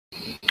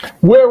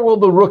Where will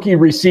the rookie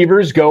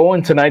receivers go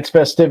in tonight's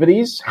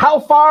festivities?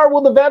 How far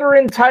will the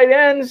veteran tight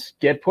ends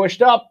get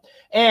pushed up?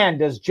 And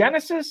does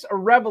Genesis or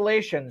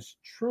Revelations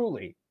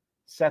truly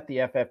set the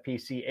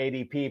FFPC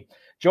ADP?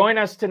 Join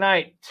us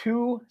tonight.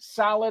 2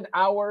 solid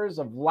hours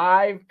of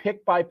live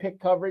pick-by-pick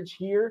coverage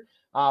here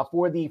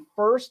for the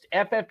first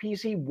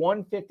FFPC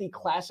 150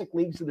 Classic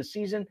Leagues of the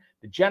season,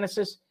 the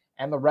Genesis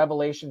and the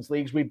Revelations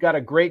Leagues. We've got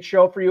a great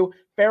show for you.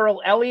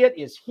 Farrell Elliott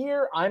is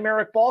here. I'm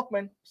Eric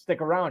Balkman.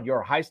 Stick around.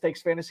 Your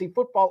high-stakes fantasy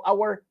football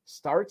hour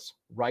starts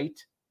right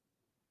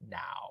now.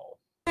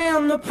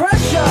 And the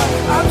pressure,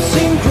 I've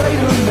seen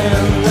greater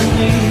men than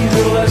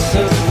neither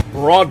lesser.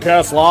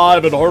 Broadcast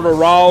live and heard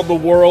around the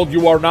world,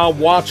 you are now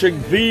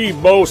watching the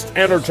most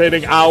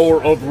entertaining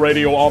hour of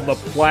radio on the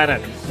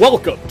planet.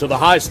 Welcome to the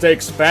High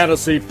Stakes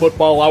Fantasy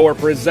Football Hour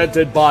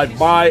presented by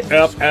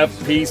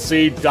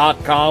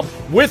MyFFPC.com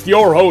with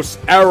your hosts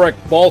Eric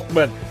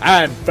Balkman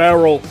and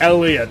Farrell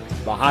Elliott.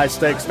 The High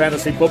Stakes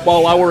Fantasy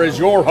Football Hour is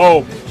your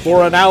home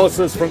for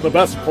analysis from the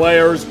best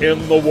players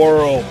in the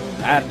world.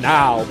 And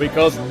now,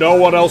 because no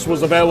one else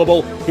was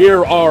available,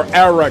 here are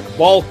Eric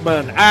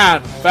Balkman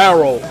and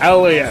Farrell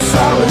Elliott.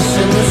 Solace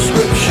in the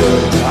scripture,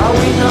 are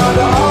we not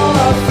all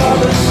our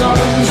father's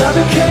sons? I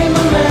became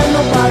a man,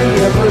 nobody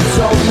ever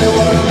told me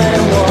what a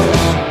man was.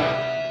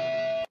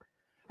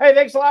 Hey,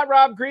 thanks a lot,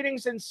 Rob.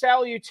 Greetings and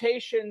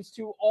salutations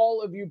to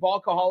all of you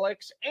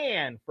Balkaholics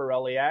and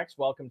Farrelliacs.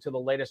 Welcome to the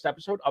latest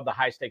episode of the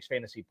High Stakes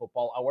Fantasy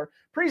Football Hour,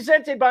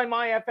 presented by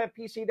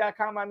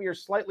MyFFPC.com. I'm your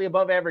slightly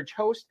above average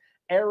host,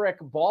 Eric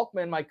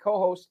Balkman. My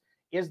co-host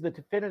is the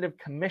definitive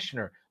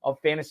commissioner of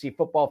fantasy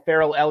football,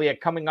 Farrell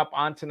Elliott. Coming up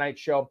on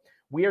tonight's show,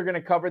 we are going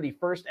to cover the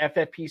first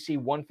FFPC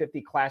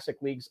 150 Classic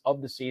Leagues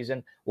of the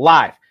season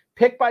live,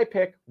 pick by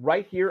pick,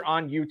 right here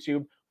on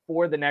YouTube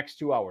for the next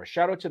 2 hours.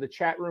 Shout out to the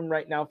chat room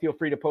right now. Feel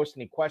free to post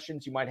any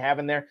questions you might have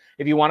in there.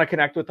 If you want to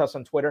connect with us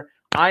on Twitter,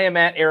 I am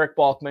at Eric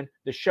Balkman.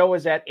 The show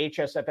is at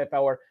HSFF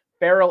Hour.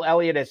 Farrell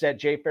Elliott is at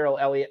J Farrell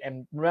Elliott.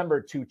 And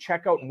remember to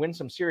check out and win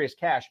some serious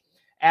cash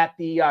at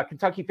the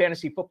Kentucky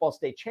Fantasy Football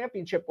State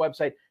Championship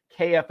website,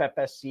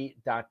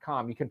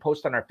 KFFSC.com. You can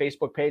post on our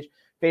Facebook page,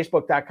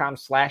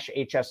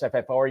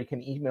 facebook.com/HSFF, or you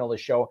can email the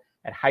show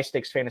at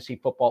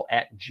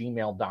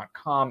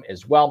highstakesfantasyfootball@gmail.com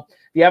as well. If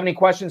you have any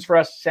questions for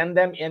us, send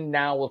them in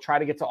now. We'll try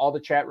to get to all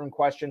the chat room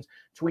questions,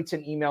 tweets,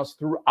 and emails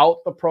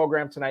throughout the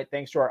program tonight.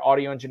 Thanks to our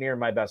audio engineer,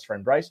 my best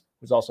friend Bryce,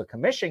 who's also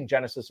commissioning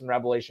Genesis and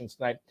Revelations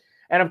tonight.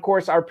 And, of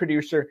course, our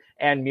producer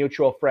and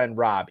mutual friend,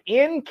 Rob.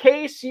 In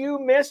case you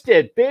missed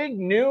it, big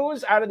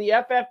news out of the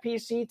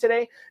FFPC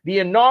today. The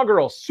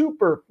inaugural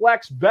Super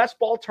Flex Best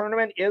Ball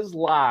Tournament is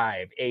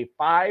live. A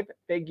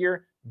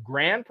 5-figure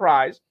grand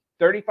prize,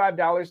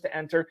 $35 to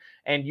enter.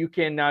 And you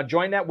can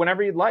join that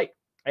whenever you'd like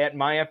at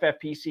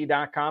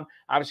myffpc.com.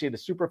 Obviously, the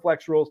Super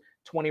Flex rules,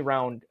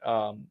 20-round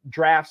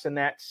drafts and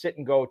that, sit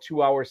and go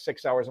 2 hours,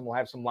 6 hours, and we'll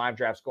have some live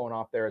drafts going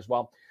off there as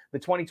well. The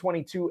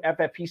 2022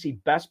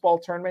 FFPC Best Ball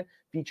Tournament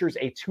features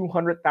a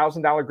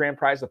 $200,000 grand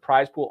prize. The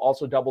prize pool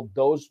also doubled.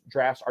 Those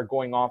drafts are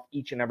going off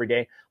each and every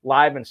day.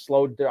 Live and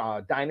slow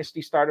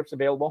Dynasty startups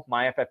available,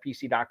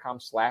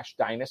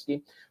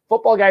 myffpc.com/dynasty.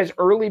 Football Guys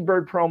early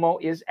bird promo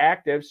is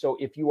active. So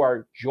if you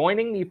are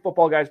joining the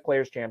Football Guys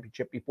Players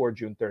Championship before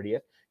June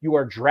 30th, you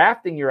are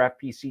drafting your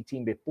FPC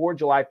team before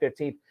July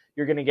 15th,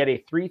 you're going to get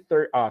a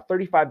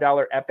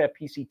 $35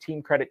 FFPC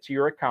team credit to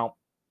your account.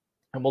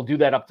 And we'll do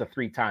that up to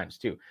 3 times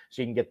too.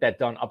 So you can get that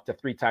done up to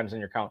 3 times in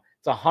your account.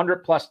 It's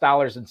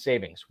 $100+ in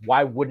savings.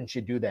 Why wouldn't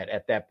you do that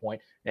at that point?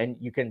 And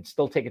you can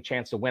still take a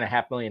chance to win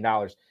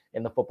 $500,000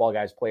 in the Football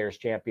Guys Players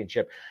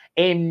Championship.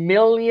 $1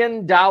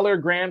 million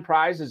grand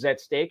prize is at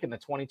stake in the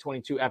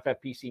 2022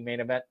 FFPC main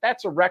event.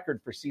 That's a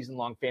record for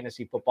season-long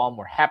fantasy football, and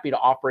we're happy to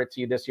offer it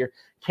to you this year.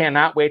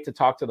 Cannot wait to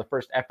talk to the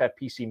first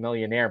FFPC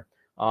millionaire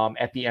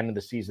at the end of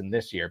the season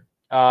this year.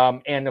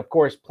 And, of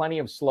course, plenty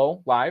of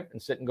slow, live,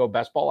 and sit-and-go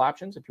best ball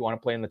options if you want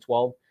to play in the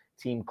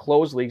 12-team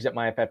closed leagues at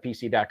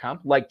myffpc.com,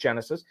 like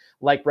Genesis,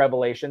 like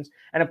Revelations.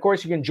 And, of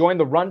course, you can join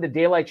the Run to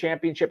Daylight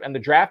Championship and the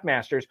Draft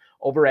Masters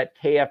over at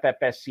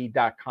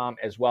kffsc.com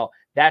as well.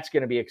 That's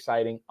going to be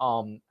exciting.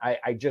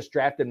 I just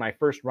drafted my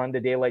first Run to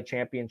Daylight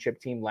Championship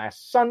team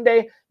last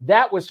Sunday.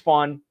 That was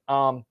fun.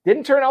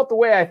 Didn't turn out the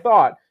way I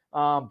thought,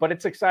 but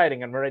it's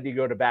exciting. I'm ready to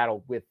go to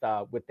battle with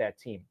that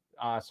team.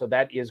 So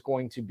that is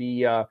going to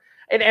be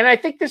and I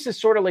think this is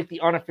sort of like the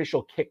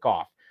unofficial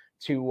kickoff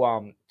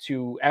to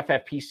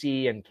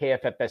FFPC and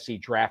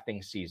KFFSC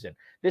drafting season.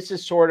 This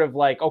is sort of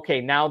like,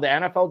 okay, now the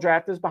NFL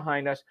draft is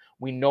behind us.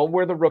 We know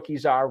where the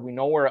rookies are. We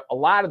know where a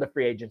lot of the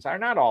free agents are,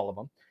 not all of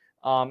them.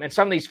 And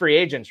some of these free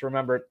agents,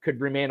 remember,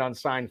 could remain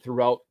unsigned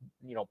throughout,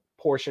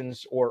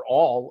 portions or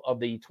all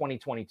of the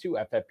 2022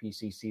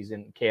 FFPC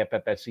season,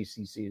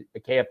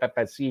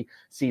 KFFSC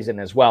season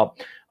as well.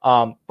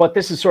 But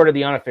this is sort of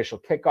the unofficial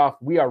kickoff.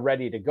 We are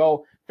ready to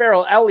go.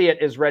 Farrell Elliott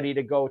is ready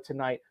to go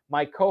tonight.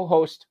 My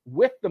co-host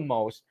with the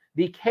most,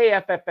 the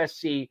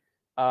KFFSC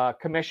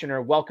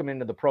commissioner. Welcome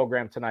into the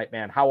program tonight,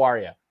 man. How are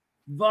you?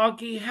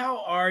 Valky,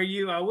 how are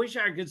you? I wish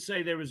I could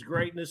say there was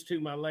greatness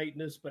to my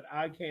lateness, but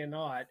I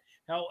cannot.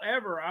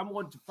 However, I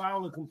want to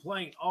file a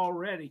complaint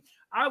already.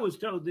 I was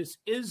told this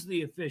is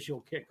the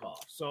official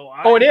kickoff. So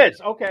it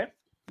is. Okay.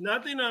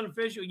 Nothing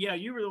unofficial. Yeah,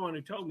 you were the one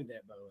who told me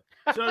that, by the way.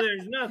 So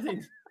there's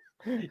nothing.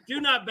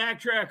 Do not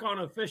backtrack on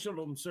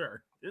officialdom,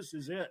 sir. This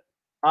is it.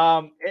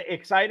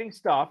 Exciting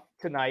stuff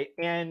tonight.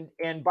 And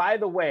by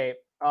the way,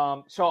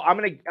 so I'm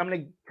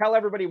gonna tell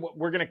everybody what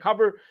we're gonna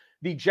cover: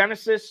 the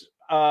Genesis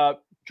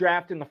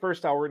draft in the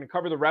first hour. We're gonna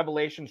cover the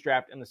Revelations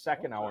draft in the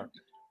second hour.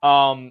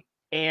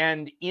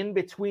 And in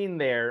between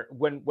there,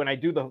 when I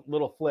do the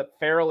little flip,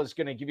 Farrell is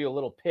going to give you a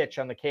little pitch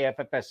on the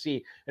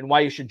KFFSC and why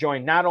you should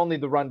join not only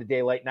the Run to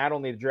Daylight, not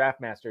only the Draft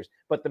Masters,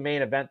 but the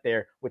main event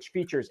there, which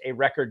features a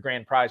record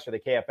grand prize for the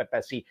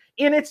KFFSC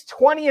in its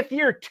 20th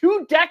year.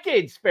 2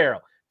 decades,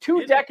 Farrell.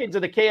 2 decades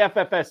of the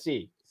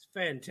KFFSC. It's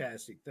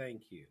fantastic.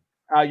 Thank you.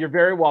 You're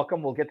very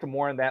welcome. We'll get to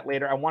more on that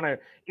later. I want to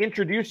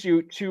introduce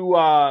you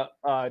to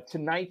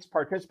tonight's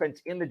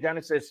participants in the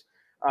Genesis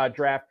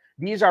draft.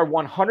 These are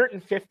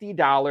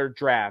 $150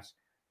 drafts,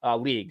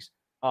 leagues,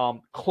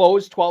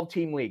 closed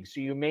 12-team leagues.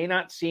 So you may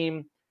not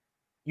see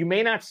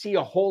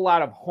a whole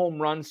lot of home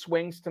run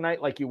swings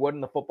tonight like you would in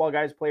the Football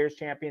Guys Players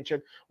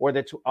Championship or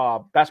the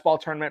best ball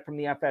tournament from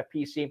the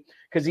FFPC,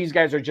 because these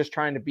guys are just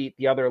trying to beat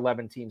the other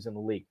 11 teams in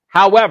the league.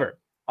 However,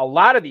 a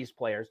lot of these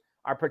players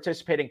are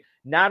participating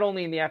not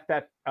only in the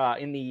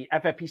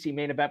FFPC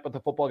main event, but the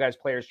Football Guys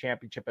Players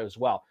Championship as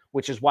well,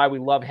 which is why we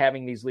love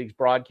having these leagues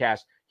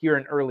broadcast here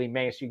in early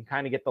May, so you can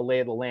kind of get the lay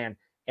of the land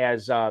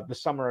as the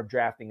summer of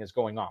drafting is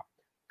going on.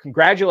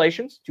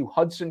 Congratulations to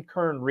Hudson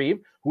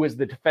Kern-Reeve, who is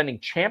the defending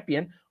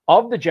champion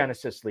of the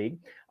Genesis League.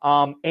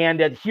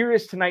 And here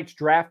is tonight's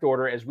draft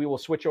order, as we will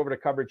switch over to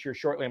coverage here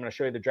shortly. I'm going to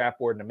show you the draft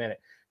board in a minute.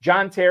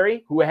 John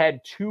Terry, who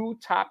had 2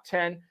 top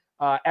 10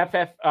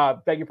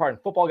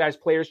 Football Guys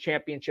Players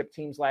Championship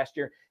teams last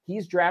year.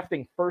 He's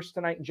drafting first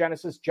tonight in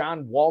Genesis.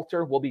 John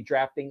Walter will be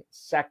drafting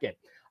second.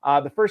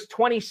 The first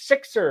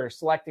 26er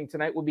selecting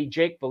tonight will be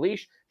Jake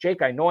Valish.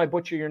 Jake, I know I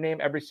butcher your name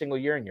every single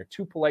year, and you're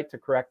too polite to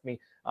correct me,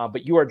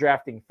 but you are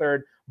drafting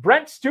third.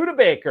 Brent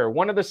Studebaker,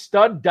 one of the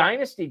stud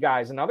dynasty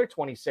guys, another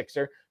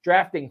 26er,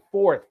 drafting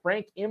fourth.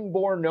 Frank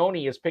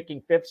Imbornoni is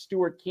picking fifth.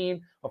 Stuart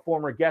Keene, a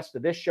former guest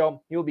of this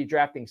show, he will be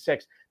drafting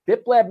sixth.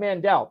 Biplab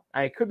Mandel,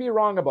 I could be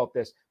wrong about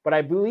this, but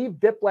I believe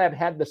Biplab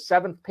had the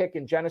 7th pick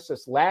in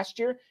Genesis last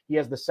year. He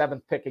has the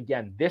 7th pick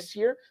again this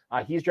year.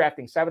 He's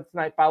drafting 7th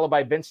tonight, followed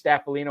by Vince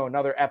Staffolino,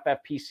 another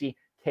FFPC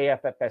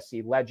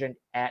KFFSC legend,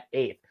 at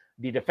 8th.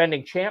 The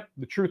defending champ,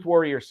 the Truth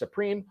Warrior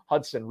Supreme,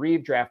 Hudson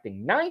Reeve,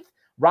 drafting 9th.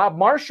 Rob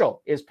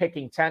Marshall is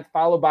picking 10th,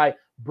 followed by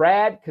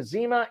Brad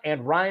Kazima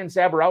and Ryan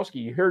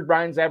Zaborowski. You heard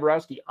Ryan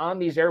Zaborowski on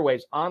these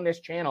airwaves, on this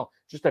channel,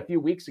 just a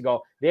few weeks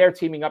ago. They are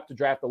teaming up to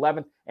draft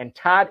 11th. And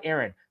Todd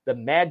Aaron, the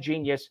mad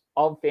genius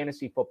of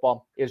fantasy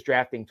football, is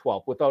drafting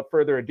 12th. Without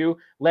further ado,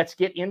 let's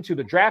get into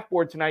the draft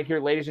board tonight here,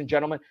 ladies and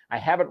gentlemen. I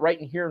have it right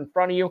in here in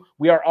front of you.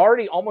 We are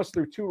already almost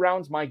through 2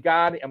 rounds. My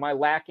God, am I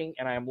lacking?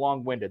 And I am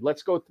long-winded.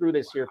 Let's go through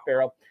this here,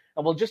 Farrell.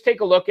 And we'll just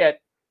take a look at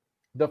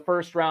the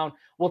first round.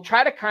 We'll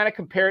try to kind of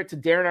compare it to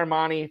Darren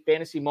Armani,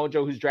 Fantasy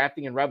Mojo, who's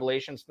drafting in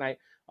Revelations tonight,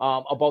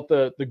 about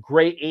the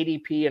great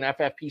ADP and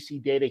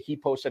FFPC data he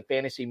posts at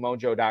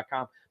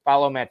fantasymojo.com.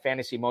 Follow him at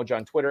Fantasy Mojo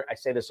on Twitter. I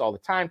say this all the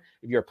time.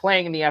 If you're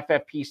playing in the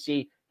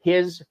FFPC,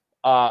 his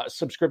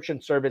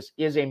subscription service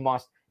is a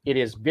must. It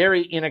is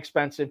very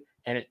inexpensive,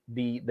 and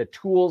the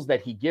tools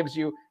that he gives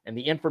you and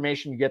the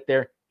information you get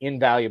there,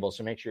 invaluable.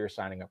 So make sure you're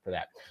signing up for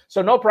that.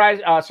 So no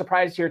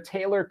surprise here.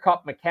 Taylor,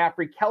 Kupp,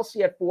 McCaffrey,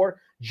 Kelsey at 4,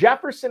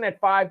 Jefferson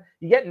at 5.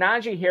 You get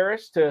Najee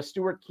Harris to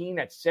Stuart Keene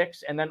at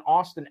 6, and then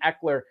Austin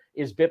Eckler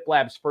is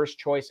Biplab's first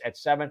choice at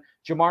 7.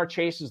 Jamar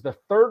Chase is the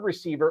 3rd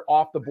receiver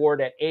off the board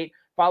at 8,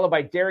 followed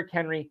by Derrick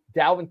Henry,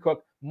 Dalvin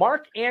Cook,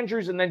 Mark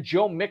Andrews, and then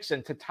Joe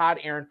Mixon to Todd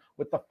Aaron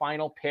with the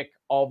final pick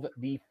of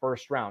the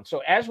first round. So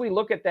as we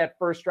look at that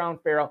first round,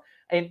 Farrell,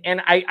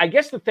 and I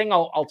guess the thing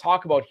I'll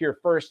talk about here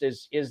first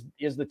is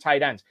the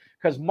tight ends,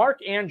 because Mark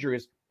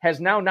Andrews has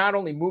now not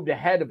only moved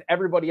ahead of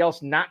everybody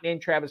else not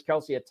named Travis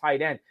Kelce at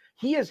tight end,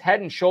 he is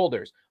head and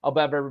shoulders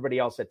above everybody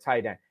else at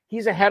tight end.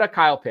 He's ahead of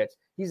Kyle Pitts.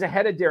 He's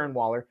ahead of Darren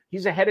Waller.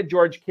 He's ahead of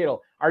George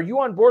Kittle. Are you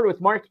on board with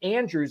Mark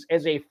Andrews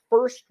as a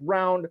first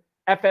round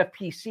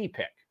FFPC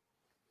pick?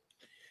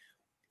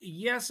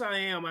 Yes, I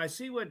am. I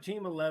see what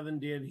Team 11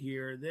 did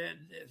here. That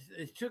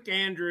it took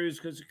Andrews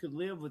because it could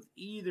live with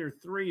either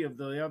 3 of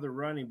the other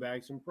running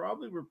backs, and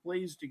probably were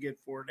pleased to get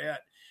Fournette.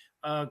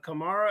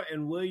 Kamara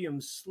and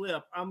Williams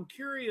slip. I'm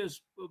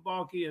curious,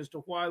 Balky, as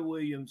to why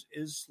Williams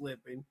is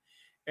slipping.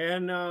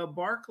 And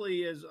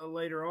Barkley is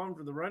later on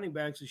for the running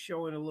backs is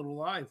showing a little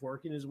life,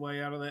 working his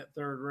way out of that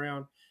 3rd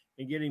round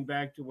and getting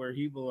back to where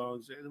he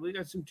belongs. We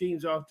got some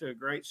teams off to a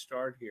great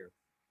start here.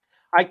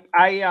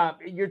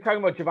 You're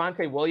talking about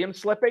Javonte Williams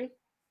slipping?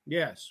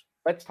 Yes.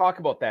 Let's talk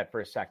about that for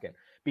a second,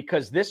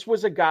 because this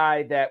was a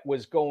guy that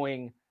was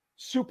going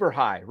super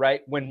high,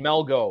 right? When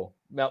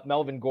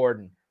Melvin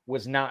Gordon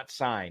was not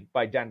signed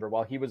by Denver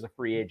while he was a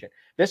free agent.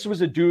 This was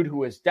a dude who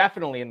was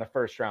definitely in the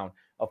first round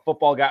of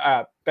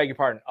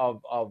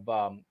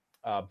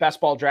best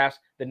ball drafts,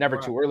 the never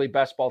too early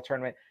best ball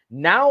tournament.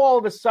 Now, all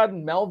of a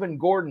sudden, Melvin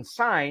Gordon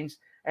signs,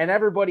 and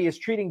everybody is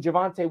treating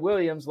Javonte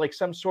Williams like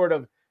some sort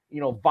of,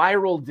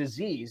 viral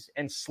disease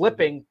and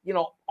slipping,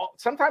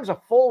 sometimes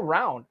a full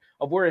round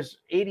of where his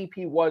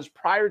ADP was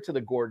prior to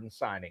the Gordon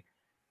signing.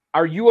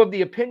 Are you of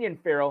the opinion,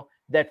 Farrell,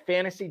 that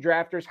fantasy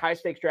drafters, high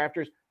stakes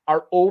drafters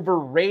are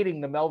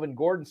overrating the Melvin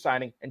Gordon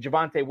signing, and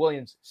Javonte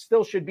Williams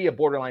still should be a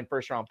borderline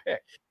first round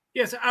pick?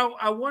 Yes,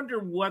 I wonder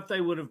what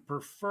they would have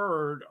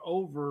preferred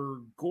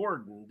over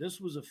Gordon. This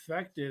was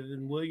effective,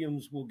 and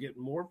Williams will get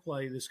more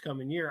play this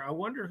coming year. I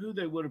wonder who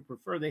they would have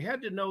preferred. They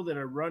had to know that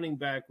a running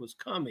back was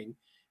coming,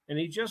 and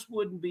he just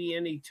wouldn't be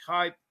any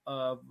type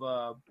of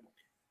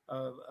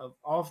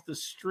off the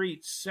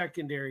street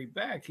secondary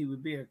back. He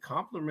would be a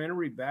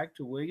complementary back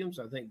to Williams.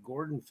 I think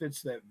Gordon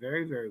fits that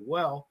very, very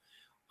well.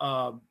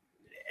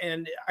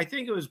 And I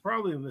think it was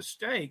probably a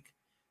mistake.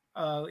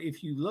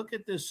 If you look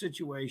at this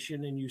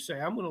situation and you say,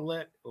 I'm going to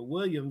let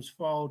Williams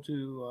fall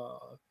to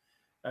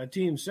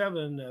Team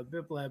 7,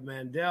 Biplab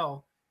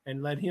Mandel,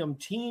 and let him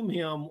team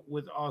him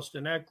with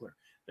Austin Eckler.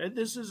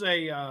 This is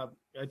a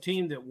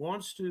team that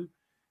wants to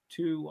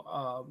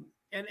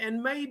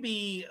and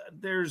maybe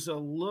there's a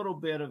little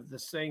bit of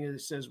this thing that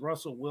says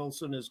Russell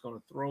Wilson is going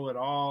to throw it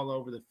all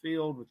over the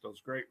field with those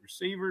great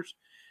receivers.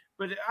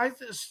 But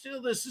still,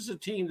 this is a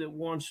team that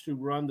wants to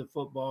run the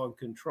football and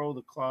control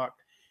the clock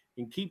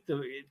and keep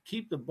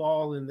the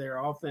ball in their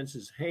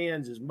offense's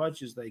hands as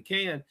much as they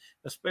can,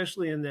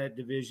 especially in that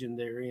division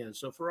they're in.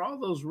 So for all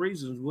those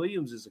reasons,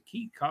 Williams is a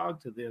key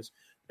cog to this.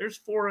 There's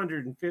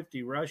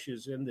 450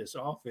 rushes in this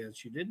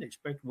offense. You didn't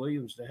expect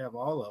Williams to have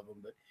all of them,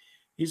 but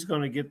he's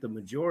going to get the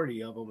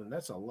majority of them, and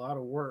that's a lot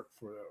of work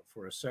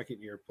for a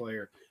second-year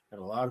player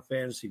and a lot of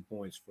fantasy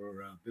points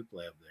for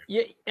Biplab there.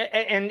 Yeah,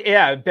 and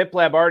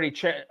Biplab already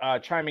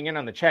chiming in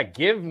on the chat.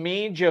 Give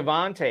me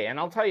Javonte, and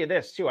I'll tell you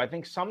this too. I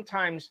think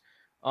sometimes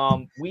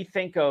we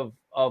think of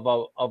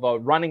a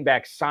running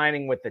back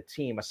signing with the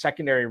team, a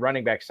secondary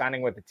running back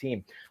signing with the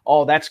team.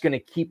 Oh, that's going to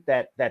keep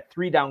that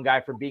 3-down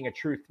guy from being a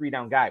true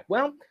 3-down guy.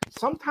 Well,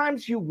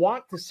 sometimes you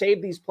want to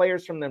save these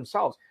players from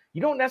themselves.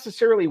 You don't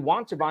necessarily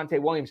want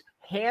Javonte Williams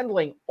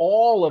handling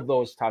all of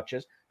those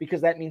touches because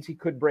that means he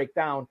could break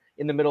down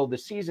in the middle of the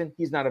season.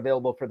 He's not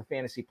available for the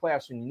fantasy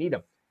playoffs when you need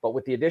him. But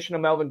with the addition of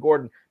Melvin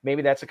Gordon,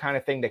 maybe that's the kind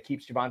of thing that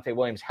keeps Javonte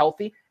Williams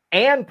healthy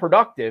and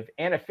productive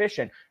and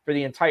efficient for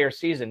the entire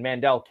season.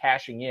 Mandel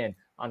cashing in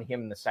on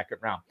him in the second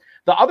round.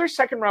 The other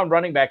second round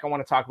running back I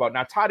want to talk about.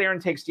 Now, Todd Aaron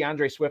takes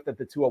DeAndre Swift at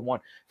the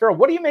 201. Farrell,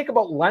 what do you make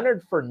about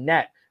Leonard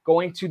Fournette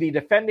going to the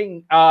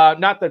defending,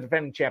 not the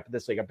defending champ of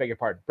this league, I beg your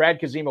pardon. Brad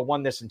Kazima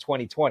won this in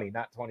 2020,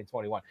 not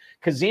 2021.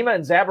 Kazima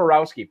and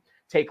Zaborowski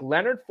take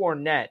Leonard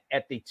Fournette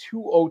at the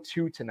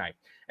 202 tonight.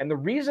 And the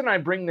reason I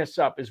bring this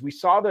up is we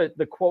saw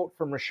the quote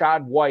from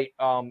Rachaad White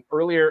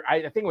earlier. I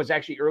think it was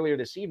actually earlier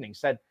this evening,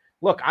 said,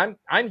 look, I'm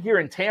here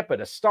in Tampa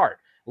to start.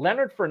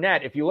 Leonard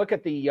Fournette, if you look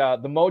at the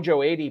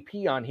Mojo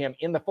ADP on him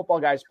in the Football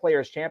Guys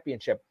Players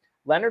Championship,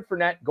 Leonard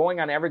Fournette going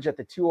on average at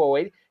the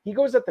 208. He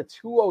goes at the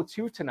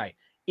 202 tonight.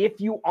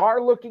 If you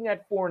are looking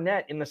at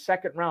Fournette in the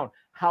second round,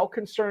 how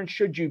concerned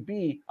should you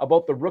be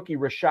about the rookie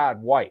Rachaad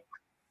White?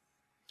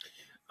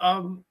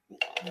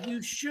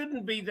 You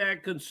shouldn't be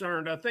that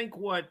concerned. I think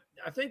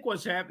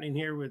what's happening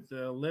here with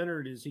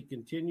Leonard is he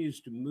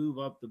continues to move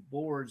up the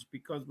boards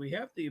because we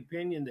have the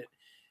opinion that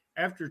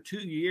after 2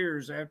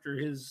 years after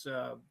his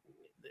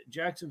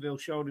Jacksonville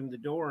showed him the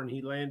door and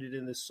he landed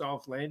in this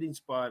soft landing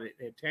spot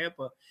at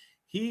Tampa,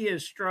 he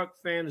has struck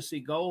fantasy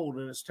gold,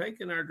 and it's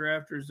taken our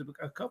drafters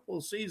a couple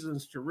of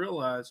seasons to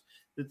realize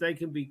that they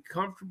can be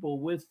comfortable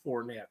with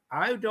Fournette.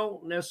 I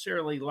don't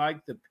necessarily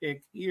like the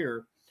pick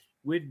here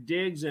with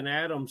Diggs and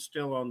Adams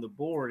still on the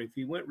board. If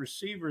he went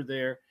receiver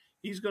there,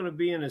 he's going to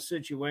be in a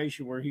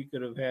situation where he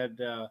could have had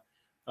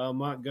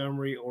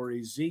Montgomery or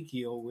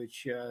Ezekiel,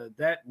 which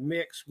that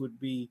mix would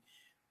be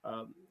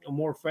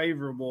more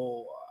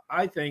favorable,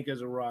 I think,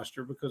 as a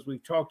roster, because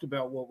we've talked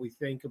about what we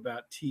think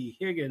about T.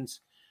 Higgins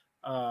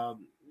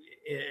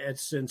at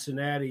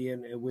Cincinnati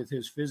and with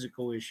his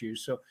physical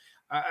issues. So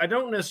I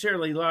don't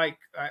necessarily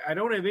I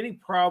don't have any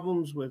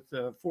problems with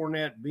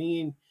Fournette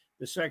being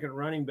the second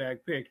running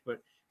back picked,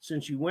 but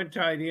since you went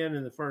tight end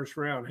in the first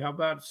round, how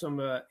about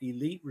some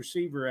elite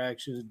receiver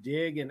actions,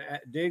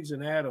 Diggs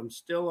and Adams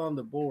still on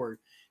the board,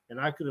 and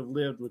I could have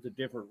lived with a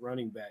different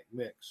running back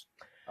mix.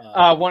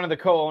 One of the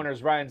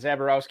co-owners, Ryan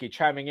Zaborowski,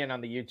 chiming in on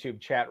the YouTube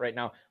chat right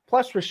now.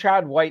 Plus,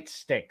 Rachaad White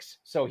stinks,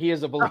 so he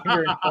is a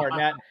believer in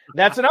Fournette.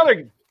 That's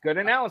another good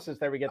analysis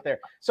there we get there.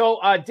 So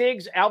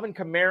Diggs, Alvin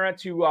Kamara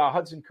to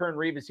Hudson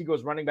Kern-Reeves. He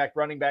goes running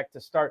back to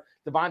start.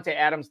 Devontae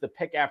Adams, the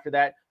pick after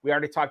that. We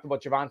already talked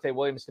about Javonte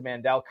Williams to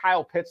Mandel.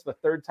 Kyle Pitts, the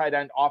third tight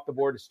end off the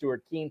board to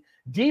Stuart Keene.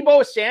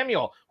 Deebo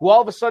Samuel, who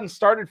all of a sudden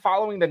started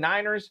following the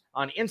Niners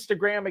on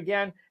Instagram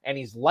again, and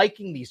he's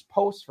liking these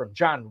posts from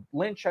John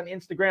Lynch on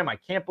Instagram. I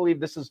can't believe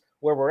this is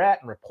where we're at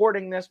and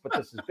reporting this, but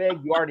this is big.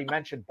 You already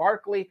mentioned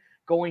Barkley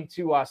going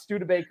to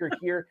Studebaker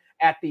here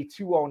at the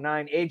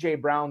 209. A.J.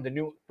 Brown, the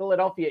new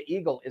Philadelphia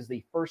Eagle, is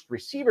the first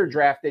receiver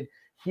drafted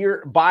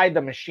here by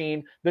the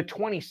machine. The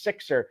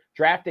 26er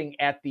drafting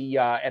at the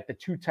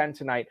 210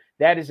 tonight.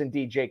 That is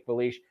indeed Jake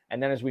Valish.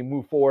 And then as we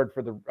move forward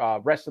for the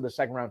rest of the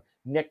second round,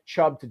 Nick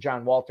Chubb to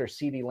John Walter,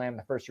 CeeDee Lamb,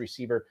 the first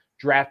receiver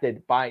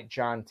drafted by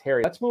John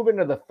Terry. Let's move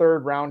into the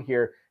third round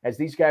here as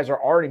these guys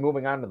are already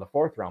moving on to the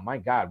fourth round. My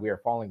God, we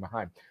are falling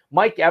behind.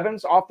 Mike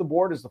Evans off the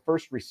board is the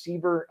first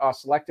receiver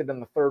selected in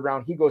the third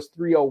round. He goes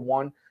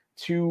 301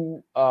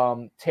 to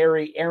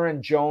Terry.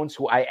 Aaron Jones,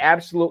 who I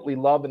absolutely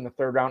love in the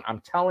third round.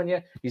 I'm telling you,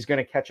 he's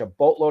going to catch a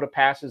boatload of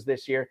passes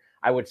this year.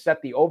 I would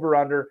set the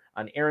over-under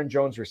on Aaron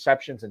Jones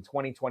receptions in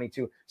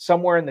 2022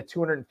 somewhere in the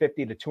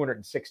 250 to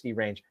 260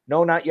 range.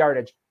 No, not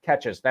yardage,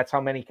 catches. That's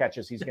how many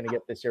catches he's going to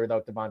get this year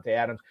without Devontae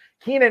Adams.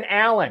 Keenan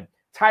Allen,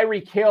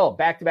 Tyreek Hill,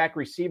 back-to-back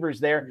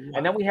receivers there. Wow.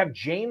 And then we have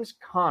James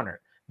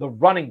Conner, the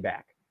running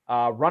back.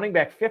 Running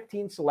back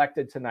 15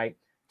 selected tonight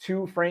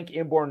to Frank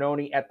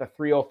Imbornoni at the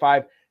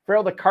 305.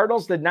 Farrell, the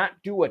Cardinals did not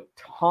do a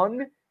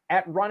ton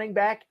at running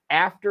back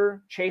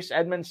after Chase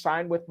Edmonds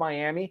signed with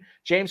Miami.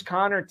 James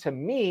Conner, to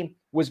me,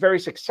 was very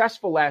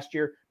successful last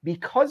year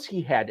because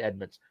he had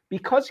Edmonds,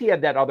 because he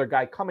had that other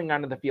guy coming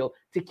onto the field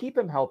to keep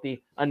him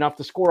healthy enough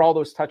to score all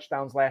those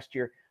touchdowns last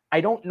year. I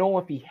don't know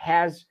if he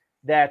has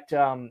that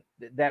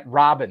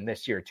Robin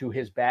this year to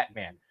his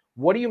Batman.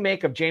 What do you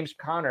make of James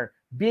Conner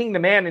being the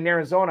man in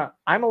Arizona?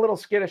 I'm a little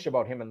skittish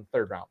about him in the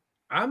third round.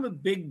 I'm a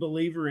big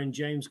believer in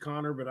James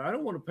Conner, but I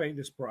don't want to pay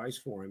this price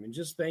for him and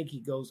just think he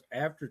goes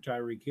after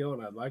Tyreek Hill,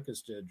 and I'd like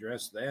us to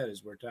address that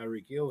is where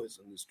Tyreek Hill is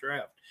in this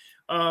draft.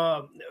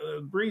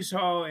 Breece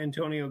Hall,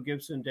 Antonio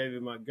Gibson,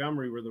 David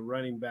Montgomery were the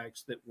running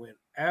backs that went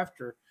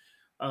after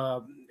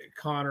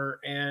Conner,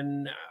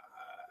 and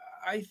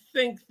I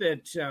think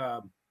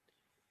that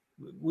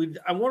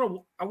I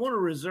want to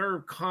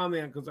reserve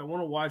comment because I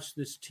want to watch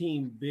this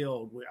team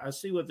build. I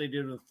see what they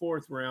did in the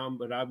fourth round,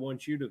 but I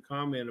want you to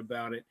comment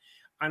about it.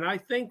 And I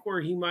think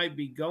where he might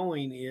be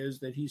going is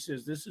that he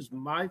says, this is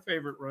my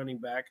favorite running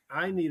back.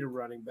 I need a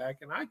running back,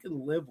 and I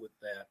can live with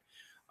that.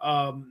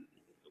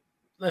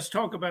 Let's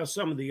talk about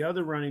some of the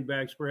other running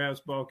backs, perhaps,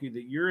 Balky,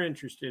 that you're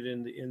interested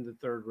in the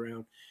third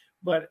round.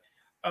 But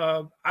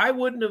I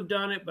wouldn't have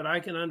done it, but I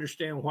can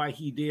understand why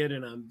he did,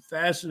 and I'm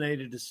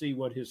fascinated to see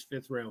what his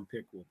fifth-round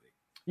pick will be.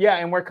 Yeah,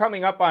 and we're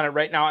coming up on it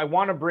right now. I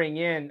want to bring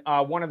in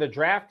one of the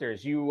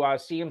drafters. You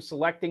see him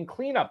selecting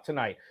cleanup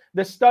tonight.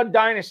 The Stud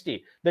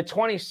Dynasty, the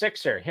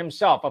 26er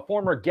himself, a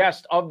former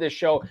guest of this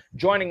show,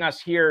 joining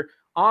us here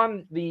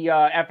on the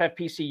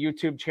FFPC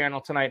YouTube channel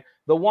tonight.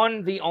 The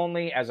one, the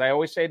only, as I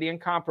always say, the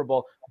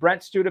incomparable,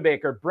 Brent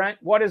Studebaker. Brent,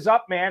 what is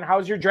up, man?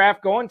 How's your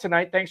draft going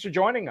tonight? Thanks for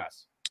joining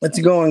us. It's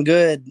going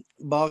good.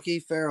 Balky,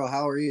 Farrell,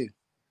 how are you?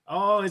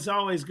 Oh, it's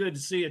always good to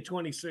see a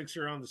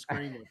 26er on the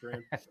screen, my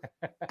friend.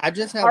 I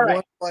just have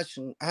one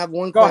question. I have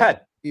one Go question ahead.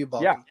 for you,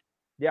 Balky.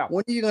 Yeah.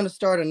 When are you going to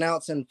start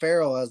announcing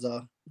Farrell as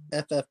a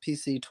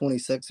FFPC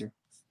 26er?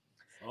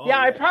 Oh, yeah,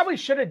 I probably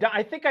should have done.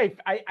 I think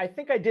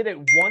I did it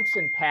once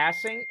in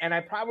passing, and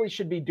I probably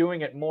should be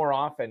doing it more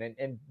often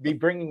and be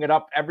bringing it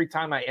up every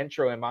time I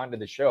intro him onto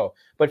the show.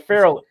 But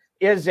Farrell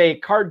is a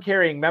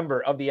card-carrying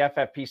member of the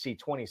FFPC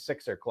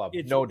 26er club,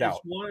 no doubt.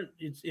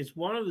 It's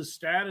one of the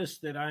status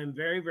that I'm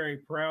very, very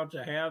proud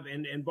to have.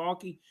 And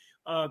Balky,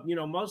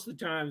 most of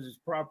the times it's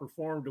proper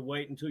form to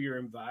wait until you're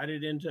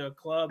invited into a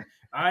club.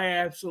 I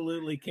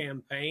absolutely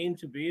campaigned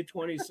to be a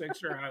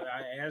 26er.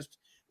 I asked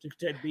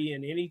to be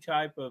in any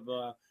type of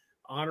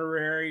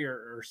honorary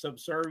or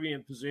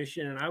subservient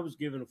position, and I was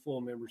given a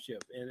full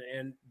membership.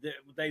 And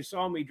they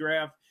saw me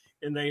draft,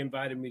 and they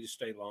invited me to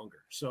stay longer.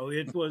 So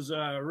it was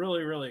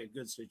really, really a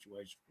good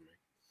situation for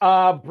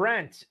me.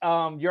 Brent,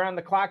 you're on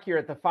the clock here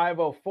at the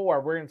 5:04.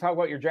 We're going to talk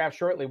about your draft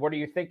shortly. What are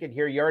you thinking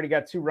here? You already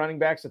got two running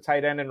backs, a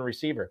tight end, and a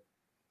receiver.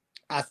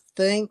 I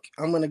think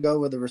I'm going to go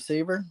with a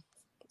receiver.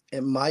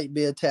 It might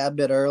be a tad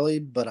bit early,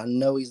 but I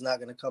know he's not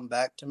going to come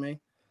back to me.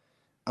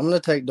 I'm going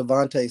to take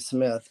Devontae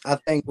Smith. I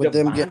think with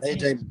them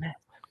getting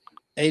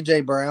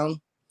AJ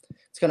Brown,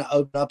 it's going to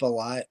open up a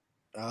lot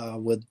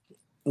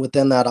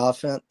within that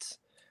offense.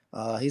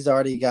 He's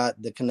already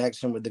got the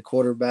connection with the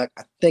quarterback.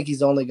 I think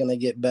he's only going to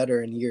get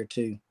better in year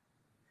two.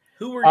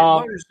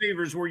 What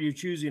receivers were you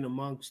choosing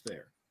amongst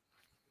there?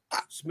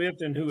 Smith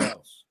and who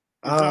else?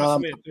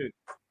 Smith too.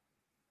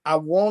 I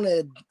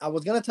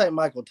was going to take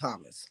Michael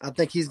Thomas. I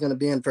think he's going to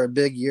be in for a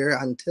big year.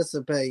 I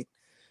anticipate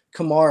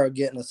Kamara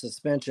getting a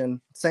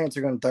suspension. Saints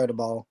are going to throw the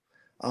ball.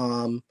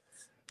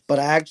 But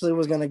I actually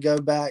was going to go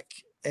back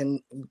and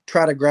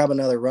try to grab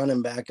another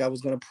running back. I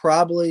was going to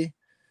probably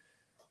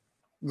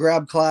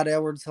grab Clyde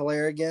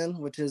Edwards-Helaire again,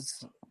 which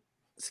is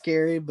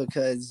scary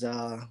because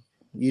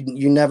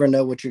you never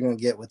know what you're going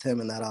to get with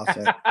him in that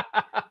offense.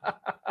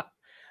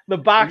 The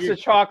box of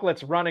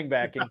chocolates running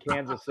back in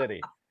Kansas City.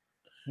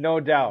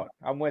 No doubt.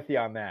 I'm with you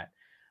on that.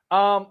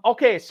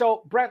 Okay,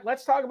 so Brent,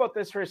 let's talk about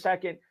this for a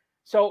second.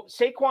 So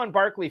Saquon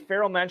Barkley,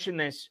 Farrell mentioned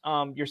this,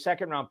 your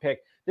second round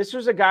pick. This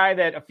was a guy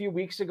that a few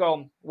weeks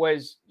ago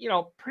was,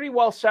 pretty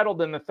well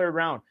settled in the third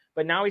round,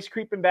 but now he's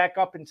creeping back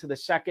up into the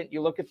second.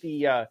 You look at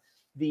the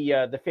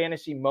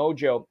fantasy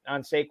mojo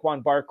on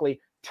Saquon Barkley,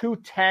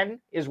 210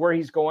 is where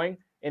he's going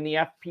in the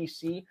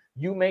FPC.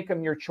 You make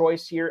him your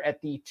choice here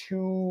at the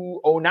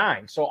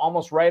 209, so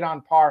almost right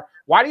on par.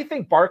 Why do you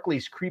think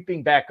Barkley's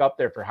creeping back up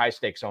there for high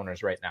stakes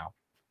owners right now?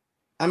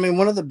 I mean,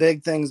 one of the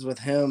big things with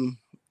him,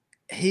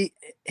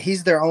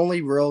 he's their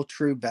only real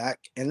true back,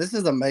 and this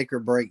is a make or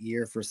break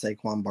year for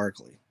Saquon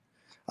Barkley.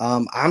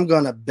 I'm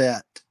gonna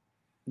bet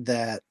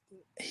that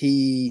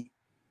he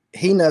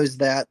knows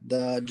that,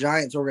 the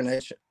Giants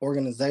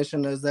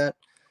organization knows that.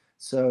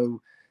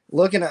 So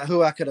looking at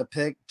who I could have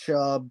picked,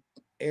 Chubb,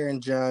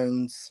 Aaron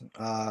Jones,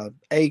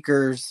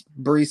 Akers,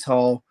 Brees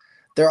Hall,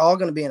 they're all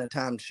going to be in a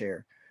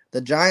timeshare.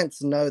 The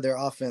Giants know their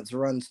offense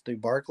runs through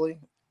Barkley.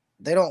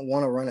 They don't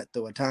want to run it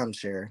through a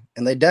timeshare,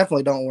 and they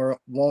definitely don't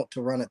want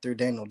to run it through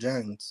Daniel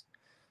Jones.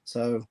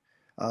 So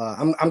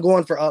I'm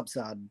going for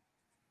upside.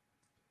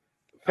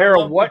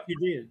 Farrell, what you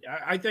did?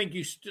 I think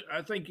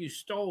you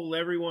stole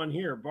everyone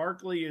here.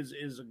 Barkley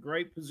is a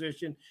great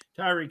position.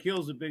 Tyreek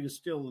Hill's the biggest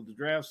steal of the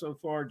draft so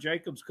far.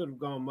 Jacobs could have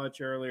gone much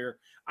earlier.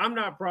 I'm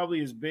not probably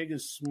as big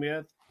as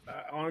Smith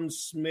on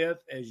Smith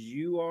as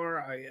you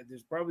are.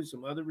 There's probably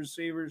some other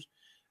receivers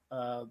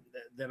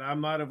that I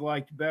might have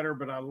liked better,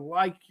 but I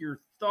like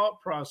your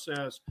thought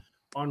process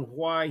on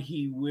why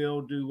he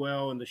will do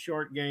well in the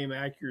short game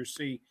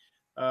accuracy.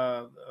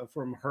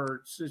 From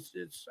Hurts.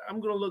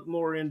 I'm going to look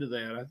more into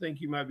that. I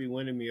think you might be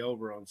winning me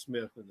over on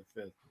Smith in the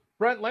fifth.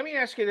 Brent, let me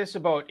ask you this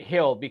about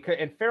Hill, because,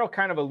 and Farrell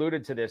kind of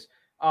alluded to this.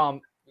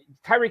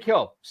 Tyreek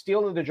Hill,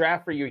 steal of the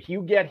draft for you.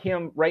 You get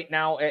him right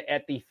now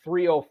at the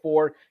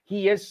 304.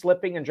 He is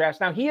slipping in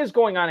drafts. Now, he is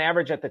going on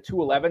average at the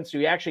 211, so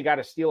you actually got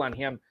a steal on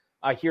him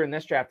here in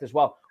this draft as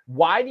well.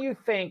 Why do you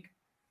think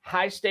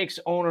high stakes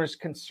owners'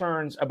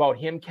 concerns about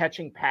him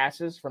catching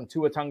passes from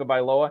Tua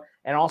Tagovailoa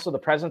and also the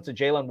presence of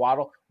Jalen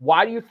Waddle,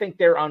 why do you think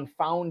they're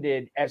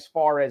unfounded as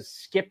far as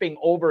skipping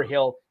over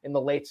Hill in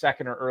the late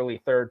second or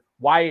early third?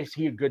 Why is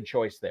he a good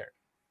choice there?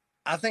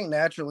 I think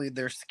naturally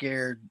they're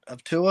scared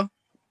of Tua,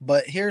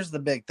 but here's the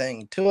big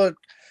thing. Tua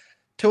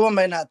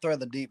may not throw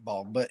the deep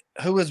ball, but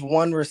who is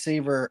one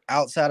receiver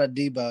outside of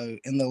Debo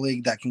in the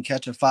league that can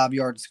catch a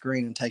 5-yard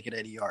screen and take it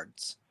 80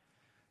 yards?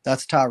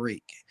 That's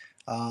Tyreek.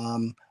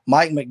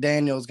 Mike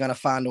McDaniel is going to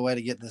find a way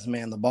to get this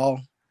man the ball,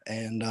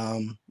 and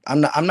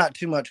I'm not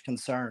too much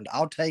concerned.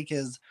 I'll take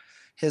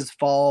his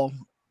fall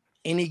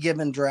any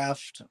given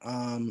draft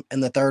in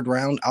the third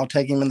round. I'll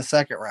take him in the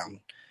second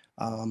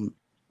round.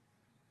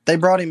 They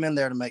brought him in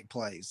there to make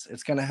plays.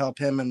 It's going to help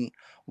him and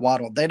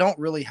Waddle. They don't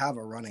really have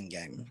a running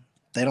game.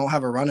 They don't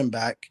have a running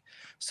back,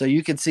 so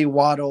you could see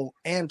Waddle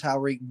and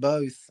Tyreek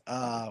both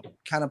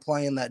kind of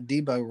playing that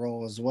Debo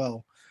role as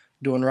well,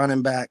 doing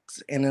running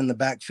backs and in the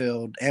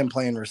backfield and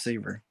playing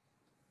receiver.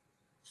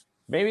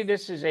 Maybe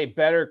this is a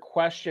better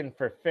question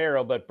for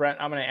Farrell, but Brent,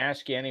 I'm going to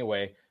ask you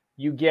anyway.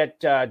 You get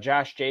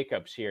Josh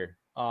Jacobs here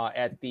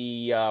at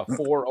the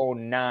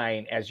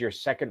 409 as your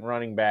second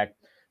running back.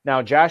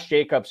 Now, Josh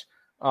Jacobs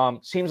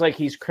seems like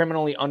he's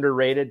criminally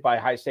underrated by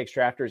high-stakes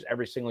drafters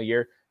every single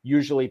year,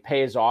 usually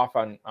pays off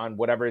on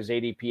whatever his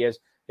ADP is.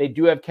 They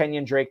do have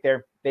Kenyon Drake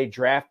there. They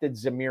drafted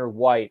Zamir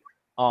White.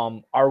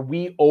 Are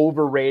we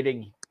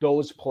overrating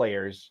those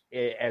players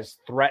as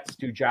threats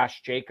to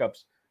Josh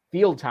Jacobs'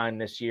 field time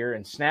this year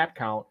and snap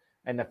count,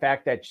 and the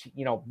fact that,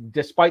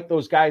 despite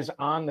those guys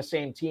on the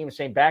same team,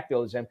 same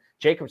backfield as him,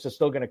 Jacobs is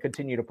still going to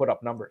continue to put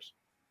up numbers?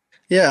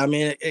 Yeah, I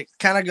mean, it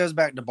kind of goes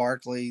back to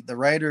Barkley. The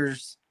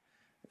Raiders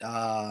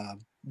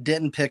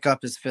didn't pick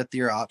up his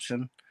fifth-year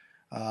option.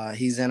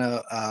 He's in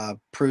a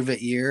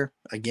prove-it year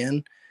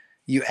again.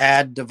 You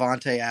add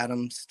Devontae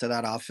Adams to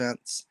that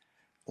offense.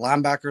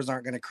 Linebackers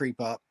aren't going to creep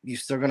up. You're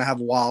still going to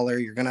have Waller.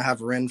 You're going to have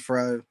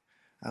Renfro.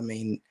 I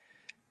mean,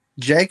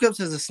 Jacobs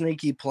is a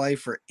sneaky play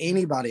for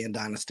anybody in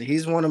Dynasty.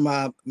 He's one of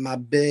my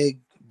big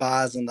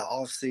buys in the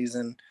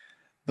offseason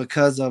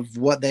because of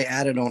what they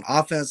added on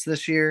offense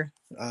this year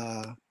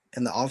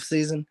in the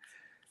offseason.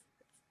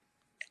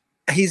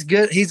 He's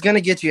good. He's going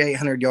to get you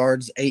 800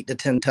 yards, 8 to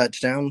 10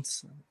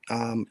 touchdowns.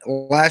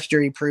 Last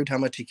year, he proved how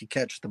much he could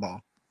catch the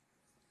ball.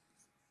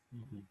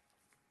 Mm-hmm.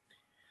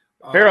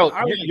 Farrell,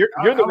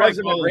 you're the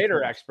resident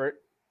Raider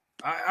expert.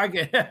 I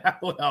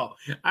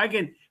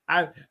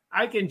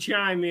can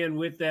chime in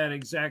with that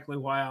exactly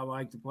why I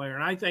like the player,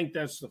 and I think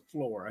that's the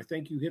floor. I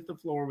think you hit the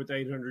floor with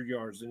 800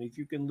 yards, and if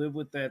you can live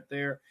with that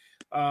there,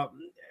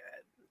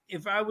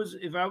 if I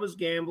was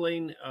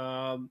gambling,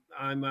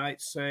 I might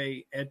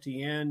say at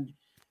the end,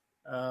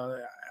 I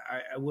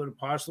would have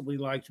possibly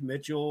liked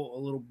Mitchell a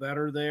little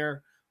better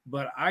there.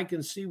 But I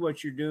can see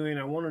what you're doing.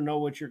 I want to know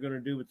what you're going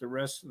to do with the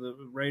rest of the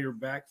Raider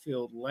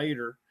backfield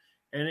later.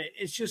 And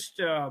it's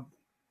just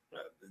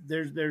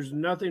there's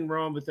nothing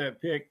wrong with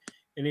that pick.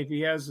 And if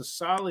he has a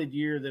solid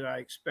year that I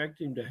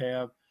expect him to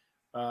have,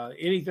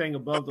 anything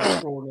above those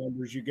floor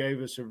numbers you gave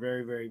us are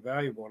very, very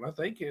valuable. And I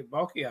think,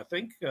 Balky, I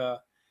think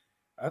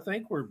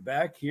we're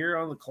back here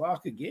on the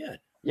clock again.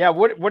 Yeah.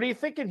 What are you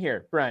thinking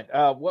here, Brent?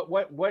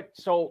 What?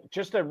 So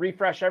just to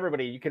refresh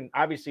everybody, you can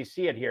obviously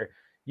see it here.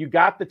 You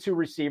got the two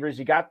receivers,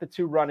 you got the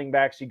two running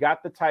backs, you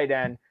got the tight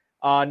end.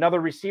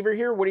 Another receiver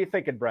here. What are you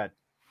thinking, Brent?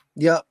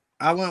 Yep.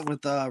 I went with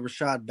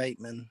Rashad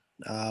Bateman.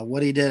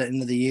 What he did at the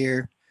end of the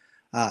year,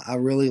 I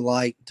really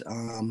liked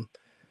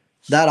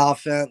that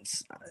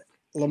offense.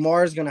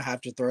 Lamar's going to have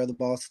to throw the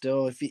ball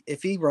still.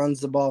 If he runs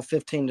the ball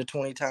 15 to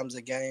 20 times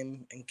a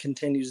game and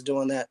continues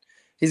doing that,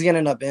 he's going to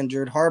end up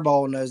injured.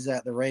 Harbaugh knows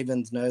that. The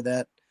Ravens know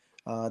that.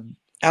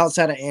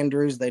 Outside of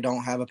Andrews, they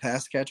don't have a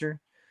pass catcher.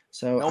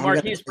 So no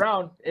Marquise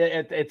Brown.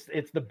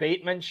 It's the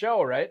Bateman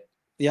show, right?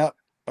 Yep.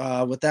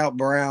 Without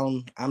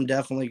Brown, I'm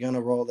definitely going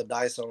to roll the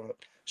dice on it.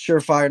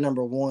 Surefire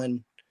number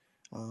one.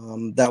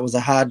 That was a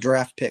high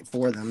draft pick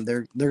for them.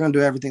 They're going to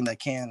do everything they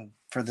can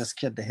for this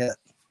kid to hit.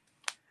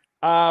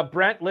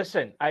 Brent,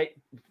 listen, I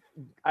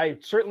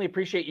certainly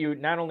appreciate you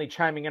not only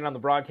chiming in on the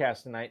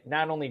broadcast tonight,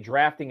 not only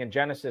drafting in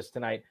Genesis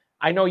tonight.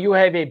 I know you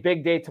have a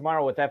big day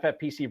tomorrow with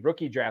FFPC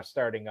rookie draft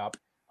starting up.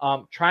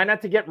 Try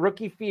not to get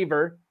rookie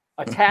fever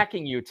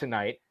attacking you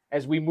tonight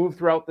as we move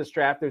throughout this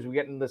draft, as we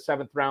get into the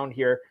 7th round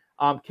here.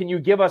 Can you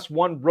give us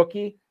one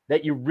rookie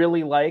that you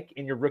really like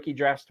in your rookie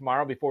drafts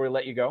tomorrow before we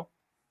let you go?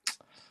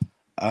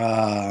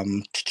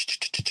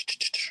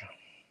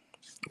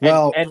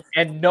 Well,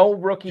 and no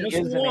rookie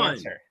is an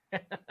answer.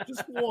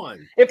 Just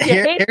one. If you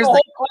hate the whole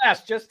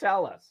class, just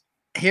tell us.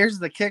 Here's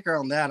the kicker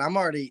on that.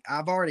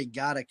 I've already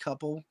got a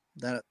couple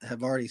that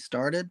have already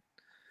started.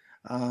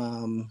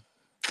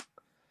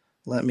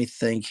 Let me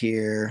think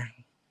here.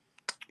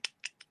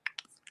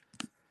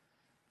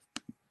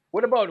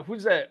 What about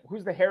who's the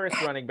Harris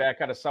running back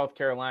out of South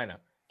Carolina?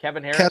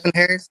 Kevin Harris? Kevin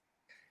Harris.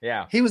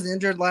 Yeah. He was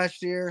injured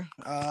last year.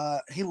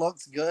 He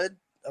looks good,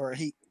 or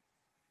he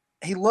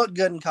looked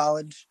good in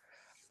college.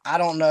 I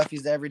don't know if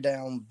he's every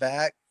down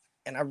back,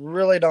 and I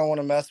really don't want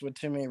to mess with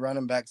too many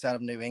running backs out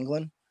of New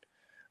England,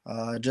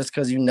 just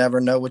because you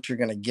never know what you're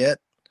going to get.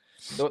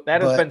 So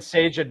that has been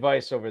sage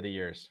advice over the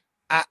years.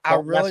 I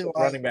really like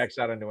running backs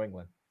out of New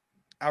England.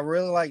 I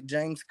really like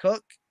James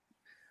Cook,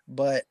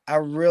 but I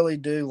really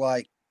do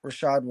like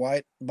Rashad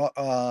White.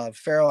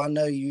 Farrell, I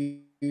know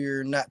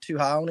you're not too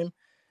high on him.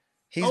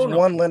 He's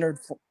one Leonard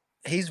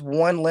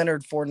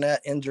Fournette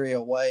injury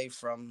away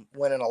from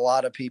winning a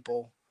lot of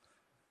people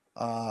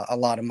a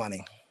lot of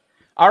money.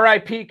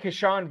 R.I.P.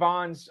 Keyshawn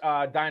Vaughn's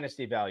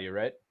dynasty value,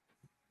 right?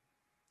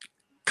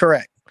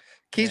 Correct.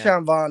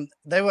 Keyshawn Vaughn,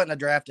 they wouldn't have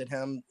drafted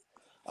him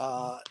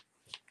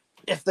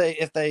if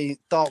they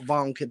thought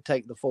Vaughn could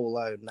take the full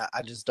load.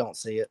 I just don't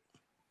see it.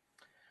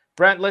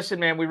 Brent, listen,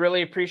 man, we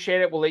really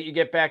appreciate it. We'll let you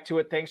get back to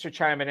it. Thanks for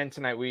chiming in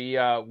tonight. We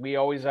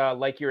always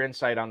like your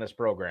insight on this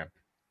program.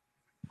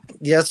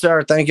 Yes,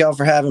 sir. Thank y'all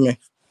for having me.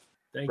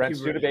 Brent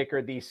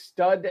Studebaker, the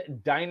stud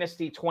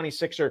dynasty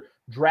 26er,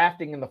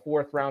 drafting in the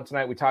 4th round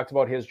tonight. We talked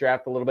about his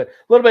draft a little bit. A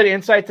little bit of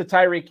insight to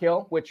Tyreek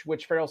Hill, which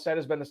Farrell said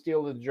has been the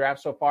steal of the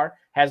draft so far.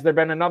 Has there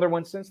been another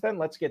one since then?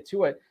 Let's get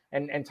to it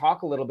and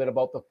talk a little bit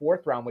about the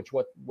 4th round, which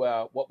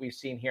what we've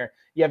seen here.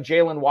 You have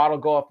Jalen Waddle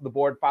go off the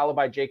board, followed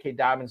by J.K.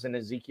 Dobbins and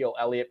Ezekiel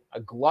Elliott. A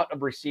glut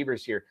of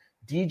receivers here.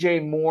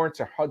 DJ Moore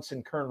to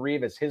Hudson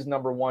Kern-Reeves as his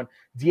number 1.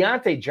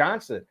 Deontay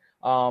Johnson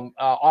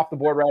off the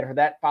board right after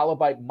that, followed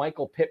by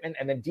Michael Pittman,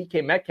 and then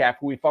DK Metcalf,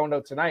 who we found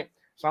out tonight.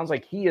 Sounds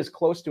like he is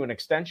close to an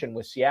extension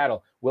with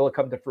Seattle. Will it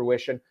come to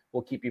fruition?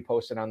 We'll keep you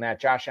posted on that.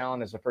 Josh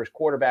Allen is the first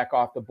quarterback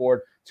off the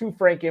board. 2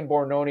 Frank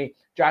Imbornoni,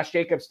 Josh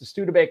Jacobs to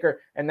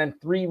Studebaker, and then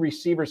 3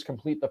 receivers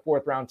complete the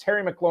 4th round.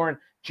 Terry McLaurin,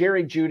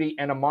 Jerry Jeudy,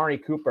 and Amari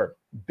Cooper.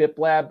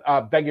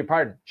 Beg your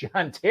pardon,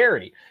 John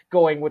Terry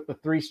going with the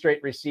 3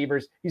 straight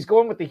receivers. He's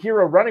going with the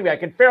hero running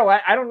back. And Farrell,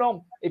 I don't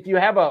know if you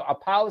have a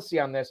policy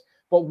on this,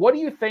 but what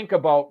do you think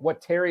about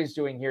what Terry is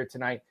doing here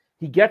tonight?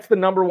 He gets the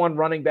number 1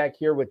 running back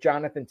here with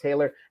Jonathan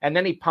Taylor, and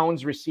then he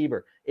pounds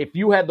receiver. If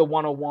you had the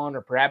 101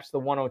 or perhaps the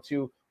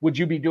 102, would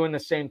you be doing the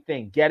same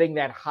thing, getting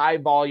that high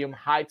volume,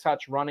 high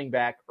touch running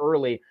back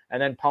early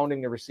and then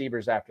pounding the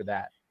receivers after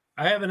that?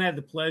 I haven't had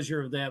the pleasure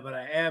of that, but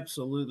I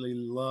absolutely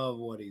love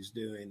what he's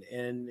doing.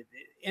 And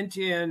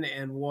Etienne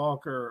and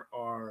Walker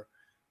are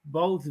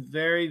both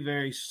very,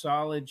 very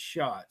solid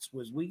shots.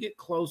 As we get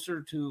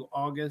closer to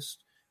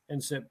August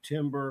and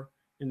September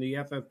in the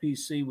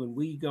FFPC, when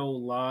we go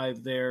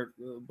live there,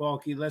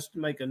 Balky, let's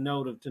make a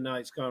note of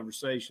tonight's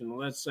conversation.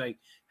 Let's say,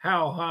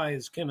 how high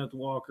is Kenneth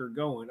Walker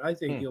going? I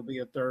think he'll be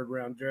a 3rd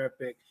round draft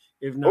pick,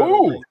 if not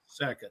a late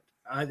 2nd.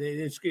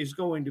 It's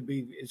going to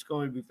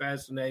be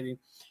fascinating.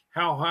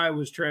 How high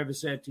was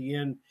Travis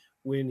Etienne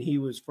when he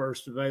was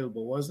first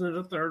available? Wasn't it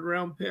a 3rd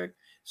round pick?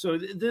 So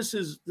this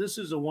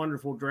is a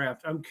wonderful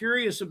draft. I'm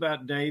curious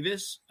about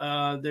Davis.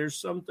 There's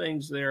some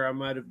things there I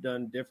might have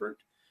done different.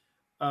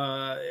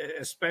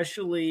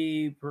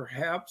 Especially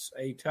perhaps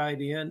a tight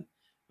end.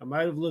 I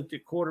might have looked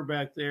at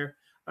quarterback there.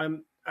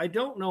 I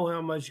don't know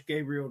how much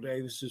Gabriel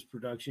Davis's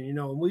production,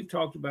 and we've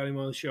talked about him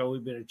on the show.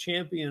 We've been a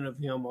champion of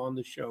him on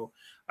the show.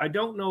 I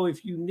don't know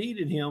if you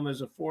needed him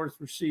as a 4th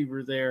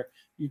receiver there.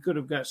 You could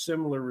have got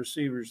similar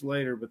receivers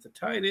later, but the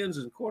tight ends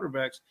and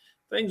quarterbacks,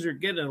 things are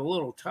getting a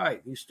little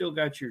tight. You still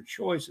got your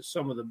choice at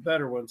some of the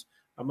better ones.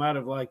 I might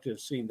have liked to have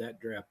seen that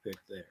draft pick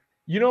there.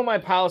 You know my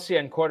policy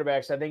on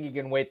quarterbacks. I think you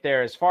can wait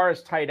there. As far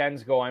as tight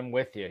ends go, I'm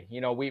with you.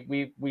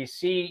 We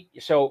see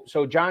so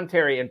John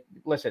Terry, and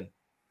listen,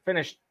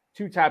 finished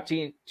two top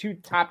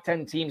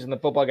 10 teams in the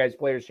Football Guys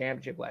Players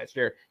Championship last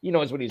year. He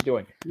knows what he's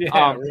doing.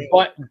 Yeah, really.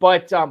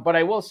 But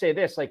I will say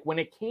this, like when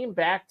it came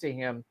back to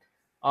him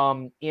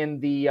in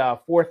the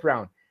fourth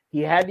round,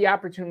 he had the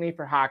opportunity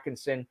for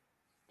Hawkinson.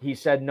 He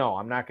said, no,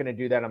 I'm not going to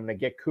do that. I'm going to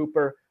get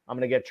Cooper. I'm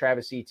going to get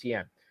Travis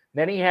Etienne.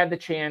 Then he had the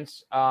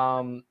chance.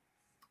 No,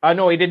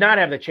 he did not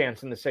have the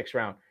chance in the sixth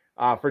round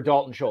for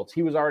Dalton Schultz.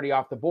 He was already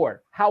off the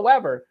board.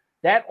 However,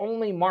 that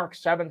only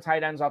marks 7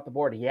 tight ends off the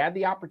board. He had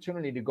the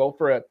opportunity to go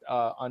for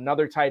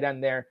another tight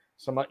end there.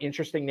 Some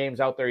interesting names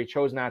out there. He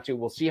chose not to.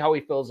 We'll see how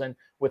he fills in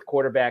with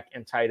quarterback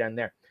and tight end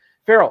there.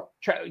 Farrell,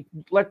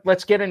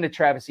 let's get into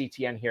Travis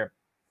Etienne here.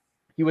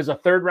 He was a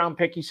third-round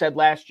pick, he said,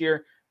 last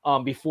year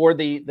before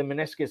the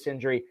meniscus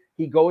injury.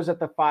 He goes at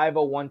the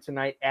 501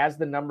 tonight as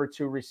the number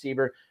 2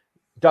 receiver.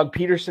 Doug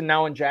Peterson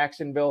now in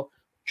Jacksonville.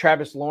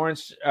 Trevor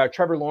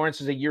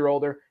Lawrence is a year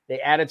older. They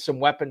added some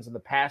weapons in the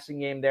passing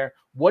game there.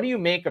 What do you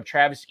make of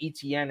Travis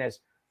Etienne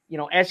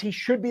as he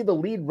should be the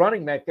lead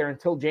running back there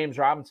until James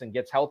Robinson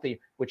gets healthy,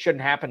 which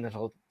shouldn't happen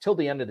until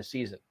the end of the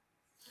season?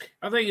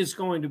 I think it's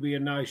going to be a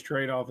nice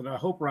trade-off, and I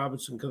hope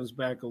Robinson comes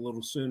back a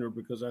little sooner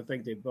because I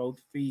think they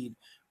both feed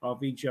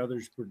off each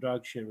other's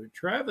production. But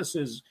Travis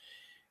is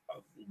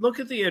look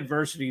at the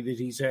adversity that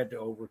he's had to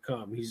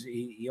overcome.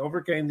 He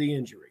overcame the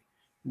injury.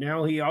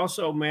 Now he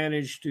also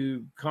managed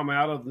to come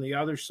out of the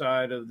other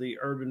side of the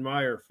Urban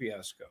Meyer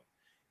fiasco.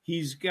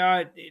 He's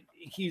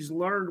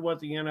learned what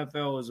the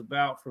NFL is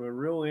about from a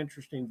real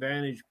interesting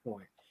vantage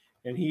point,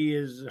 and he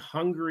is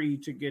hungry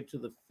to get to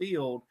the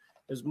field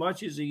as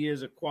much as he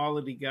is a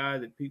quality guy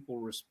that people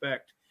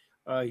respect.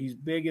 He's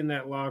big in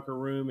that locker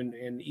room,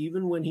 and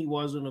even when he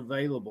wasn't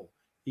available,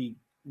 he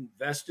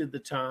invested the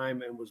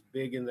time and was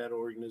big in that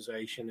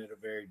organization at a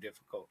very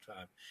difficult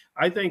time.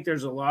 I think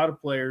there's a lot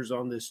of players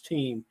on this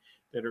team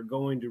that are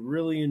going to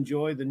really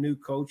enjoy the new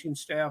coaching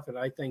staff. And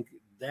I think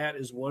that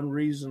is one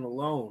reason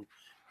alone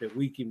that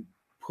we can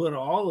put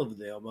all of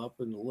them up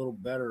in a little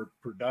better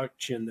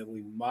production than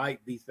we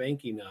might be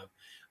thinking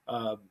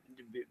of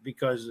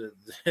because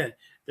they're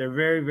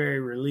very, very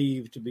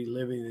relieved to be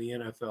living the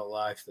NFL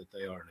life that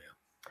they are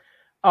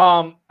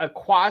now. A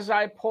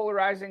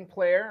quasi-polarizing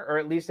player, or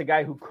at least a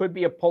guy who could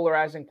be a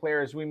polarizing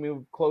player as we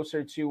move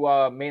closer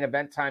to main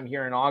event time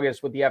here in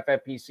August with the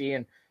FFPC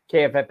and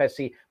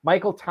KFFSC.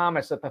 Michael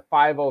Thomas at the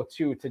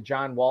 502 to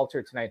John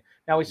Walter tonight.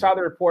 Now, we saw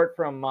the report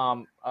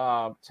from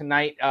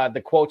tonight,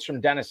 the quotes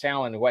from Dennis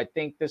Allen, who I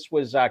think this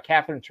was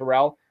Catherine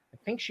Terrell. I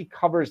think she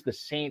covers the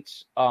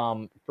Saints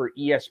for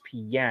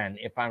ESPN,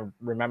 if I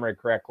remember it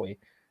correctly.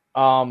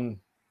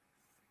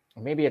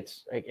 Maybe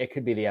it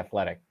could be The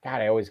Athletic.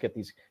 God, I always get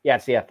these. Yeah,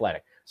 it's The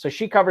Athletic. So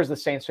she covers the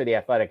Saints for The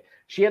Athletic.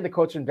 She had the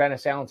quotes from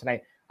Dennis Allen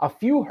tonight. A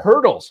few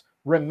hurdles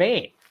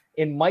remain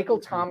in Michael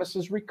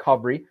Thomas's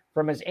recovery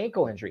from his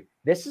ankle injury.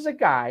 This is a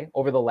guy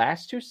over the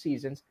last 2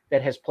 seasons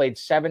that has played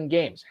 7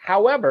 games.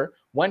 However,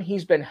 when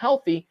he's been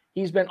healthy,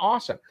 he's been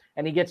awesome.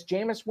 And he gets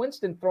Jameis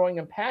Winston throwing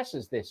him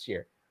passes this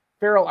year.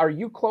 Farrell, are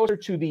you closer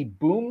to the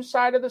boom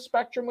side of the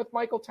spectrum with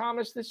Michael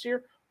Thomas this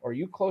year, or are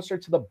you closer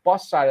to the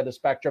bust side of the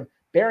spectrum?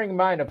 Bearing in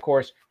mind, of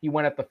course, he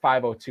went at the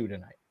 502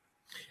 tonight.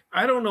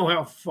 I don't know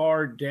how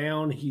far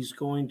down he's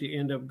going to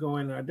end up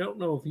going. I don't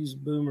know if he's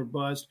boom or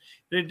bust.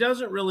 But it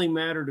doesn't really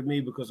matter to me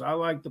because I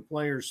like the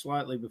players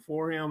slightly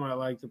before him. I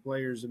like the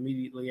players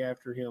immediately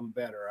after him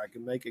better. I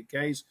can make a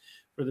case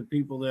for the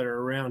people that are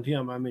around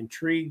him. I'm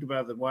intrigued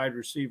by the wide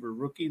receiver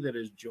rookie that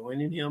is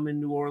joining him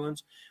in New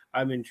Orleans.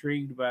 I'm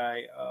intrigued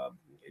by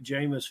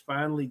Jameis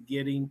finally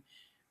getting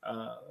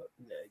a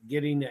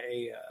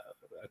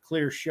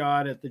clear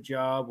shot at the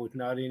job with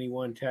not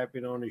anyone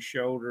tapping on his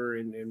shoulder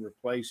and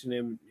replacing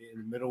him in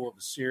the middle of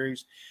a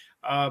series.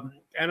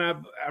 And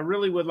I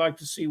really would like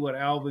to see what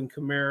Alvin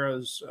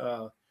Kamara's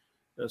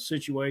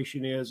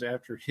situation is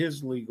after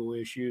his legal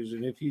issues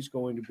and if he's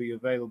going to be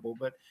available.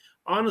 But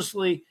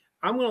honestly,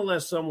 I'm going to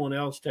let someone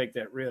else take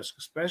that risk,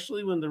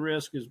 especially when the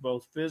risk is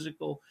both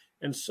physical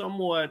and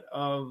somewhat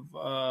of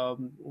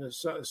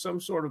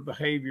some sort of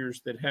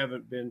behaviors that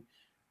haven't been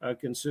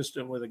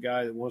consistent with a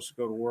guy that wants to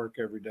go to work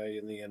every day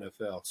in the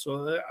NFL.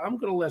 So I'm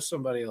going to let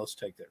somebody else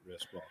take that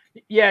risk.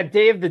 Yeah,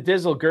 Dave the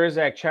Dizzle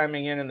Gerzak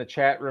chiming in the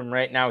chat room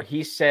right now.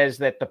 He says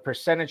that the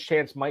percentage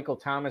chance Michael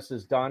Thomas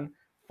is done,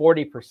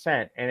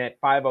 40%. And at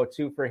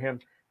 502 for him,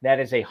 that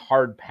is a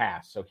hard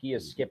pass. So he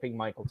is skipping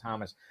Michael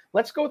Thomas.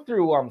 Let's go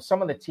through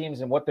some of the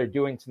teams and what they're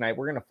doing tonight.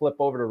 We're going to flip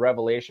over to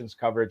Revelations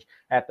coverage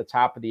at the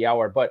top of the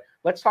hour. But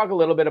let's talk a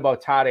little bit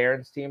about Todd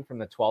Aaron's team from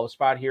the 12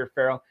 spot here,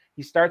 Farrell.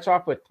 He starts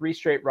off with 3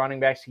 straight running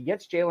backs. He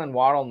gets Jalen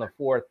Waddle in the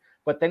 4th,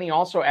 but then he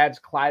also adds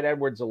Clyde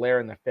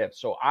Edwards-Helaire in the 5th.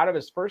 So out of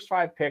his first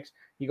 5 picks,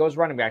 he goes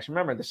running backs.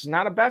 Remember, this is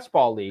not a best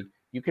ball league.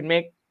 You can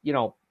make,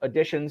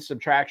 additions,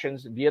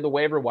 subtractions via the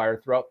waiver wire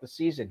throughout the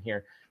season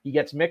here. He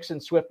gets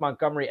Mixon, Swift,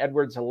 Montgomery,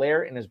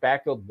 Edwards-Helaire in his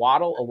backfield,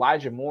 Waddle,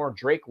 Elijah Moore,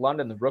 Drake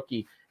London, the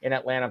rookie in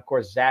Atlanta. Of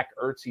course, Zach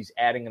Ertz, he's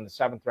adding in the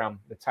 7th round,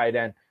 the tight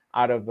end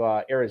out of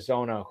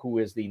Arizona, who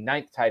is the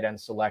 9th tight end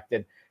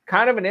selected.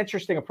 Kind of an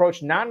interesting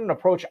approach, not an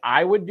approach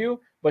I would do,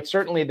 but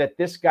certainly that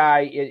this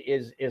guy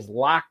is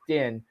locked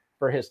in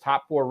for his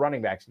top 4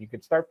 running backs. And you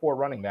could start 4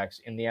 running backs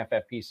in the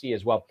FFPC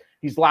as well.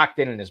 He's locked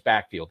in his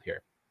backfield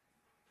here.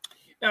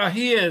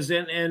 He is.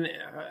 And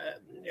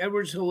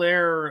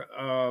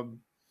Edwards-Helaire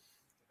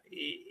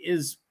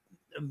is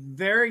a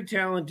very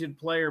talented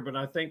player, but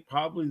I think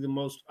probably the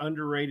most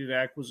underrated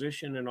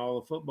acquisition in all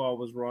of football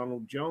was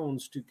Ronald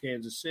Jones to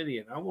Kansas City.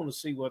 And I want to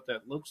see what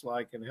that looks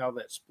like and how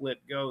that split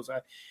goes.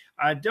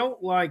 I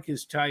don't like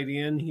his tight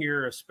end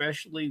here,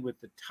 especially with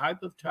the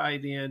type of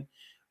tight end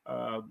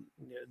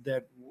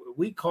that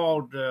we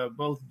called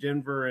both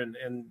Denver and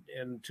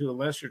to a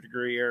lesser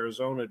degree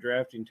Arizona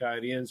drafting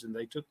tight ends, and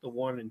they took the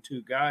 1 and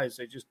 2 guys.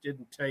 They just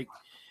didn't take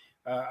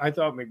I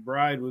thought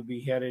McBride would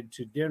be headed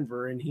to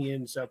Denver, and he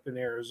ends up in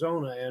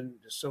Arizona. And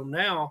so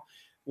now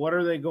what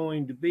are they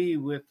going to be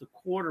with the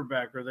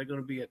quarterback? Are they going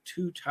to be a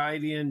 2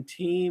 tight end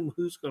team?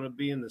 Who's going to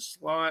be in the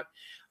slot?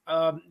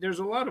 There's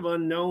a lot of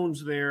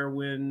unknowns there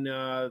when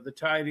the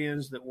tight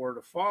ends that were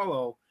to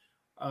follow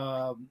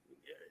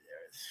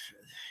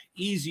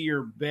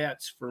easier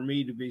bets for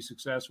me to be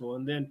successful.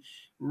 And then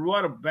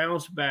what a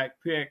bounce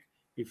back pick.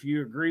 If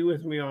you agree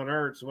with me on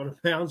Ertz, what a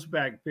bounce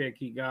back pick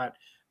he got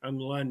on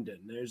London.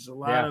 There's a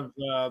lot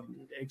of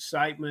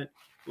excitement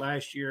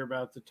last year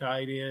about the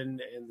tight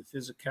end and the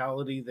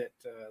physicality that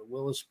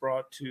Willis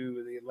brought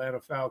to the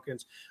Atlanta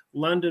Falcons.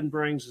 London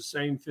brings the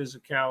same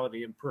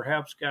physicality, and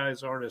perhaps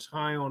guys aren't as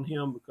high on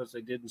him because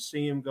they didn't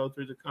see him go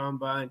through the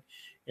combine,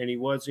 and he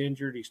was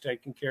injured. He's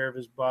taking care of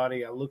his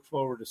body. I look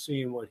forward to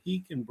seeing what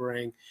he can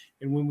bring.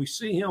 And when we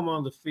see him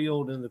on the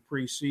field in the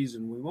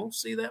preseason, we won't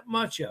see that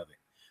much of it.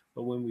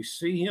 But when we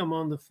see him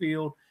on the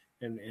field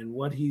and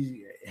what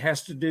he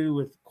has to do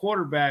with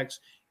quarterbacks,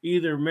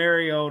 either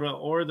Mariota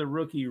or the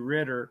rookie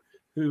Ritter,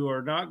 who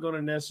are not going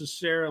to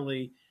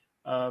necessarily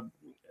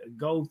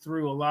go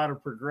through a lot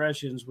of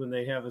progressions when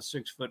they have a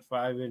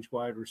 6'5"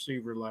 wide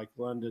receiver like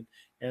London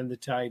and the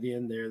tight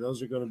end there.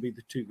 Those are going to be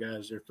the 2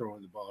 guys they're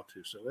throwing the ball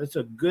to. So that's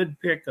a good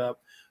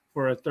pickup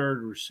for a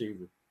 3rd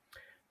receiver.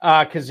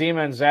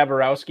 Kazima and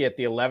Zaborowski at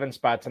the 11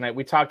 spot tonight.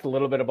 We talked a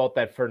little bit about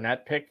that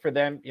Fournette pick for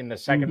them in the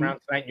 2nd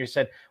round tonight. You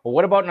said, well,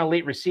 what about an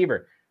elite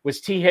receiver? Was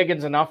T.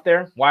 Higgins enough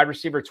there? Wide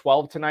receiver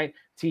 12 tonight.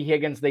 T.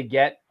 Higgins they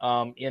get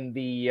in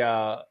the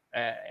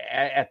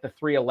at the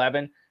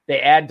 311. They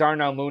add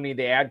Darnell Mooney.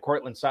 They add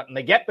Cortland Sutton.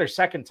 They get their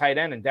 2nd tight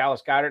end in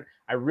Dallas Goedert.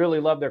 I really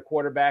love their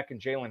quarterback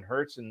and Jalen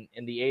Hurts in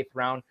the 8th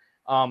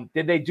round.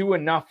 Did they do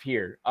enough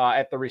here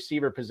at the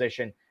receiver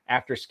position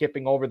after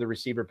skipping over the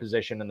receiver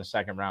position in the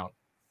 2nd round?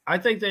 I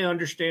think they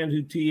understand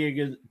who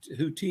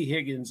T.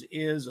 Higgins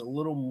is a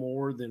little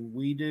more than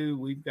we do.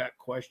 We've got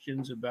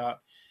questions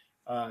about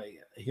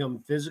him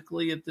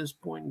physically at this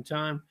point in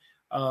time.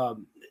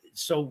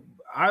 So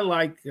I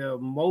like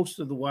most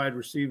of the wide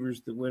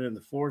receivers that went in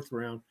the 4th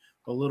round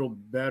a little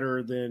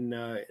better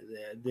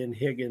than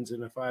Higgins.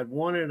 And if I'd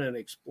wanted an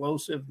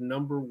explosive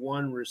number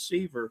 1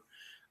 receiver,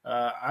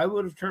 I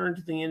would have turned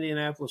to the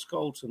Indianapolis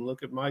Colts and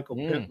look at Michael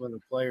Pittman,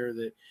 a player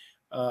that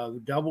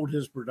doubled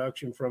his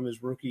production from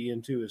his rookie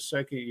into his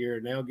 2nd year,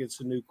 now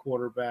gets a new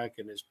quarterback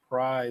and is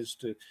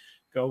prized to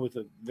go with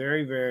a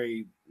very,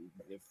 very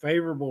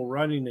favorable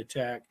running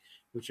attack,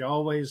 which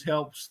always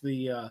helps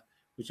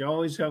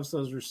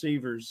those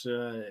receivers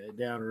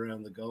down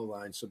around the goal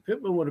line. So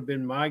Pittman would have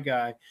been my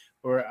guy,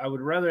 or I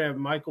would rather have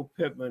Michael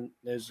Pittman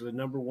as the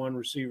number 1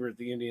 receiver at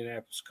the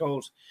Indianapolis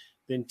Colts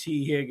than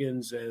T.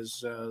 Higgins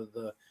as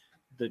the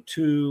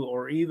 2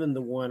 or even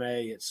the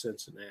 1A at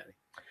Cincinnati.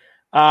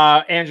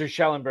 Andrew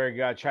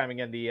Schellenberg chiming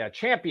in, the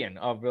champion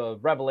of the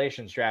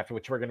Revelations draft,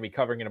 which we're going to be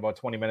covering in about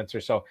 20 minutes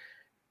or so.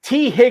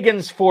 T.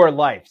 Higgins for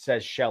life,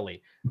 says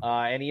Shelley.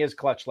 And he is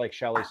clutch like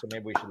Shelley, so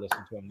maybe we should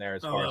listen to him there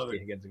as far as T.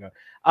 Higgins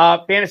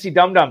goes. Fantasy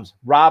Dum-Dums,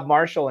 Rob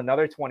Marshall,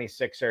 another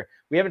 26er.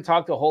 We haven't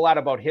talked a whole lot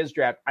about his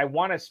draft. I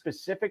want to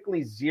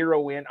specifically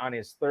zero in on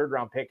his 3rd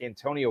round pick,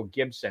 Antonio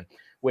Gibson,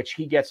 which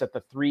he gets at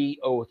the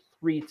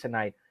 303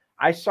 tonight.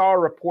 I saw a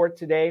report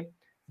today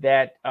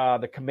that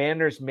the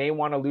Commanders may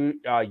want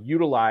to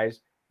utilize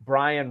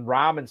Brian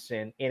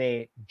Robinson in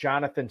a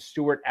Jonathan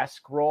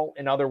Stewart-esque role.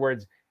 In other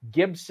words,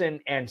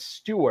 Gibson and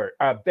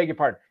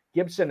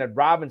Gibson and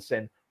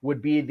Robinson would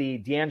be the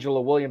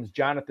D'Angelo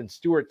Williams-Jonathan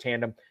Stewart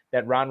tandem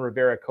that Ron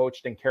Rivera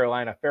coached in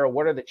Carolina. Farrell,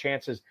 what are the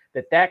chances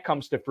that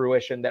comes to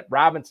fruition, that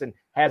Robinson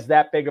has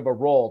that big of a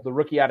role, the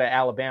rookie out of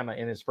Alabama,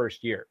 in his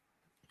 1st year?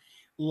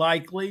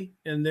 Likely,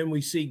 and then we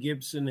see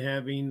Gibson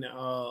having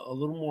a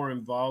little more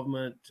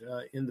involvement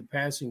in the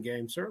passing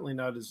game, certainly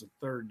not as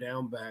a 3rd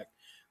down back,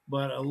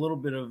 but a little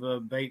bit of a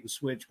bait and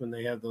switch when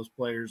they have those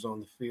players on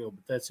the field.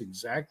 But that's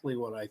exactly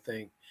what I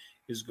think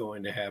is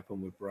going to happen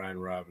with Brian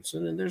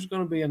Robinson. And there's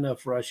going to be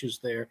enough rushes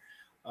there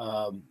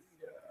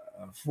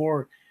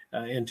for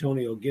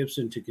Antonio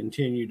Gibson to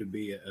continue to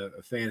be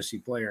a fantasy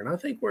player. And I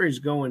think where he's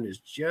going is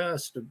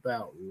just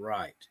about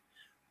right.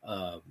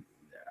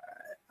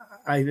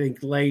 I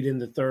think late in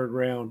the 3rd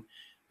round,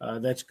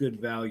 that's good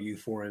value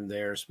for him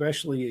there,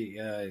 especially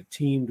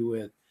teamed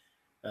with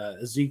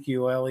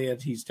Ezekiel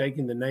Elliott. He's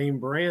taking the name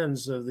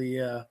brands of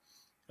the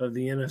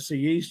NFC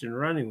East and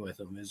running with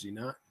them, is he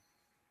not?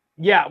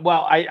 Yeah,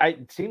 well,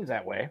 it seems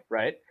that way,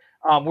 right?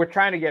 We're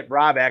trying to get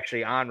Rob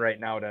actually on right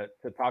now to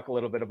talk a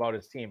little bit about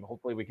his team.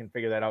 Hopefully, we can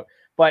figure that out.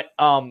 But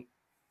the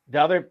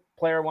other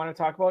player I want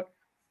to talk about,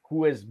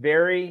 who is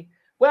very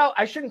well,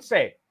 I shouldn't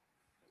say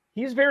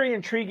he's very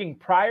intriguing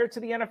prior to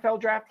the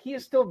NFL draft. He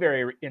is still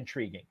very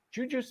intriguing.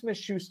 Juju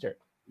Smith-Schuster,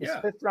 his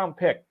fifth round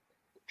pick.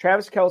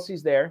 Travis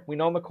Kelce's there. We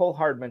know McCole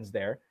Hardman's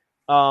there.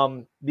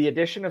 The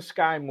addition of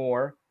Sky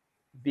Moore,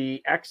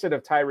 the exit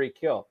of Tyreek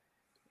Hill.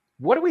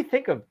 What do we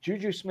think of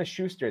Juju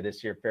Smith-Schuster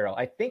this year, Farrell?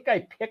 I think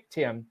I picked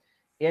him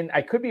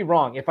I could be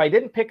wrong. If I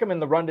didn't pick him in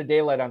the run to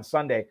daylight on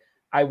Sunday,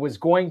 I was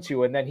going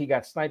to, and then he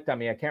got sniped on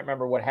me. I can't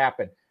remember what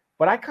happened.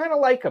 But I kind of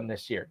like him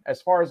this year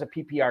as far as a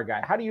PPR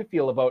guy. How do you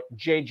feel about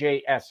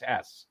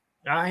JJSS?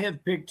 I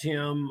have picked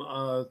him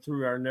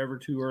through our Never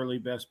Too Early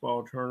Best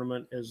Ball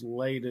tournament as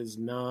late as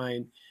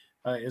 9,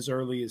 as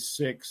early as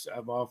 6.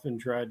 I've often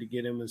tried to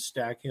get him and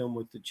stack him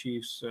with the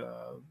Chiefs'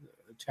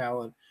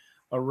 talent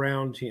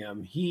around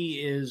him. He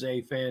is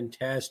a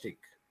fantastic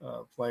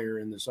player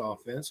in this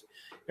offense.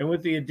 And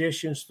with the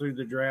additions through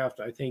the draft,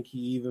 I think he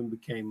even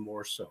became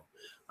more so.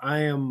 I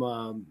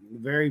am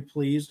very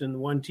pleased. And the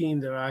one team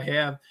that I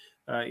have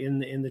in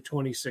the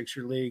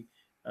 26er league,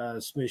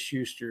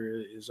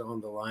 Smith-Schuster is on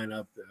the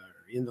lineup,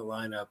 in the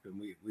lineup, and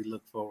we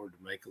look forward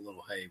to make a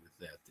little hay with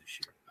that this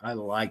year. I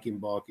like him,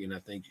 Balky, and I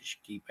think you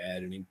should keep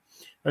adding him.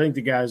 I think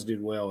the guys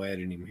did well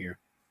adding him here.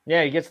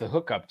 Yeah, he gets the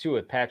hookup, too,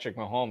 with Patrick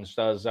Mahomes,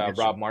 does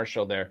Rob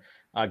Marshall there,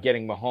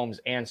 getting Mahomes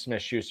and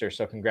Smith-Schuster,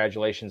 so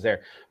congratulations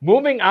there.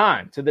 Moving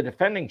on to the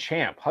defending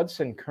champ,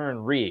 Hudson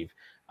Kern-Reeve.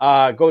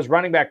 Goes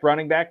running back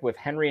with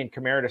Henry and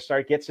Kamara to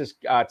start, gets his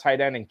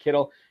tight end and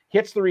Kittle,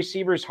 hits the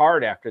receivers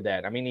hard after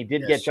that. I mean, he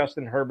did get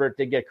Justin Herbert,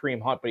 did get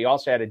Kareem Hunt, but he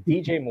also had a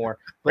DJ Moore,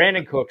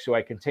 Brandon Cooks, who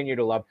I continue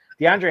to love,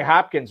 DeAndre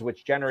Hopkins,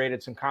 which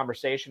generated some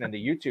conversation in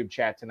the YouTube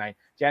chat tonight.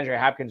 DeAndre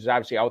Hopkins is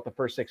obviously out the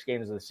first 6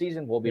 games of the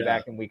season. We'll be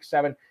back in week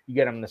 7. You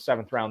get him in the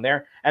 7th round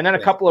there. And then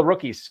a couple of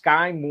rookies,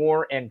 Sky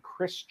Moore and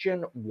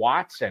Christian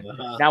Watson.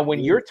 Now, when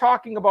you're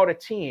talking about a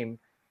team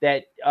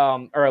that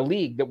or a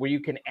league that where you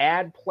can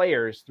add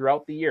players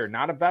throughout the year,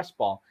 not a best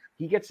ball,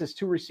 he gets his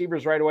 2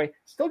 receivers right away,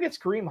 still gets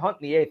Kareem Hunt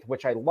in the 8th,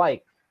 which I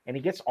like, and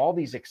he gets all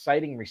these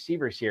exciting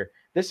receivers here.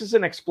 This is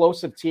an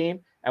explosive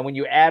team, and when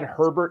you add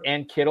Herbert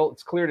and Kittle,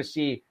 it's clear to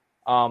see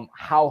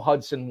how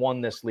Hudson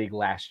won this league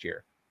last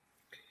year.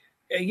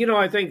 You know,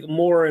 I think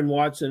Moore and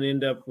Watson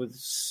end up with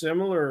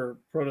similar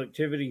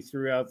productivity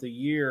throughout the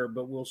year,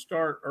 but we'll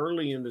start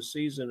early in the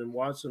season, and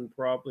Watson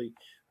probably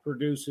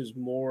produces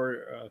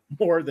more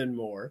than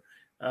Moore.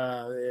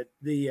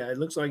 It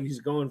looks like he's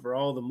going for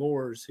all the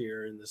Moores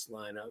here in this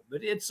lineup,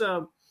 but it's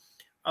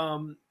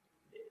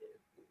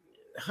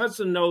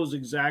Hudson knows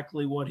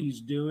exactly what he's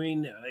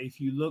doing.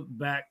 If you look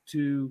back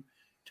to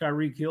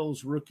Tyreek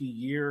Hill's rookie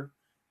year,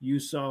 you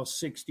saw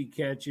 60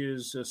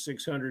 catches,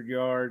 600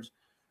 yards,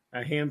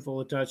 a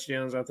handful of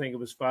touchdowns. I think it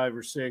was 5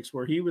 or 6,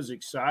 where he was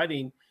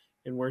exciting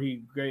and where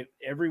he got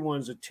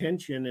everyone's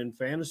attention in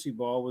fantasy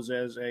ball was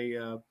as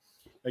a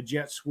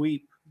jet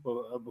sweep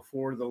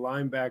before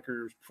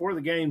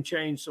the game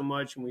changed so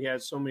much and we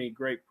had so many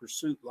great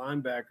pursuit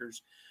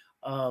linebackers.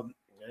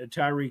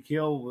 Tyreek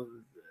Hill,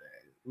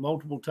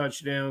 multiple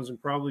touchdowns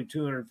and probably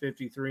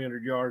 250,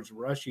 300 yards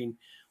rushing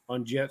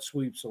on jet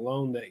sweeps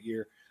alone that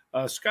year.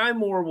 Sky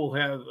Moore will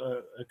have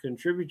a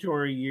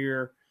contributory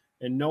year,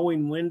 and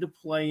knowing when to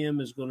play him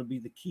is going to be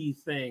the key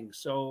thing.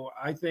 So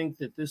I think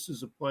that this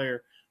is a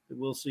player that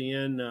we'll see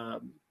in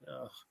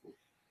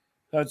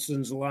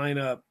Hudson's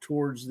lineup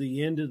towards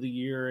the end of the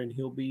year, and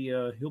he'll be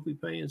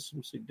paying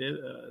some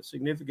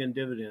significant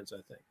dividends,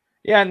 I think.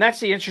 Yeah, and that's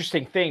the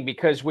interesting thing,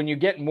 because when you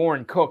get Moore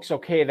and Cooks,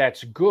 okay,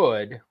 that's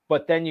good,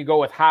 but then you go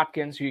with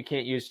Hopkins, who you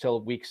can't use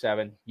till week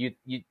 7. You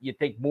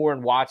think Moore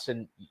and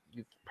Watson,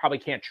 you probably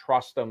can't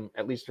trust them,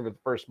 at least for the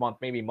first month,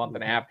 maybe month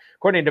and a half.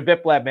 According to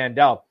Biplab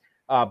Mandel,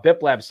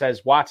 Biplab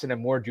says Watson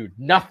and Moore do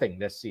nothing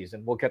this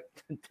season. We'll get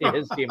to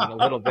his team in a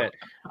little bit.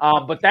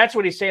 But that's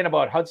what he's saying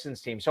about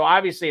Hudson's team. So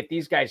obviously, if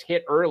these guys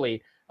hit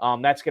early,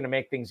 that's going to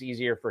make things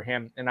easier for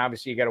him. And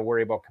obviously, you got to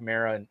worry about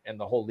Kamara and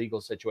the whole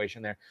legal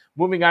situation there.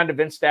 Moving on to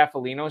Vince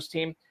Staffolino's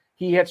team,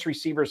 he hits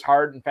receivers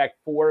hard. In fact,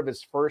 4 of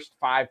his first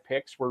 5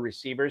 picks were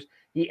receivers.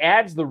 He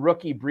adds the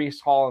rookie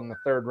Breece Hall in the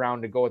 3rd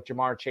round to go with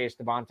Jamar Chase,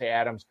 Devontae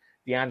Adams,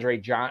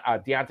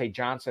 Deontay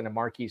Johnson, and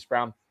Marquise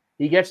Brown.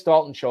 He gets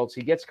Dalton Schultz.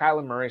 He gets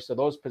Kyler Murray, so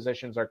those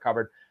positions are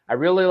covered. I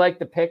really like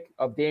the pick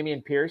of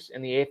Dameon Pierce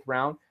in the 8th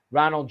round.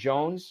 Ronald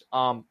Jones,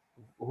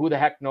 who the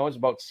heck knows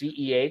about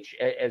CEH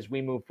as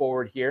we move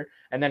forward here.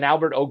 And then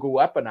Albert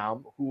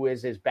Oguepenam, who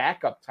is his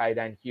backup tight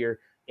end here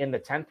in the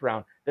 10th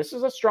round. This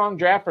is a strong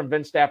draft from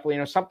Vince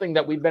Staffolino, something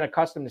that we've been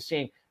accustomed to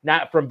seeing,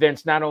 not from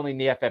Vince, not only in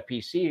the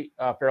FFPC,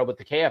 Farrell, but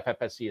the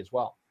KFFSC as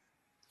well.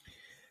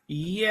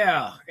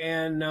 Yeah,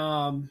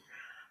 and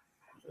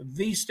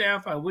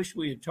V-Staff, I wish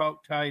we had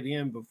talked tight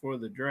end before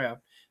the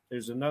draft.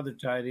 There's another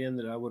tight end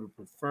that I would have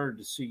preferred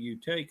to see you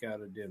take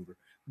out of Denver.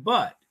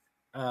 But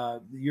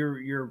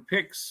your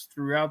picks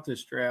throughout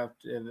this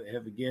draft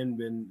have again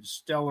been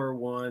stellar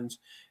ones.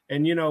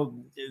 And, you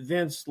know,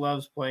 Vince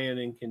loves playing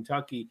in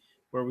Kentucky.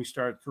 where we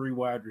start 3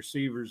 wide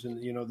receivers, and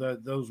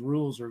those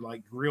rules are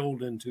like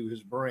drilled into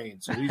his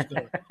brain. So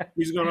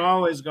he's gonna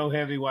always go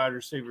heavy wide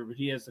receiver, but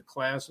he has the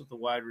class of the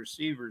wide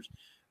receivers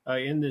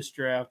in this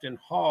draft. And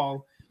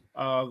Hall,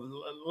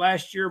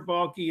 last year,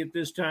 Balky, at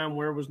this time,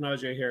 where was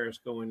Najee Harris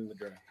going in the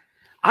draft?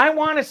 I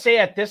want to say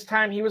at this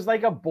time he was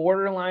like a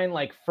borderline,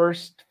 like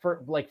first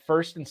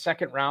and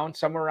second round,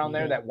 somewhere around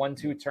there, that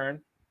 1-2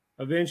 turn.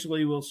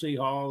 Eventually, we'll see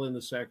Hall in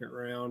the second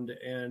round,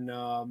 and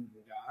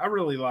I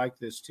really like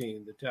this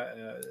team.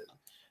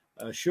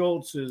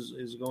 Schultz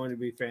is going to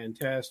be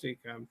fantastic.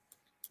 I'm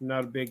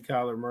not a big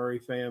Kyler Murray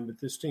fan,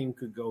 but this team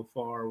could go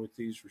far with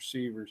these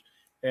receivers.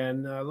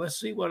 And let's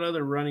see what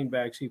other running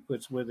backs he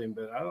puts with him.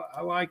 But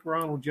I like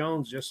Ronald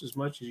Jones just as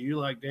much as you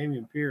like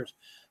Dameon Pierce.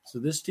 So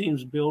this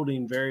team's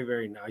building very,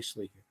 very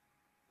nicely here.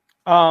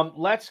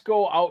 Let's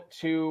go out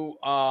to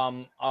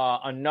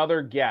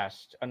another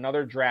guest,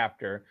 another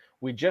drafter.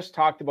 We just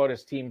talked about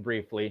his team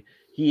briefly.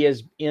 He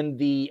is in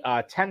the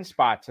 10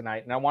 spot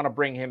tonight, and I want to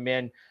bring him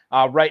in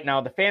right now.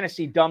 The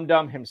fantasy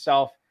dum-dum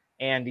himself,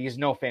 and he's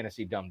no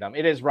fantasy dum-dum.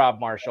 It is Rob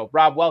Marshall.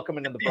 Rob, welcome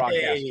into the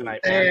broadcast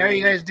tonight. Hey, how are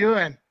you guys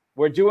doing?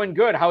 We're doing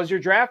good. How's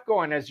your draft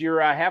going as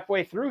you're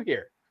halfway through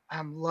here?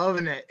 I'm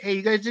loving it. Hey,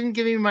 you guys didn't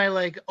give me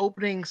my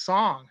opening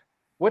song.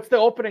 What's the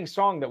opening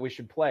song that we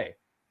should play?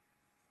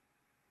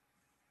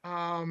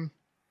 I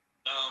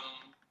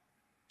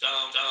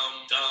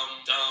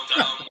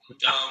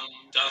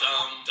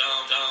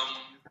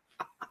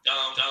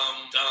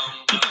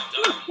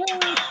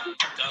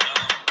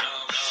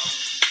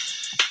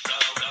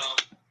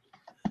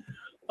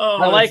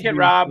like it,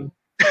 Rob.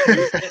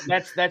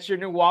 That's your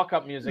new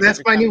walk-up music.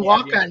 That's my new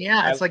walk-on.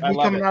 Yeah, it's like me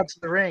coming out to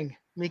the ring.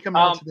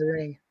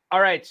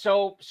 All right,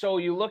 so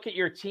you look at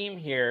your team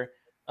here.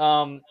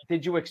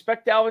 Did you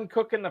expect Dalvin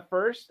Cook in the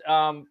first?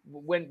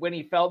 When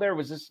he fell there,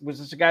 was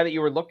this a guy that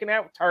you were looking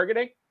at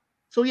targeting?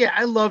 So yeah,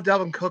 I love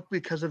Dalvin Cook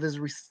because of his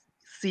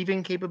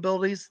receiving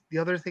capabilities. The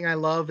other thing I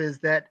love is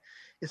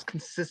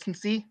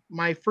consistency.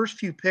 My first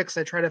few picks,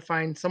 I try to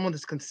find someone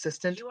that's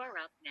consistent. You are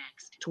up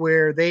next. To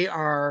where they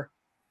are,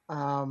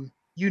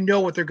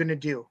 what they're going to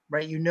do,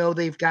 right?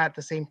 They've got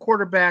the same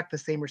quarterback, the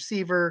same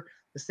receiver,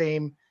 the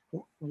same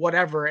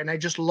whatever. And I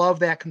just love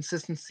that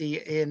consistency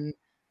in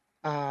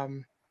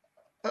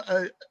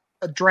a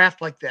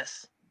draft like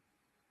this.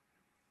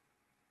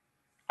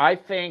 I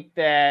think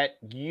that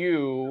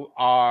you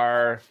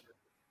are.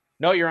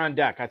 No, you're on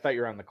deck. I thought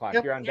you were on the clock.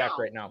 Yep. You're on deck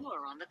right now.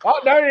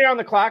 Oh, no, you're on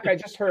the clock. I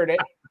just heard it.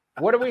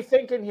 What are we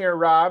thinking here,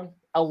 Rob?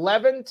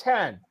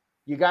 11-10.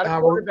 You got a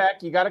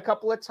quarterback. You got a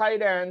couple of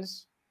tight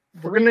ends.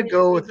 We're going to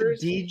go with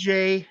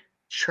DJ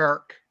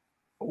Chark.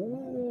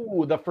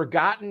 Ooh, the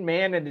forgotten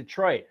man in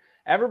Detroit.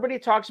 Everybody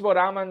talks about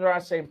Amon-Ra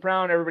St.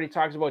 Brown. Everybody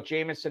talks about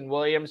Jameson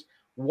Williams.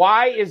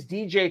 Why is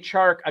DJ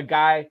Chark a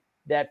guy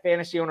that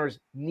fantasy owners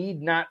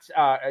need not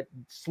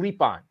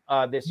sleep on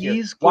this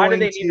year? Why do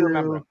they need to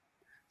remember him?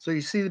 So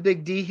you see the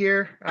big D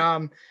here.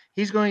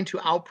 He's going to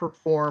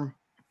outperform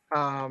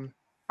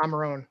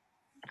Amon-Ra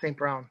St.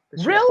 Brown.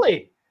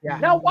 Really? Yeah.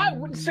 Now, why?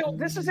 So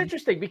this is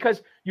interesting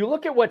because you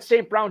look at what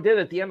St. Brown did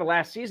at the end of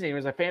last season. He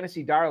was a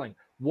fantasy darling.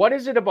 What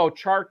is it about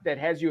Chark that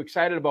has you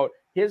excited about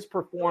his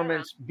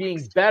performance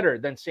being better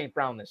than St.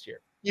 Brown this year?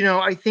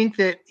 I think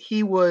that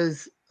he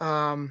was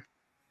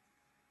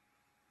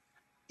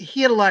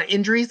he had a lot of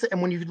injuries,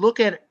 and when you look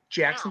at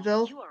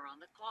Jacksonville, you are on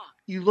the clock.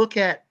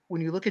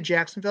 When you look at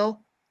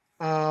Jacksonville,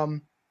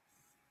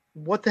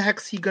 what the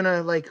heck's he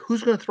gonna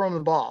who's gonna throw him the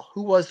ball?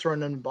 Who was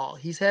throwing him the ball?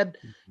 He's had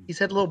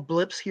little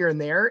blips here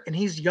and there, and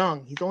he's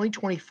young. He's only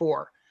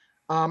 24.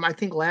 I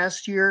think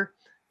last year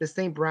the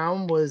St.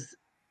 Brown was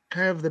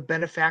kind of the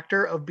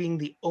benefactor of being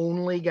the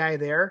only guy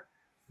there.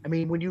 I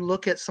mean, when you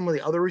look at some of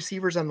the other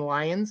receivers on the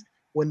Lions,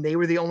 when they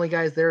were the only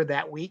guys there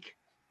that week,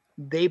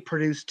 they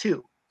produced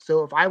too.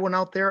 So if I went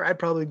out there, I'd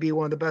probably be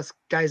one of the best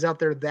guys out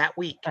there that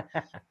week.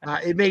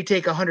 It may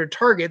take 100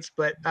 targets,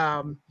 but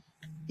I'm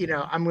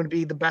going to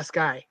be the best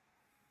guy.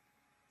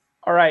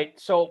 All right,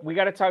 so we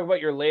got to talk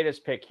about your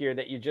latest pick here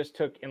that you just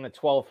took in the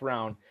 12th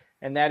round,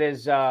 and that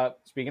is,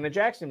 speaking of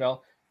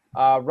Jacksonville,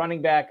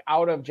 running back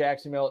out of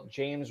Jacksonville,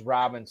 James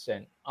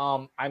Robinson.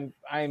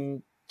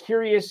 I'm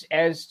curious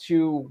as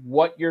to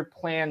what your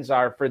plans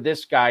are for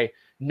this guy,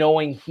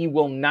 knowing he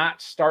will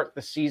not start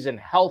the season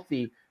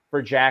healthy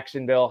for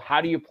Jacksonville.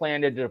 How do you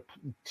plan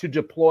to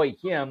deploy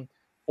him,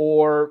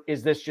 or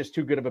is this just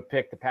too good of a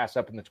pick to pass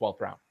up in the 12th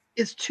round?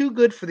 It's too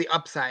good for the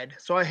upside.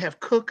 So I have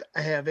Cook,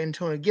 I have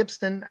Antonio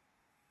Gibson,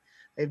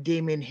 I have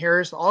Damian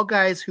Harris, all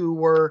guys who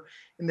were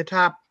in the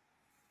top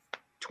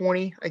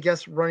 20, I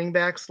guess, running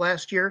backs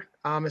last year,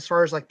 as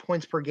far as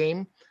points per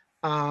game.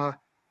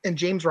 And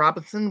James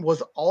Robinson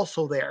was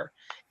also there.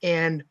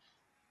 And,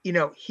 he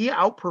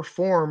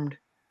outperformed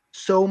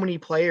so many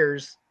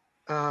players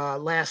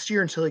last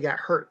year until he got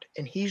hurt.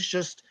 And he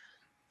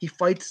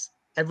fights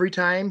every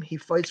time. He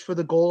fights for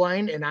the goal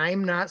line. And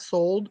I'm not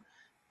sold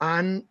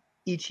on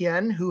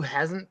Etienne, who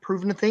hasn't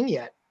proven a thing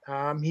yet.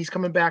 He's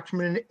coming back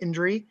from an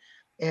injury.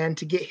 And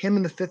to get him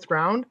in the 5th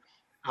round,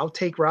 I'll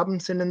take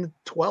Robinson in the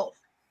 12th,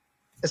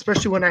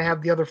 especially when I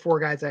have the other 4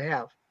 guys I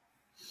have.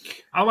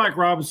 I like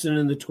Robinson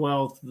in the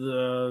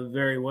 12th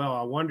very well.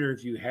 I wonder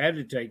if you had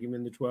to take him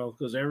in the 12th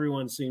because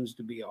everyone seems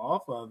to be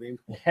off of him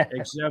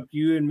except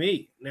you and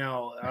me.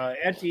 Now,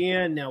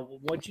 Etienne,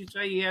 what you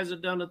say he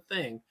hasn't done a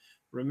thing.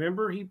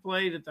 Remember, he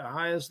played at the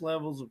highest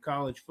levels of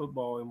college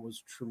football and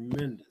was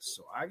tremendous.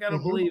 So I got to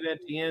believe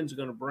Etienne's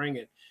going to bring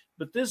it.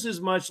 But this is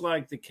much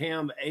like the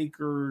Cam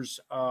Akers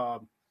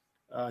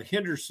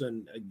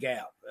Henderson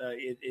gap.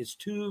 It's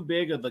too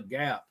big of a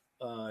gap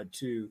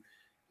to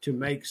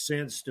make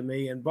sense to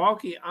me. And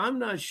Balky, I'm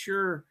not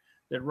sure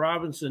that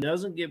Robinson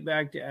doesn't get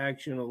back to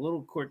action a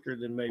little quicker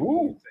than maybe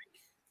you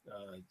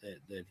think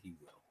that he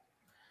will.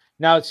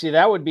 Now, see,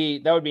 that would be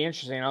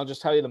interesting. I'll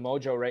just tell you the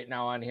mojo right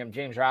now on him.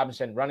 James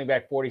Robinson, running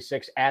back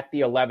 46 at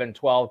the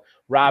 11-12.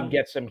 Rob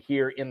gets him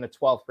here in the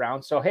 12th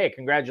round. So, hey,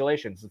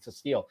 congratulations. It's a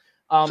steal.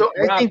 So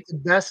Rob, I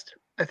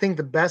think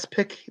the best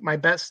pick,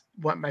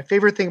 my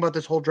favorite thing about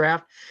this whole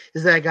draft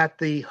is that I got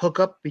the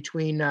hookup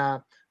between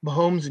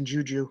Mahomes and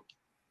Juju.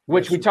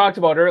 Which we talked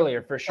about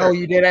earlier for sure. Oh,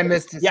 you did? I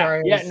missed it. Yeah,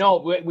 Sorry.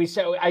 no, we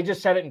said, I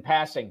just said it in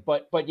passing,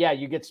 but yeah,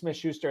 you get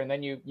Smith-Schuster and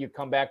then you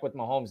come back with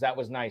Mahomes. That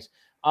was nice.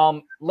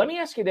 Let me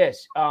ask you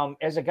this: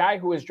 as a guy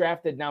who has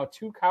drafted now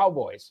 2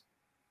 Cowboys,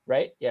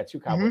 right? Yeah, 2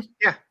 Cowboys.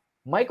 Yeah.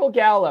 Michael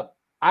Gallup.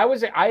 I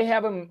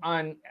have him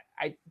on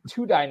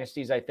 2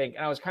 dynasties, I think,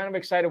 and I was kind of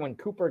excited when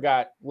Cooper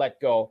got let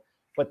go.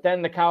 But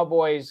then the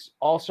Cowboys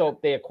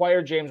they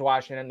acquired James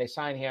Washington, they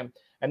signed him.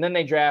 And then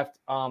they draft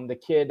the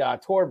kid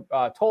Tolbert,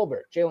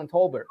 Jalen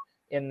Tolbert,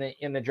 in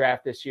the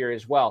draft this year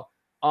as well.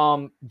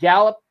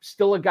 Gallup,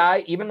 still a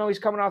guy, even though he's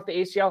coming off the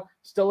ACL,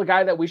 still a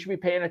guy that we should be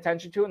paying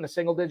attention to in the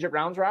single-digit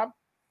rounds, Rob?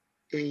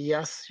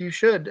 Yes, you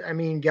should. I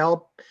mean,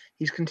 Gallup,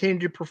 he's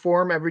continued to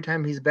perform every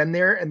time he's been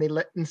there, and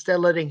instead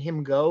of letting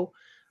him go,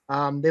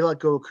 they let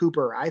go of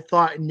Cooper. I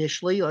thought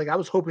initially, I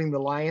was hoping the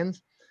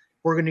Lions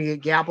were going to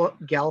get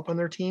Gallup on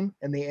their team,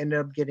 and they ended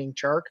up getting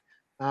Chark.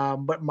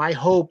 But my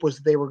hope was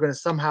they were going to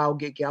somehow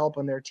get Gallup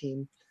on their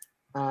team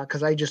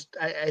because I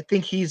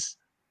think he's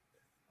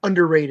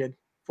underrated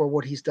for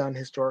what he's done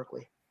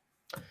historically.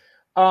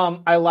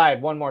 I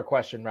lied. One more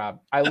question, Rob.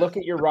 I look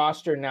at your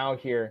roster now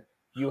here.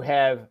 You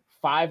have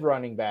 5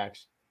 running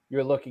backs.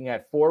 You're looking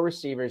at 4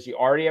 receivers. You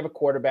already have a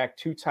quarterback,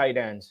 2 tight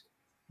ends.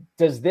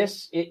 Was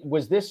this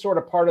sort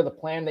of part of the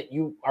plan that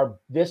you are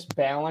this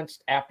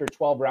balanced after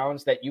 12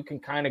 rounds that you can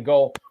kind of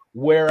go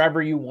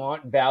wherever you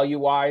want,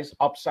 value-wise,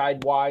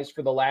 upside-wise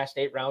for the last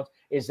 8 rounds?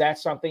 Is that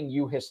something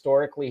you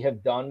historically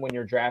have done when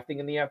you're drafting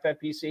in the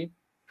FFPC?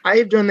 I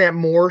have done that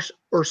more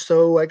or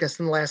so, I guess,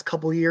 in the last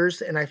couple of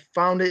years, and I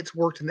found it's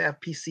worked in the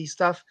FPC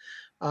stuff.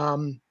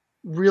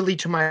 Really,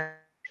 to my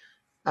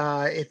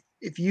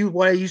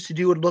what I used to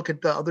do would look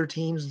at the other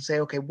teams and say,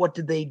 okay, what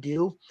did they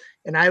do?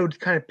 And I would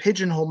kind of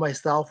pigeonhole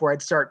myself where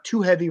I'd start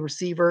 2 heavy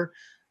receiver,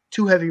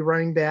 2 heavy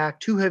running back,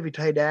 2 heavy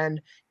tight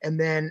end, and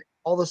then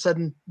all of a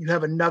sudden you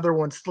have another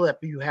one slip.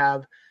 You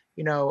have,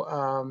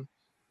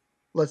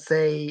 let's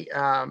say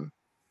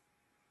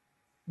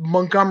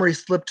Montgomery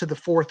slipped to the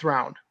 4th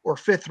round or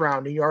 5th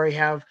round, and you already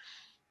have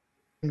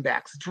running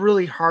backs. It's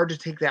really hard to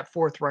take that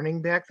 4th running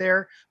back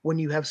there when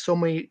you have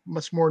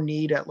much more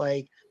need at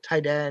like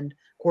tight end,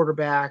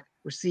 quarterback,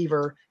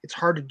 receiver. It's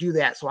hard to do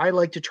that. So I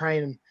like to try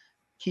and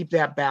keep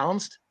that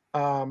balanced.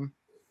 And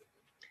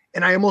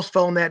I almost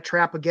fell in that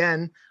trap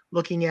again,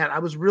 I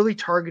was really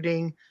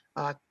targeting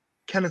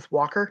Kenneth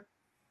Walker.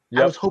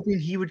 Yep. I was hoping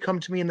he would come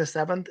to me in the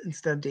 7th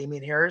instead of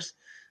Damian Harris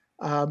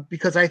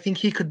because I think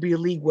he could be a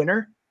league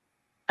winner.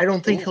 I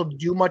don't think he'll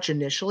do much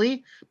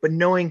initially, but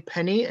knowing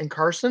Penny and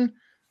Carson.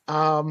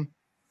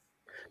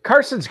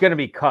 Carson's going to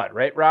be cut,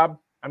 right, Rob?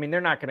 I mean,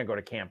 they're not going to go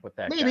to camp with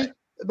that guy.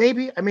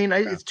 Maybe. I mean,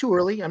 it's too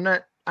early. I'm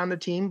not on the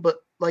team, but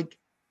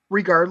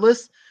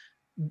regardless,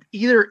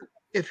 either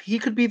if he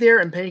could be there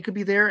and Penny could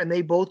be there and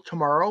they both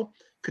tomorrow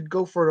could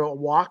go for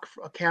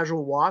a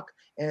casual walk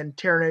and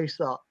tear an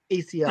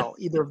ACL,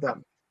 either of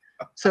them.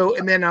 So,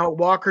 and then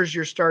Walker's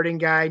your starting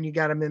guy and you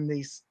got him in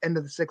the end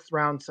of the 6th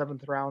round,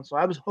 7th round. So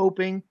I was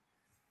hoping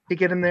to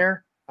get him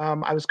there.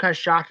 I was kind of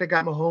shocked I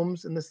got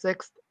Mahomes in the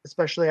 6th,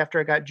 especially after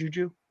I got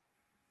Juju.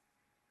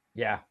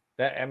 Yeah.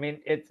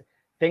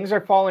 Things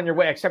are falling your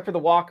way, except for the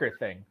Walker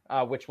thing,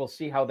 which we'll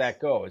see how that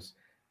goes.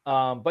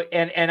 But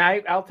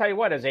I'll tell you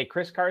what, as a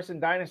Chris Carson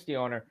dynasty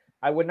owner,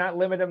 I would not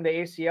limit him to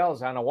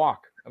ACLs on a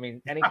walk. I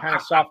mean, any kind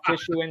of soft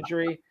tissue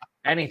injury,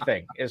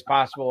 anything is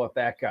possible with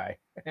that guy.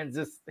 And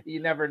just, you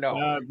never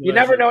know. You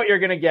never know what you're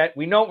going to get.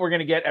 We know what we're going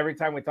to get every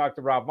time we talk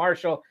to Rob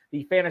Marshall,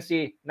 the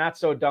fantasy not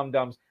so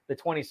dum-dums. The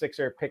 26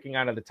 are picking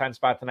onto the 10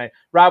 spot tonight.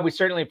 Rob, we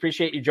certainly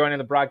appreciate you joining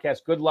the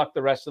broadcast. Good luck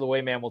the rest of the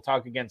way, man. We'll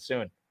talk again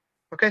soon.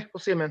 Okay,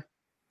 we'll see you, man.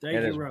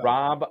 Thank you,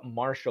 Rob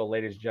Marshall,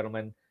 ladies and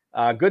gentlemen.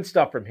 Good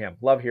stuff from him.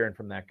 Love hearing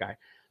from that guy.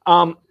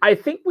 I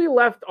think we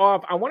left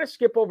off. I want to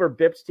skip over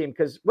Bip's team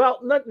because,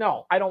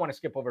 no, I don't want to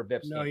skip over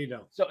Bip's team. No, you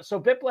don't. So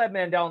Bip led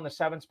Mandel in the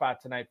 7th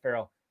spot tonight,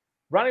 Farrell.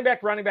 Running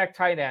back,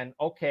 tight end.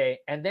 Okay.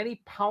 And then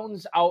he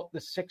pounds out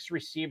the 6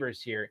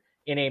 receivers here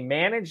in a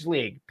managed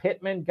league.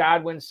 Pittman,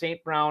 Godwin,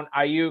 St. Brown,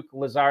 Ayuk,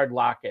 Lazard,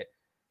 Lockett.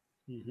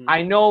 Mm-hmm.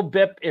 I know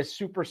Bip is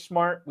super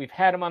smart. We've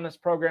had him on this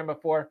program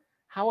before.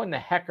 how in the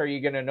heck are you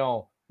going to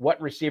know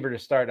what receiver to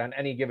start on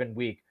any given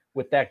week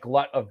with that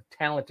glut of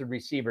talented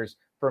receivers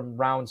from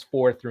rounds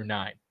 4 through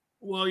 9?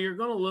 Well, you're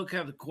going to look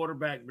how the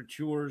quarterback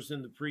matures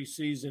in the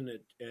preseason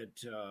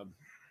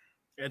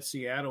at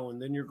Seattle,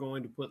 and then you're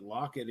going to put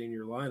Lockett in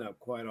your lineup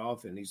quite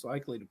often. He's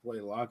likely to play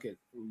Lockett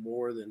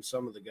more than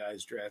some of the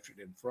guys drafted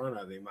in front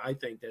of him. I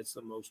think that's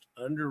the most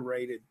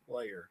underrated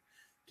player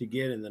to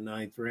get in the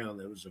 9th round.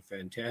 That was a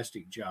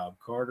fantastic job.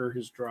 Carter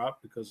has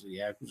dropped because of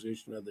the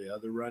acquisition of the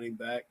other running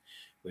back,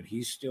 but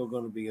he's still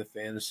going to be a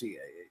fantasy,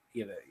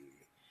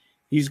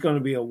 he's going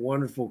to be a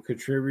wonderful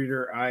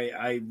contributor.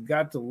 I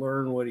got to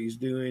learn what he's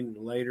doing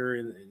later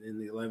in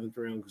the 11th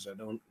round because I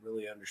don't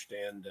really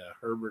understand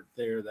Herbert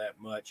there that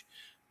much.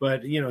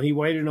 But, he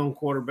waited on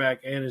quarterback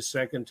and his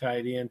second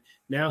tight end.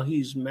 Now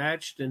he's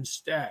matched and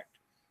stacked.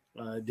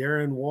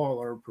 Darren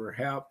Waller,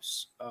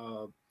 perhaps,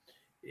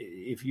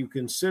 if you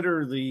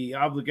consider the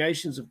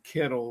obligations of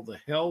Kittle, the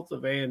health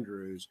of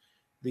Andrews,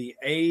 the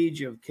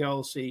age of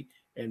Kelsey,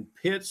 and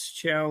Pitt's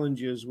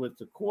challenges with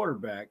the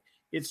quarterback,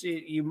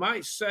 you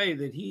might say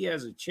that he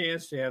has a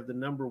chance to have the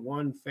number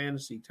 1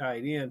 fantasy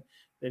tight end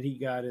that he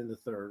got in the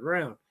 3rd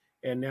round.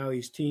 And now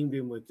he's teamed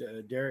him with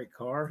Derek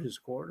Carr, his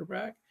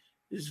quarterback.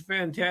 This is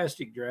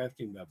fantastic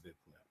drafting by Big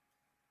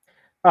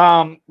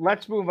Play.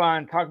 Let's move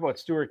on. Talk about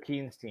Stuart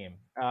Keen's team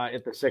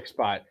at the 6th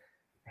spot.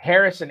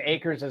 Harris and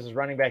Akers as his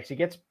running backs. He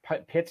gets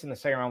Pitts in the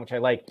 2nd round, which I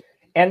like.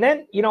 And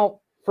then,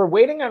 for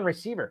waiting on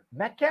receiver,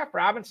 Metcalf,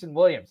 Robinson,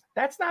 Williams.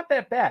 That's not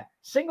that bad.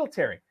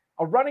 Singletary,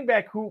 a running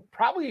back who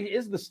probably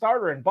is the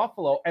starter in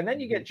Buffalo. And then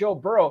you get Joe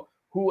Burrow,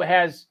 who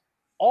has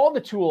all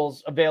the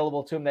tools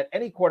available to him that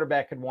any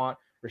quarterback could want.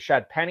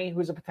 Rashad Penny,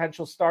 who's a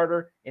potential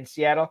starter in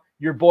Seattle.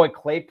 Your boy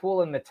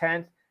Claypool in the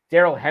 10th.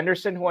 Darrell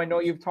Henderson, who I know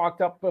you've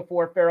talked up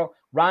before, Farrell.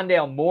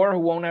 Rondale Moore, who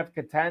won't have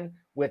to contend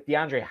with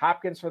DeAndre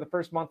Hopkins for the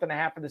first month and a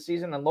half of the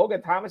season. And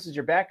Logan Thomas is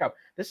your backup.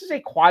 This is a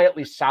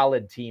quietly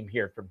solid team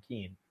here from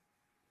Keen.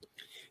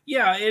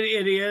 Yeah,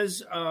 it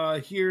is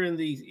here in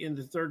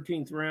the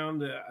 13th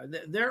round.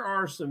 There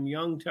are some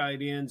young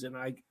tight ends, and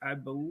I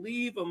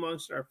believe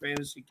amongst our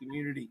fantasy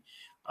community,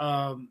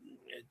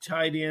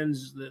 tight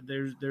ends,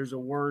 there's a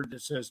word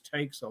that says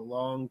takes a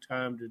long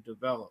time to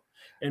develop.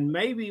 And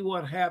maybe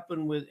what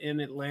happened in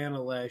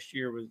Atlanta last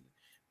year with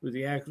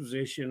the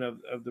acquisition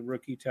of the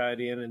rookie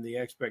tight end and the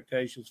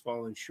expectations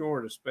falling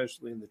short,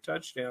 especially in the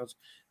touchdowns,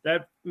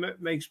 that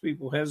makes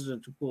people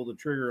hesitant to pull the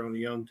trigger on the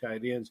young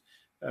tight ends.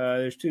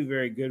 There's 2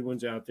 very good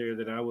ones out there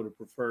that I would have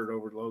preferred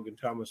over Logan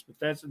Thomas,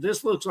 but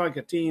this looks like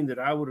a team that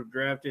I would have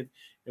drafted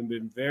and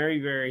been very,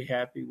 very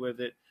happy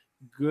with it.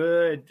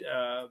 Good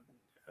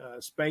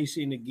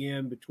spacing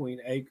again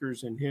between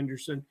Akers and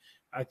Henderson.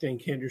 I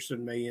think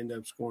Henderson may end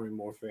up scoring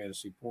more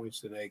fantasy points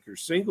than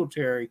Akers.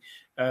 Singletary,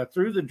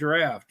 through the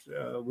draft,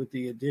 with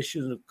the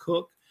addition of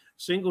Cook,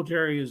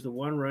 Singletary is the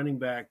one running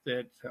back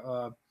that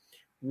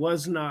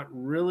was not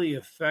really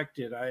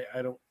affected,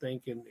 I don't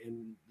think,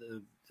 in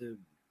the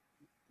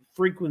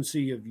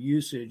frequency of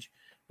usage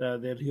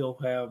that he'll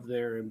have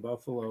there in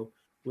Buffalo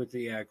with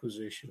the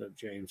acquisition of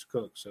James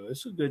Cook. So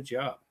it's a good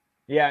job.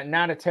 Yeah,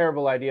 not a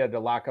terrible idea to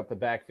lock up the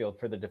backfield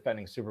for the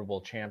defending Super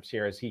Bowl champs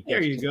here as he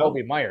gets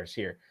Jacoby Myers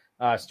here.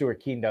 Stuart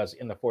Keen does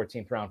in the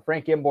 14th round.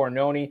 Frank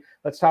Imbornoni,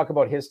 let's talk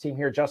about his team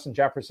here. Justin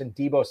Jefferson,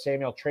 Debo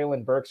Samuel,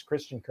 Traylon Burks,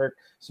 Christian Kirk,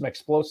 some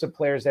explosive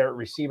players there at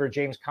receiver.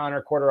 James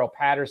Conner, Cordero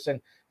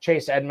Patterson,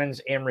 Chase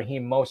Edmonds, and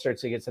Raheem Mostert.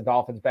 So he gets the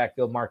Dolphins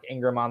backfield. Mark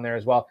Ingram on there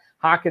as well.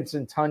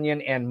 Hawkinson,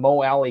 Tunyon, and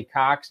Mo Alley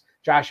Cox.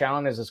 Josh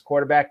Allen is his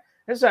quarterback.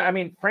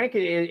 Frank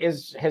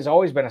has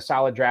always been a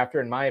solid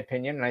drafter in my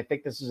opinion, and I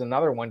think this is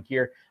another one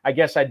here. I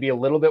guess I'd be a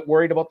little bit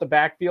worried about the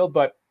backfield,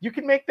 but you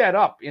can make that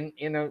up in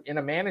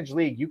a managed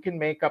league. You can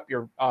make up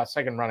your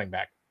second running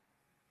back.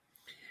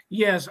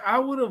 Yes, I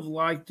would have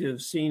liked to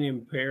have seen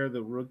him pair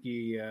the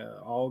rookie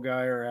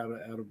Allgeier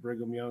out of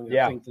Brigham Young.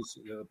 I think this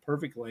is a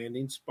perfect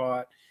landing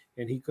spot,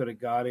 and he could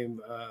have got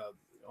him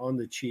on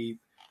the cheap.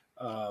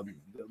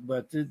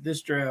 But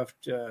this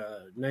draft,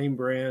 name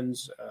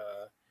brands.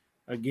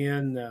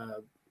 Again,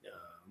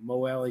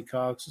 Mo Alley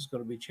Cox is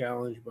going to be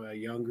challenged by a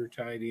younger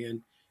tight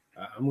end.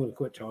 I'm going to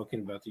quit talking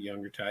about the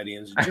younger tight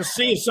ends and just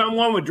see if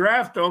someone would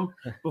draft them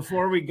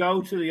before we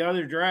go to the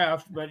other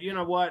draft. But you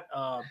know what?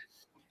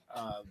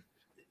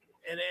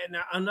 And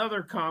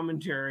another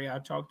commentary, I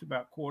talked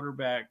about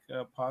quarterback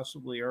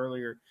possibly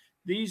earlier.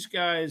 These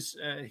guys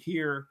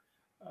here,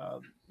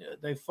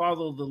 they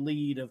follow the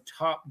lead of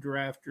top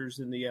drafters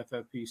in the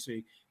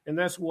FFPC. And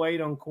that's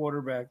weight on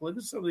quarterback. Look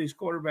at some of these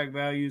quarterback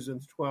values in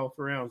the 12th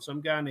round. Some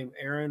guy named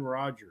Aaron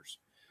Rodgers.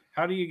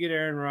 How do you get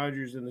Aaron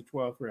Rodgers in the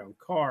 12th round?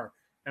 Carr,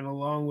 and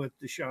along with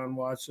Deshaun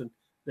Watson,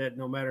 that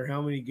no matter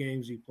how many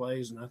games he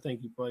plays, and I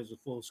think he plays a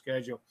full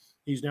schedule,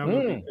 he's now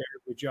going to be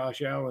paired with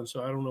Josh Allen.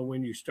 So I don't know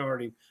when you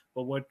start him,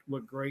 but what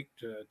great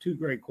 2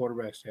 great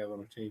quarterbacks to have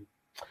on a team.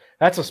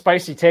 That's a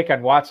spicy take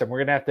on Watson. We're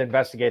going to have to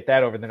investigate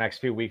that over the next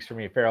few weeks from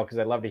you, Farrell, because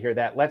I'd love to hear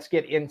that. Let's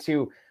get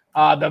into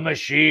the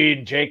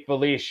machine, Jake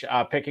Valish,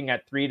 picking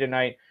at 3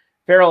 tonight.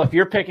 Farrell, if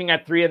you're picking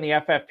at 3 in the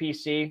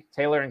FFPC,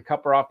 Taylor and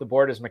Cup are off the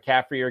board. Is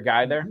McCaffrey your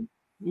guy there?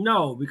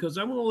 No, because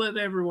I'm going to let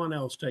everyone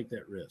else take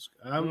that risk.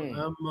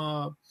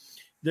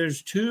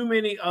 There's too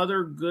many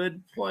other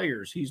good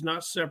players. He's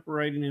not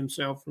separating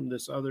himself from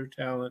this other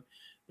talent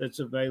that's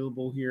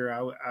available here.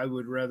 I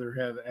would rather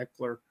have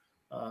Eckler.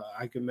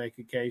 I can make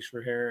a case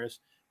for Harris.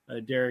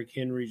 Derrick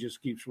Henry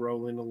just keeps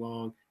rolling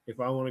along. If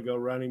I want to go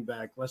running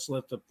back, let's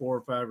let the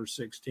 4, 5, or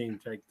 6 team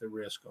take the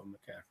risk on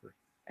McCaffrey.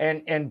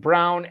 And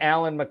Brown,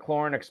 Allen,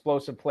 McLaurin,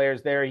 explosive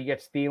players there. He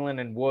gets Thielen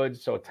and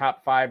Woods, so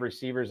top 5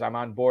 receivers I'm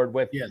on board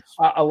with. Yes.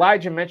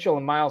 Elijah Mitchell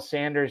and Miles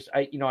Sanders,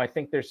 I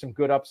think there's some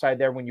good upside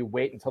there when you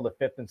wait until the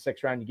 5th and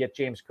 6th round. You get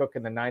James Cook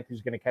in the 9th,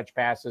 who's going to catch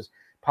passes,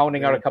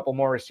 pounding out a couple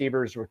more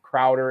receivers with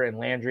Crowder and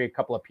Landry, a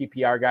couple of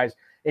PPR guys.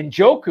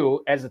 Njoku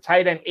as a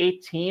tight end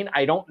 18,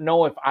 I don't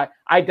know if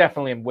I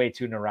definitely am way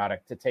too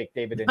neurotic to take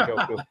David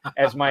Njoku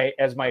as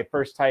my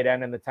first tight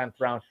end in the 10th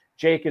round.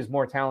 Jake is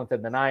more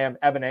talented than I am.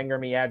 Evan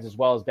Engram he adds as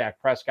well as Dak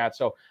Prescott.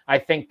 So I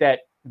think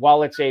that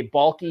while it's a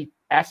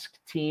bulky-esque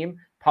team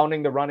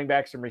pounding the running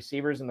backs and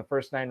receivers in the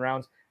first 9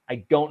 rounds,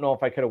 I don't know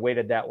if I could have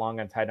waited that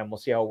long on tight end. We'll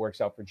see how it works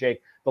out for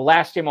Jake. The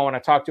last team I want to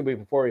talk to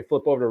before we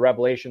flip over to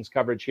Revelations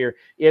coverage here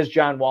is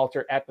John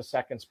Walter at the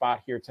 2nd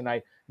spot here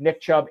tonight.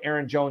 Nick Chubb,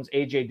 Aaron Jones,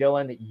 A.J.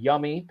 Dillon,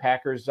 yummy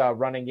Packers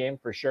running game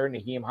for sure.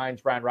 Nyheim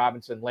Hines, Brian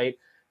Robinson late.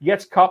 He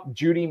gets Kupp,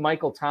 Judy,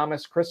 Michael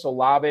Thomas, Chris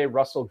Olave,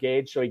 Russell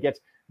Gage. So he gets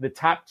the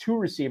top 2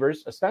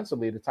 receivers,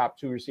 ostensibly the top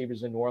 2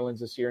 receivers in New Orleans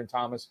this year in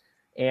Thomas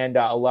and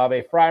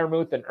Olave.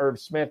 Freiermuth and Irv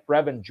Smith,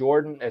 Brevin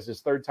Jordan as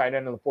his 3rd tight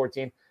end in the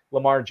 14th.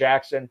 Lamar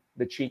Jackson,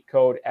 the cheat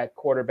code at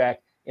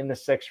quarterback in the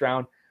 6th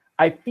round.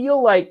 I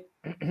feel like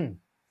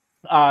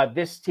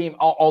this team,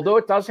 although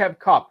it does have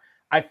Kupp,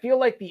 I feel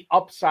like the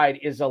upside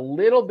is a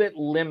little bit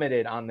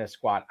limited on this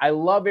squad. I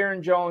love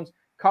Aaron Jones.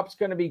 Kupp's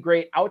going to be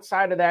great.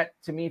 Outside of that,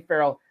 to me,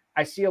 Farrell,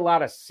 I see a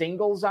lot of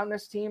singles on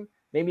this team,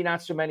 maybe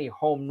not so many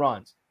home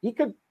runs. He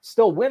could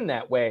still win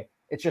that way.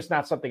 It's just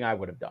not something I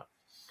would have done.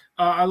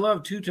 I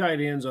love 2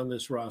 tight ends on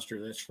this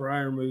roster. That's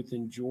Freiermuth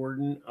and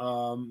Jordan.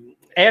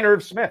 And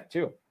Irv Smith,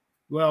 too.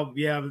 Well,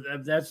 yeah,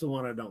 that's the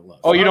one I don't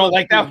love. Oh, you don't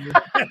like that one?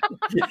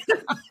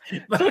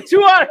 So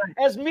 2 out,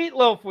 as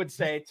Meatloaf would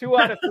say, 2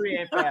 out of 3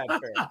 ain't bad.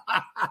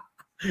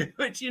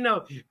 But,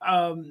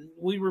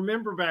 we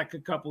remember back a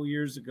couple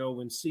years ago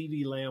when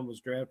CeeDee Lamb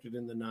was drafted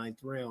in the 9th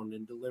round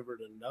and delivered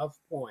enough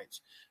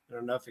points and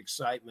enough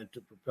excitement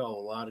to propel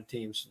a lot of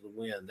teams to the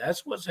win.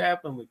 That's what's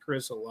happened with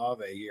Chris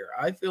Olave here.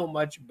 I feel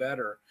much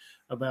better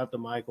about the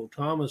Michael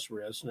Thomas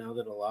risk now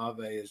that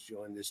Olave has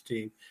joined this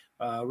team.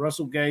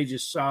 Russell Gage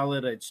is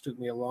solid. It took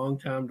me a long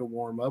time to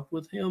warm up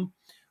with him,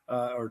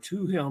 or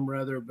to him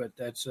rather, but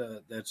that's a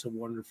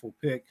wonderful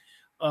pick.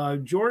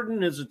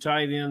 Jordan is a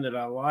tight end that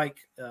I like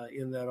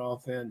in that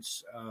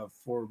offense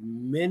for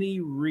many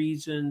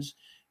reasons,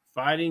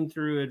 fighting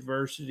through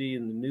adversity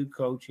and the new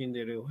coaching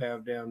that he'll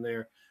have down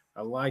there.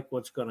 I like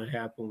what's going to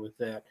happen with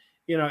that.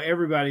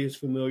 Everybody is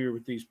familiar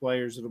with these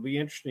players. It'll be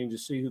interesting to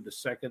see who the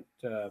second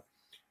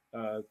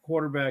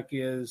quarterback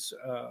is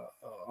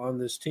on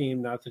this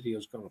team. Not that he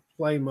was going to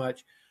play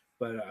much,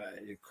 but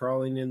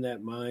crawling in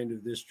that mind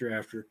of this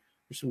drafter,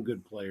 there's some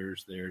good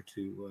players there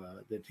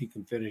that he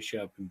can finish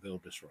up and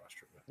build this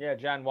roster with. Yeah,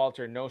 John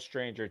Walter, no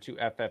stranger to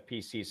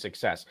FFPC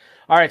success.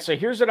 All right, so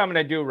here's what I'm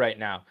going to do right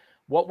now.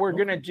 What we're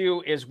going to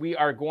do is we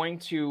are going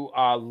to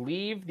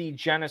leave the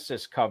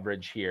Genesis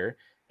coverage here.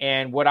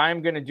 And what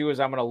I'm going to do is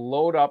I'm going to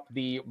load up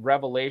the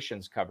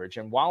Revelations coverage.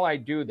 And while I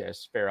do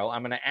this, Farrell,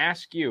 I'm going to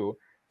ask you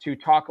to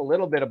talk a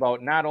little bit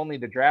about not only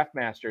the Draft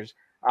Masters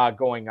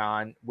going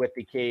on with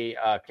the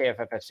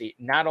KFFSC,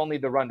 not only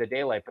the Run to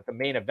Daylight, but the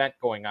main event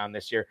going on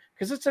this year,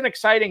 because it's an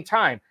exciting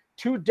time.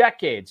 2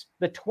 decades,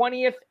 the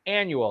 20th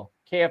annual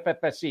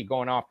KFFSC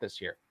going off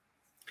this year.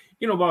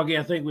 Boggy,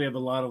 I think we have a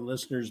lot of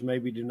listeners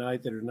maybe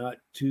tonight that are not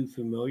too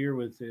familiar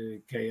with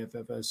the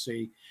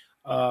KFFSC.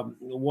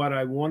 What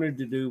I wanted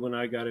to do when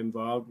I got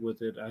involved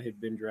with it, I had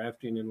been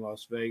drafting in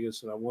Las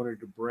Vegas, and I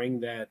wanted to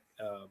bring that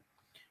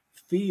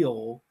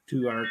feel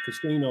to our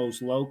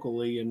casinos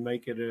locally and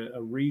make it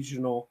a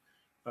regional,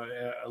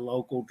 a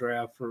local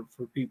draft for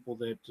people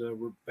that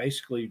were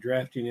basically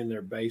drafting in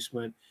their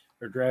basement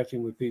or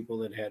drafting with people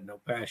that had no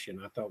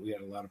passion. I thought we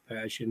had a lot of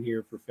passion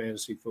here for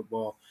fantasy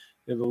football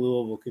in the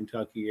Louisville,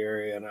 Kentucky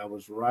area, and I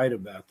was right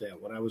about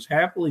that. What I was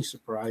happily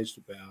surprised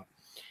about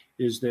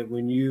is that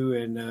when you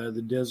and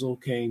the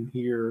Dizzle came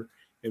here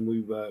and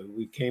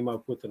we came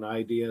up with an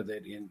idea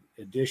that in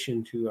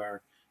addition to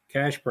our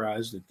cash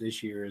prize that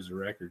this year is a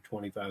record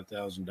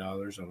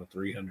 $25,000 on a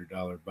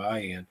 $300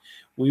 buy-in,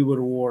 we would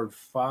award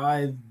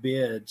 5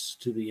 bids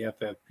to the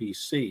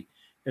FFPC.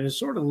 And it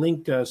sort of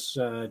linked us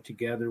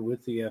together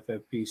with the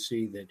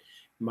FFPC that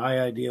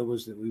my idea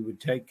was that we would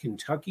take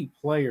Kentucky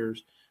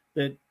players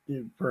that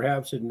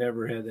perhaps had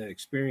never had that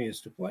experience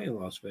to play in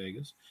Las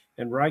Vegas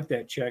and write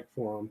that check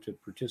for them to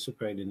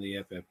participate in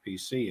the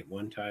FFPC. At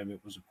one time, it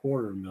was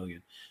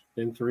 $250,000,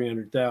 then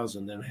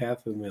 $300,000, then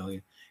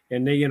 $500,000.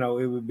 And then,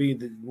 it would be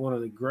one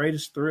of the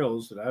greatest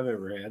thrills that I've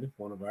ever had if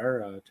one of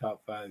our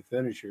top 5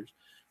 finishers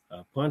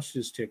punched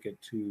his ticket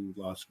to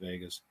Las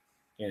Vegas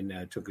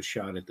and took a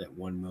shot at that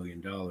 $1 million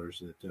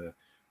that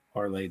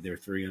parlayed their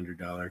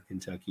 $300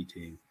 Kentucky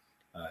team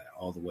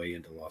all the way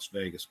into Las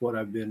Vegas. What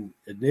I've been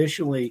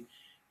initially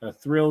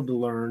thrilled to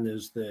learn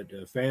is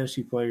that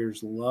fantasy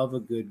players love a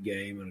good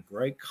game, and a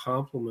great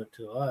compliment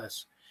to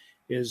us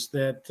is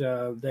that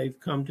they've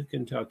come to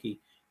Kentucky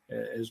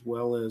as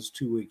well as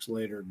 2 weeks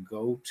later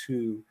go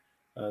to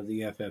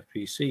the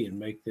FFPC and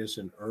make this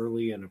an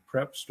early and a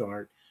prep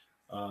start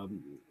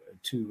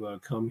to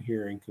come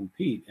here and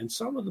compete. And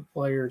some of the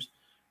players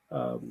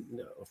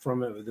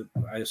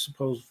I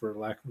suppose for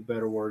lack of a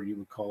better word, you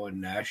would call a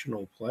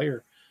national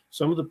player.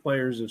 Some of the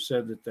players have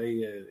said that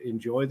they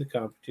enjoy the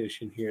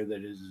competition here,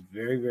 that it is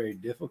very, very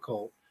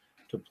difficult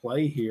to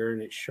play here,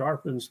 and it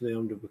sharpens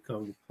them to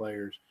become the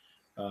players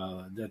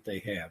that they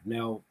have.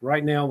 Now,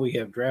 right now we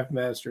have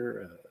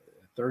DraftMaster,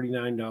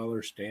 $39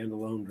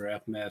 standalone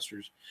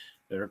DraftMasters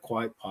that are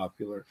quite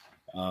popular.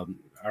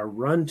 Our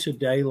Run to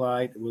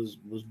Daylight was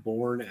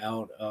born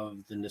out of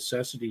the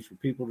necessity for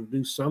people to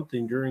do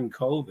something during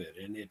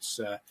COVID, and it's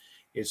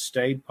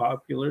stayed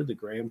popular. The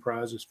grand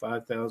prize is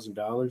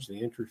 $5,000.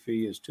 The entry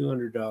fee is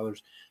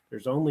 $200.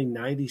 There's only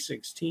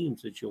 96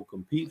 teams that you'll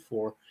compete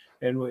for,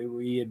 and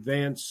we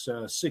advance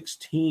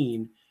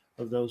 16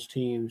 of those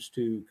teams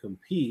to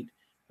compete.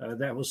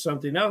 That was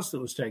something else that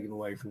was taken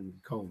away from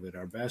COVID.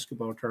 Our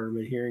basketball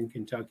tournament here in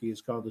Kentucky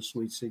is called the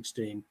Sweet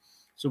 16.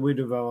 So we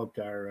developed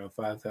our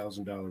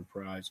 $5,000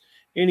 prize.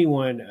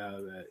 Anyone,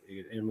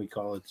 and we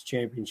call it the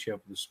championship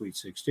of the Sweet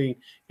 16,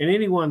 and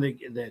anyone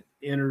that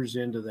enters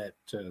into that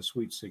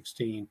Sweet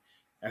 16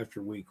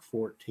 after week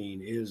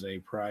 14 is a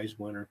prize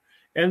winner.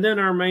 And then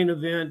our main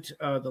event,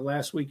 the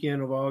last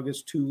weekend of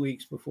August, 2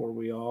 weeks before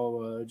we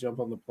all jump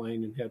on the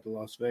plane and head to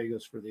Las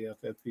Vegas for the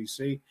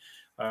FFPC,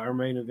 our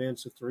main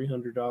event's a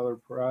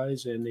 $300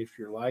 prize. And if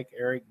you're like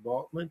Eric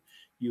Balkman,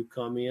 you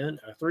come in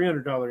a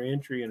 $300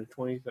 entry and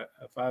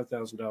a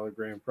 $5,000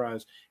 grand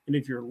prize. And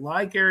if you're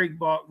like Eric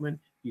Balkman,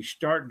 you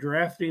start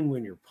drafting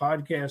when your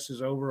podcast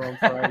is over on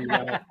Friday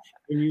night.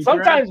 And you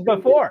sometimes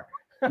before.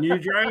 You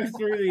drive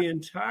through the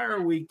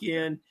entire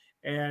weekend,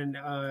 and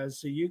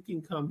so you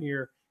can come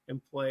here and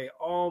play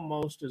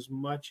almost as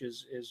much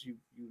as you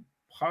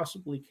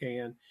possibly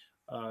can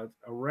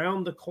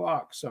around the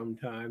clock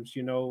sometimes.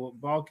 You know,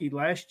 Balky,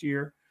 last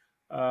year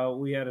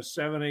we had a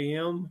 7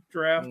 a.m.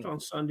 draft on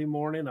Sunday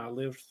morning. I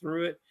lived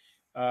through it.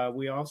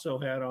 We also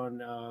had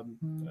on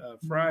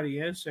Friday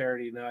and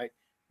Saturday night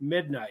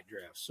midnight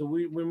drafts. So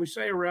when we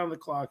say around the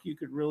clock, you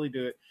could really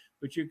do it,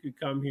 but you could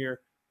come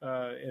here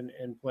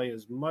and play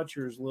as much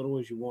or as little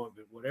as you want.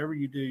 But whatever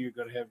you do, you're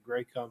going to have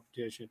great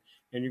competition,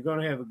 and you're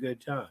going to have a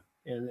good time.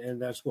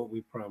 And that's what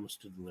we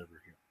promised to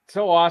deliver here.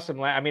 So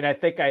awesome. I mean, I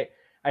think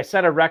I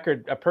set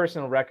a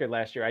personal record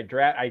last year.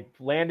 I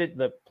landed,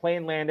 the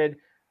plane landed,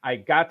 I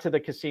got to the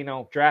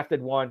casino,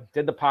 drafted one,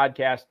 did the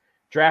podcast,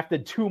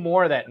 drafted two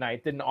more that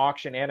night, did an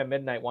auction and a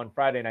midnight one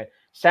Friday night.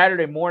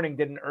 Saturday morning,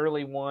 did an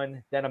early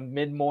one, then a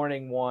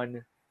mid-morning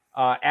one,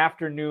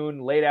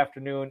 afternoon, late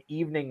afternoon,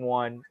 evening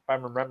one, if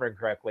I'm remembering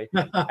correctly.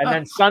 And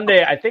then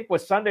Sunday, I think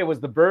Sunday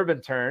was the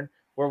bourbon turn,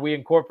 where we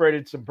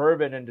incorporated some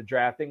bourbon into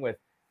drafting with,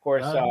 of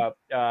course,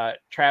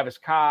 Travis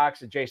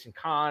Cox and Jason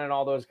Kahn and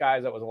all those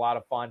guys. That was a lot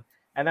of fun.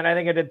 And then I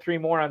think I did three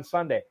more on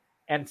Sunday.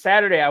 And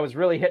Saturday, I was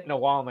really hitting a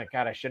wall. I'm like,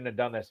 God, I shouldn't have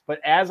done this. But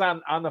as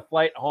I'm on the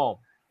flight home,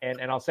 and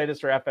I'll say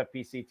this for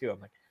FFPC too, I'm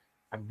like,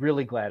 I'm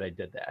really glad I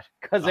did that,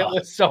 because it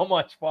was so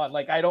much fun.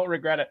 Like, I don't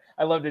regret it.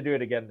 I love to do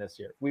it again this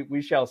year.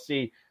 We shall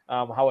see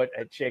how it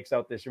shakes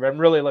out this year. But I'm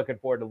really looking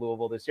forward to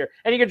Louisville this year.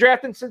 And you can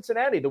draft in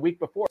Cincinnati the week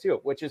before too,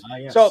 which is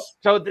yes.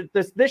 So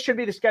this should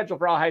be the schedule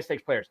for all high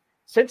stakes players.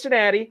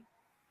 Cincinnati,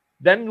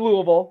 then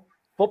Louisville,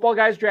 Football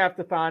Guys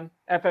Draftathon,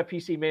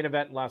 FFPC main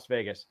event in Las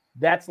Vegas.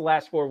 That's the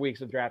last 4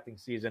 weeks of drafting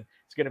season.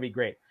 It's going to be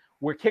great.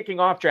 We're kicking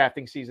off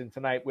drafting season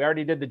tonight. We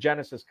already did the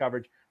Genesis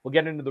coverage. We'll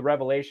get into the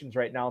revelations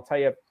right now. I'll tell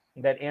you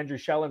that Andrew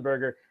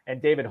Schellenberger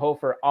and David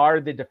Hofer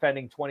are the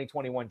defending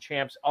 2021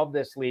 champs of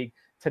this league.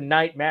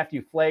 Tonight,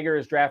 Matthew Flager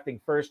is drafting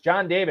first.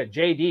 John David,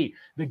 JD,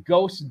 the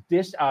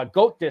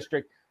GOAT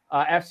District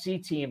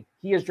FC team,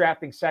 he is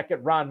drafting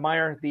second. Ron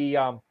Meyer,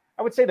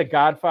 I would say the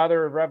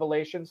godfather of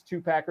revelations,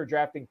 two-packer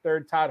drafting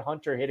third. Todd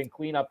Hunter hitting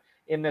cleanup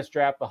in this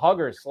draft. The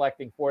Huggers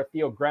selecting fourth.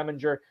 Theo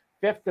Greminger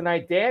fifth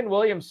tonight. Dan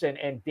Williamson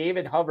and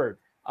David Hubbard,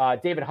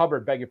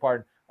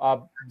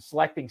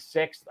 selecting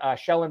sixth.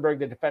 Schellenberg,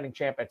 the defending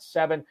champ, at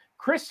 7.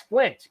 Chris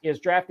Flint is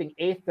drafting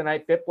 8th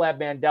tonight. Biplab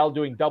Mandel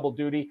doing double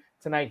duty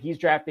tonight. He's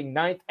drafting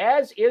 9th,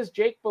 as is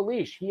Jake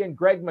Belish. He and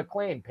Greg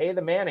McLean, Pay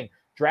the Manning,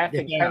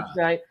 drafting 10th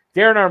tonight.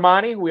 Darren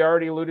Armani, who we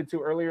already alluded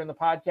to earlier in the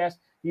podcast,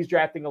 he's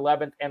drafting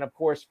 11th. And, of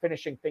course,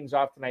 finishing things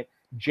off tonight,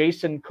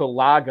 Jason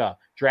Kulaga,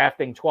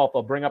 drafting 12th.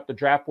 I'll bring up the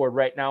draft board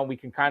right now. We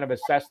can kind of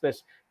assess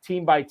this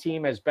team by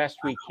team as best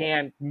we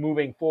can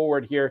moving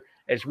forward here,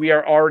 as we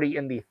are already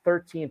in the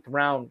 13th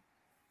round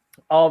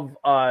of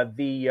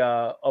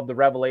the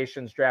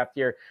Revelations draft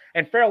here.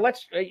 And Farrell,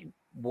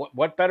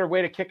 what better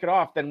way to kick it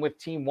off than with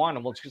team one?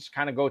 And we'll just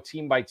kind of go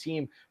team by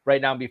team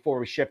right now before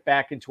we shift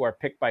back into our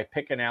pick by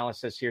pick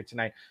analysis here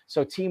tonight.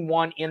 So team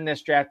one in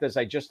this draft, as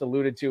I just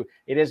alluded to,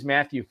 it is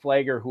Matthew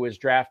Flager who is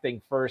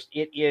drafting first.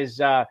 It is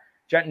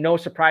No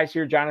surprise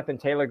here. Jonathan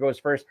Taylor goes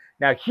first.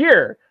 Now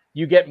here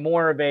you get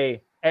more of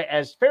a,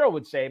 as Farrell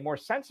would say, more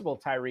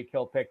sensible Tyreek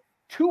Hill pick.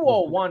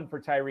 201 for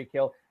Tyreek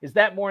Hill. Is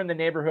that more in the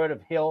neighborhood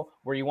of Hill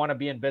where you want to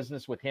be in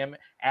business with him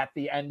at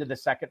the end of the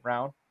second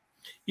round?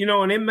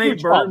 And it may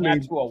burn me.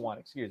 201,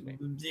 excuse me.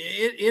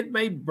 It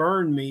may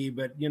burn me,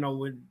 but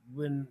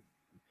when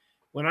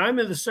I'm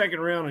in the second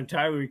round and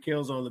Tyreek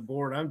Hill's on the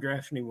board, I'm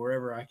drafting him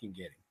wherever I can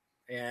get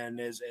him, and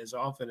as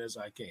often as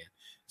I can.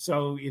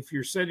 So if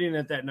you're sitting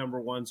at that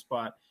number one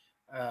spot,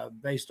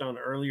 based on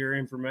earlier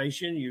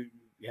information, you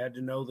had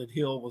to know that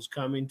Hill was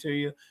coming to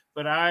you.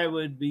 But I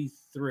would be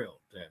thrilled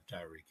to have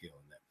Tyreek Hill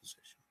in that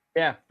position.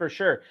 Yeah, for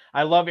sure.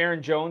 I love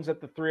Aaron Jones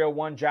at the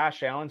 301,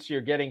 Josh Allen. So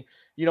you're getting,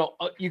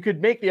 you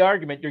could make the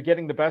argument you're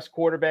getting the best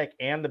quarterback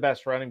and the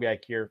best running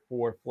back here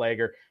for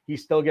Flagger. He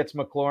still gets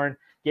McLaurin,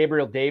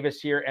 Gabriel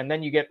Davis here, and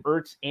then you get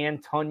Ertz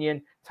and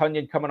Tunyon.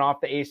 Tunyon coming off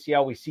the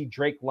ACL. We see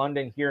Drake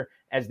London here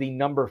as the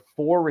number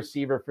 4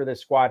 receiver for this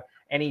squad,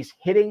 and he's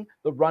hitting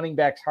the running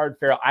backs hard,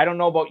 Farrell. I don't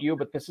know about you,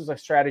 but this is a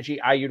strategy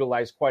I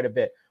utilize quite a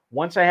bit.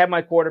 Once I have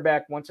my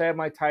quarterback, once I have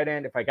my tight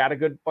end, if I got a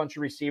good bunch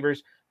of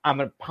receivers, I'm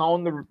going to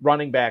pound the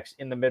running backs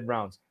in the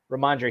mid-rounds.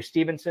 Ramondre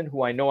Stevenson,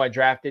 who I know I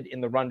drafted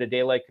in the Run to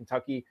Daylight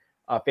Kentucky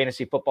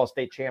Fantasy Football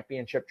State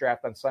Championship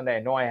draft on Sunday.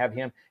 I know I have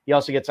him. He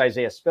also gets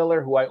Isaiah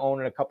Spiller, who I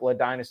own in a couple of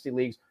dynasty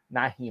leagues,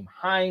 Naheem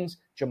Hines,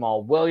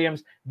 Jamal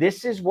Williams.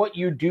 This is what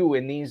you do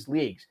in these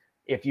leagues.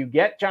 If you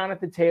get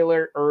Jonathan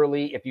Taylor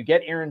early, if you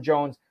get Aaron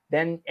Jones,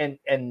 then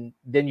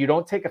you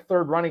don't take a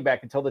third running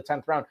back until the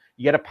 10th round.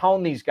 You got to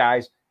pound these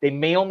guys. They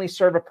may only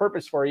serve a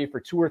purpose for you for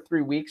 2 or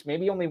 3 weeks,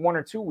 maybe only 1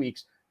 or 2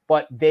 weeks,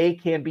 but they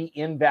can be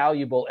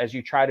invaluable as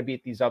you try to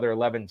beat these other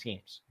 11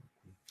 teams.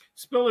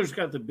 Spiller's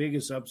got the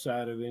biggest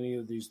upside of any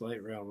of these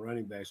late round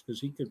running backs because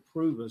he could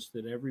prove us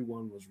that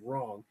everyone was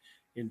wrong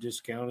in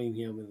discounting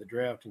him in the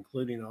draft,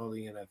 including all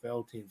the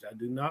NFL teams. I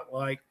do not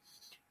like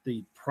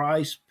the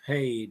price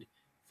paid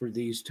for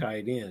these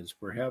tight ends.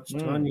 Perhaps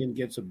Tunyon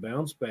gets a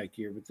bounce back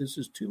here, but this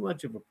is too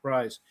much of a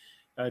price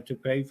to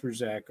pay for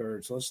Zach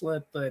Ertz.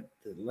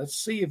 Let's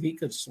see if he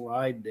could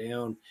slide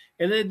down.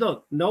 And then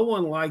look, no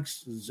one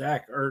likes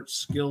Zach Ertz's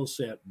skill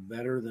set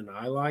better than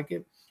I like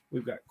it.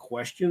 We've got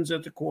questions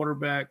at the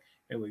quarterback,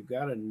 and we've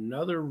got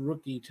another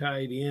rookie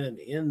tight end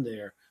in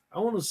there. I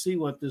want to see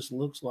what this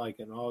looks like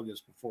in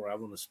August before I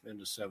want to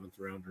spend a 7th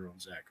rounder on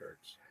Zach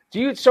Ertz.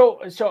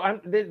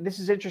 This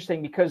is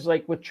interesting because,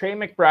 like, with Trey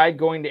McBride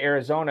going to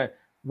Arizona,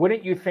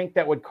 wouldn't you think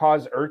that would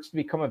cause Ertz to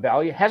become a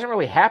value? It hasn't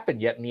really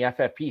happened yet in the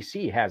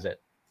FFPC, has it?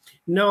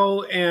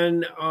 No,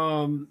 and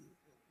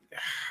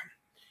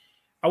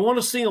I want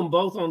to see them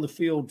both on the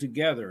field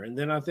together, and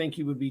then I think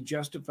he would be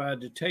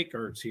justified to take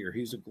Ertz here.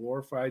 He's a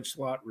glorified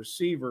slot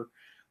receiver,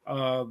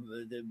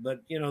 but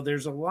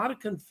there's a lot of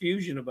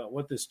confusion about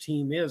what this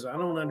team is. I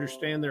don't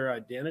understand their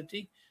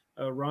identity.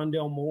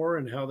 Rondell Moore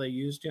and how they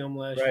used him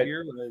last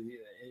year,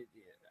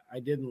 I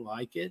didn't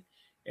like it,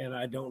 and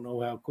I don't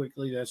know how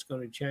quickly that's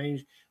going to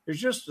change.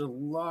 There's just a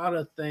lot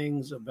of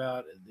things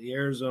about the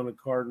Arizona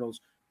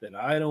Cardinals that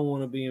I don't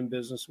want to be in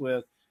business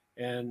with,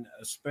 and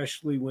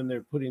especially when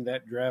they're putting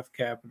that draft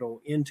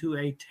capital into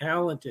a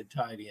talented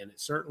tight end. It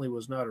certainly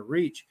was not a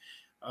reach.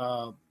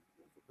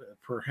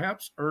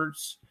 Perhaps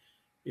Ertz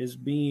is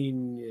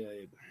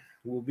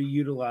will be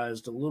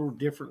utilized a little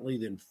differently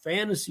than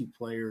fantasy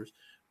players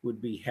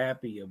would be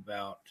happy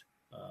about,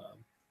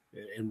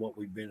 and what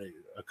we've been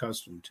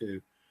accustomed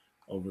to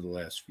over the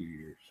last few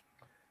years.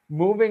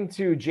 Moving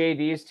to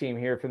JD's team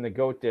here from the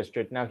GOAT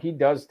District. Now, he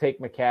does take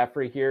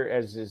McCaffrey here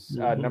as his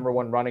number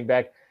 1 running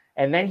back,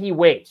 and then he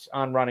waits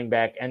on running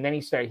back, and then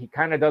he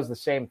kind of does the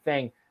same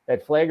thing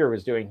that Flagger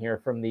was doing here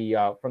from the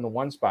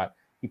 1 spot.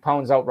 He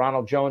pounds out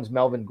Ronald Jones,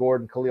 Melvin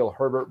Gordon, Khalil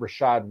Herbert,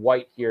 Rashad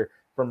White here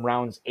from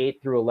rounds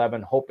 8 through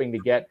 11, hoping to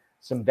get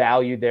some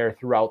value there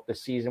throughout the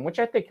season, which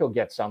I think he'll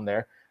get some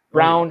there.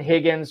 Brown,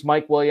 Higgins,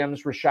 Mike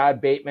Williams, Rashad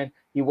Bateman.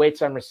 He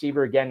waits on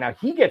receiver again. Now,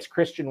 he gets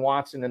Christian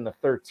Watson in the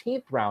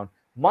 13th round,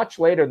 much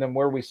later than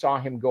where we saw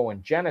him go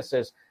in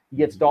Genesis. He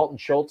gets Dalton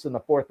Schultz in the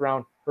 4th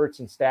round, Hurts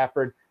and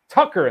Stafford,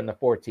 Tucker in the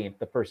 14th.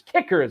 The first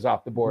kicker is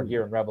off the board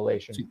here in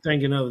Revelation. What's he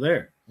thinking over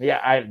there?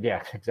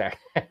 Yeah, exactly.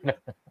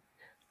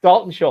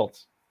 Dalton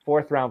Schultz,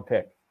 4th round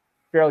pick.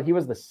 Farrell, he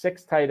was the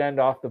 6th tight end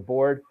off the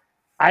board.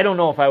 I don't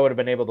know if I would have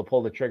been able to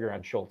pull the trigger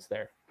on Schultz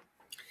there.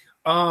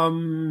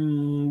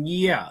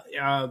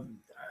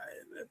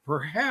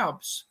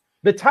 Perhaps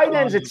the tight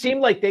ends, it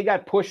seemed like they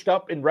got pushed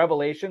up in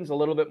Revelations a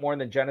little bit more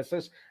than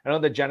Genesis. I don't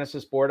know the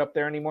Genesis board up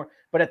there anymore,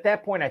 but at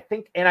that point, I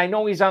think, and I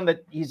know he's on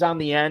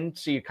the end,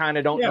 so you kind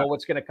of don't know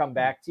what's going to come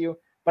back to you.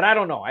 But I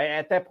don't know.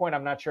 At that point,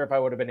 I'm not sure if I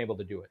would have been able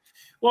to do it.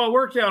 Well, it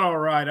worked out all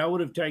right. I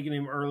would have taken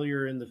him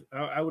earlier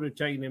I would have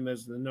taken him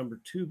as the number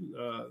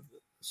 2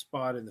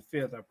 spot in the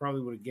 5th. I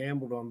probably would have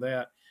gambled on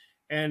that,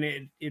 and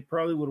it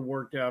probably would have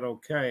worked out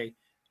okay.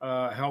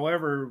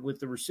 However, with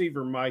the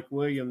receiver Mike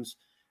Williams,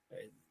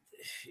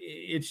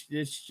 it's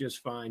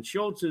just fine.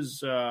 Schultz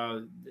is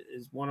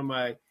one of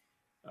my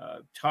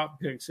top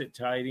picks at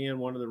tight end.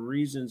 One of the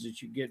reasons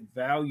that you get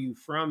value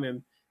from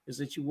him is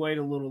that you wait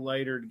a little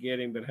later to get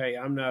him. But hey,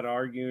 I'm not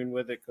arguing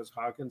with it because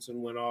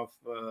Hawkinson went off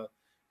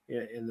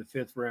in the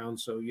 5th round.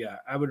 So yeah,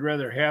 I would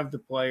rather have the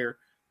player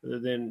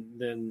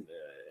than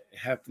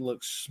have to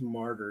look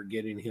smarter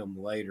getting him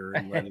later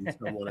and letting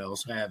someone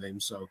else have him.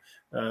 So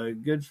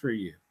good for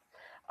you.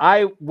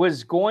 I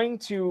was going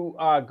to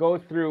go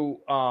through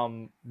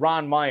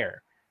Ron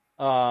Meyer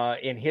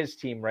in his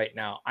team right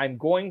now. I'm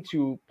going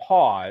to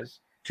pause.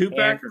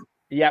 2-packer?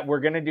 Yeah, we're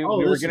gonna do. Oh,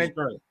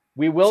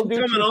 we will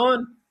do coming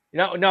on.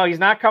 No, he's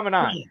not coming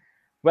on.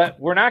 But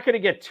we're not going to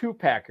get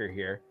 2-packer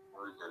here.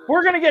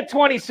 We're going to get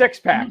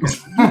 26-packer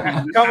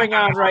coming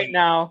on right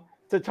now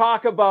to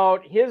talk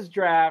about his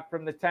draft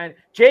from the 10.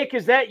 Jake,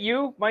 is that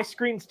you? My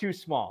screen's too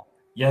small.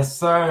 Yes,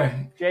 sir.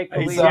 Jake,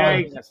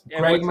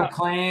 Greg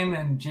McLean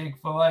and Jake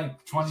Philippe,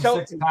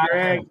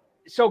 26-packer.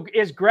 So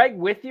is Greg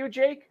with you,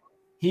 Jake?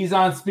 He's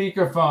on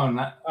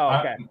speakerphone. Oh,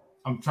 okay.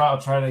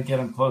 I'll try to get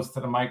him close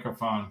to the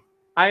microphone.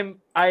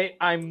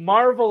 I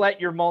marvel at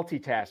your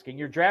multitasking.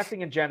 You're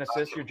drafting in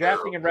Genesis, you're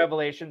drafting in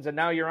Revelations, and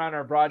now you're on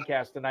our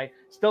broadcast tonight,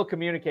 still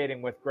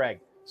communicating with Greg.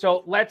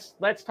 So let's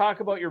talk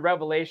about your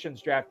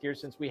Revelations draft here,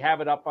 since we have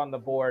it up on the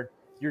board.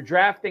 You're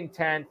drafting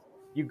 10th.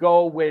 You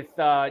go with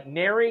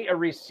nary a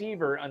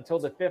receiver until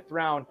the 5th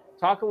round.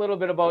 Talk a little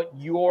bit about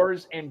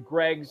yours and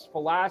Greg's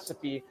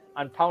philosophy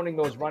on pounding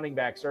those running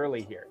backs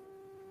early here.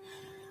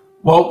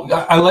 Well,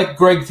 I like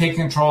Greg take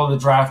control of the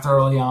draft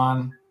early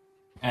on,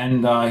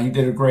 and he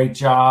did a great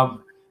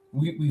job.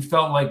 We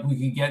felt like we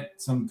could get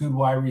some good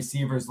wide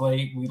receivers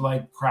late. We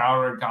like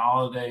Crowder,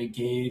 Galladay,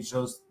 Gage,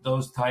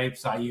 those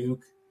types,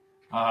 Ayuk.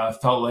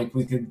 Felt like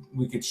we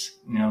could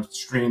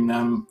stream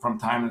them from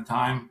time to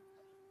time.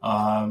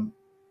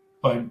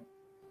 But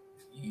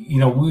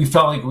we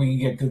felt like we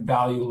could get good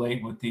value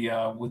late with the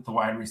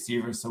wide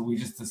receivers, so we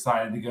just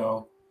decided to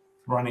go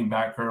running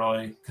back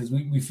early because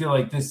we feel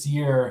like this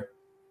year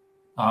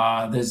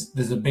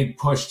there's a big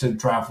push to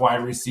draft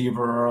wide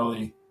receiver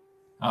early,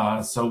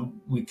 so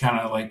we kind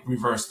of like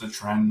reversed the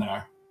trend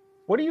there.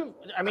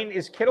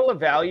 Is Kittle a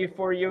value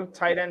for you?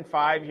 Tight end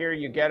 5 here,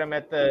 you get him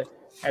at the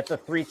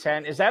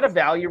 310. Is that a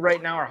value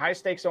right now? Are high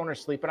stakes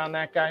owners sleeping on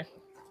that guy?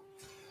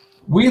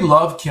 We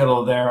love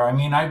Kittle there. I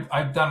mean,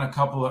 I've done a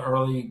couple of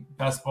early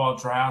best ball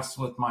drafts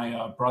with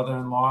my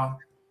brother-in-law,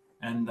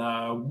 and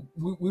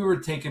we were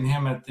taking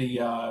him at the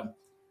early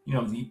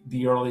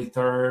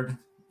 3rd,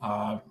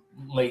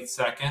 late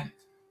 2nd.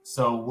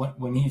 So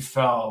when he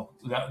fell,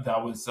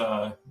 that was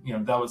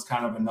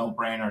kind of a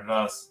no-brainer to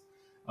us.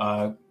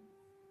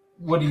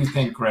 What do you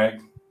think,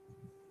 Greg?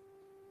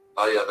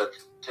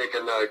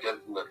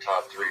 Getting the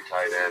top 3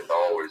 tight end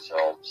always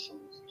helps. And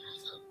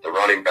the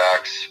running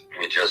backs,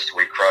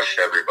 we crushed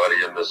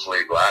everybody in this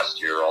league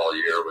last year, all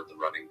year with the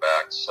running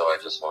backs. So I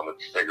just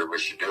figured we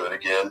should do it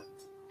again.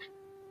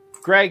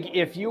 Greg,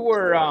 if you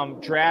were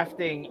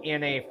drafting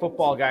in a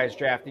Football Guys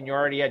draft and you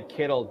already had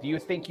Kittle, do you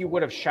think you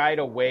would have shied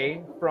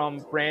away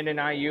from Brandon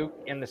Ayuk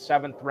in the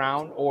 7th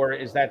round, or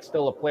is that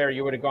still a player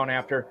you would have gone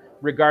after,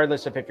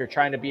 regardless of if you're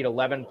trying to beat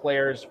 11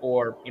 players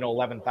or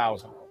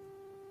 11,000?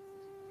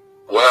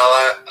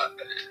 Well,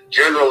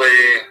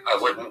 generally, I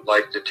wouldn't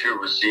like the 2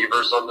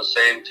 receivers on the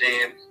same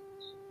team,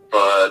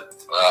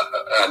 but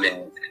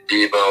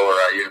Debo or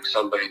Ayuk,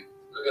 somebody.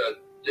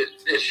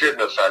 It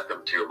shouldn't affect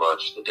them too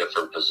much. The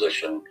different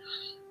position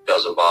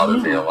doesn't bother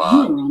me a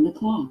lot. On the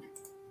clock.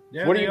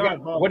 Yeah, What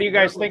are you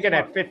guys thinking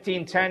at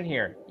 15-10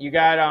 here? You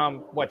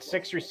got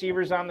 6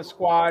 receivers on the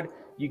squad.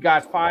 You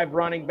got 5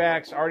 running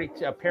backs, already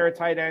a pair of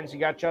tight ends. You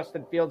got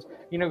Justin Fields.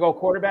 You go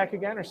quarterback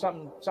again, or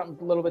something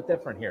a little bit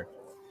different here?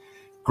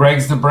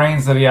 Greg's the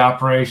brains of the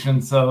operation,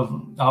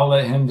 so I'll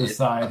let him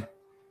decide.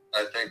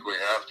 I think we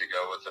have to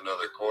go with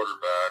another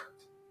quarterback.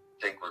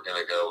 I think we're going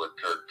to go with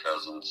Kirk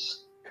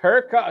Cousins.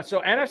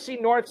 So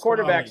NFC North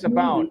quarterbacks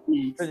abound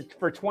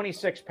for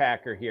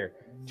 26-packer here.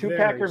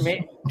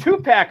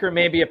 2-packer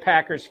may be a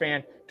Packers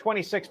fan.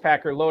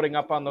 26-packer loading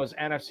up on those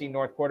NFC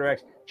North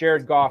quarterbacks.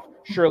 Jared Goff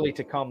surely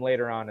to come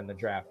later on in the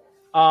draft.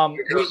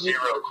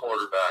 Zero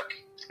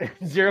quarterback.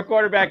 Zero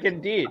quarterback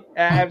indeed.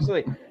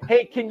 Absolutely.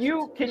 Hey, can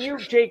you,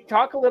 Jake,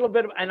 talk a little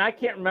bit, and I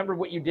can't remember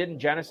what you did in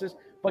Genesis,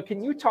 but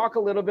can you talk a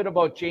little bit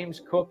about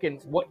James Cook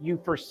and what you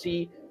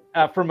foresee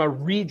from a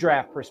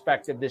redraft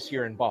perspective this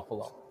year in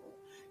Buffalo?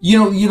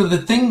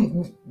 The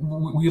thing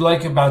we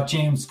like about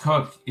James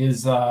Cook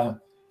is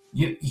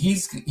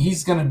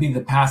he's going to be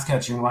the pass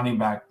catching running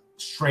back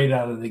straight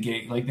out of the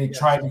gate. Like they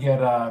tried to get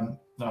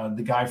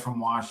the guy from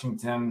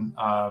Washington,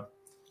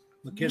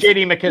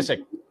 J.D.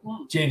 McKissick.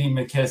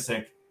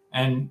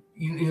 And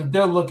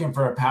they're looking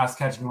for a pass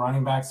catching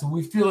running back. So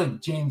we feel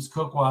like James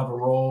Cook will have a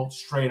role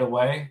straight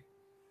away.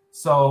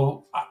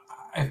 So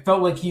I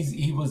felt like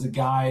he was a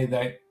guy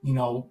that,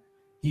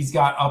 he's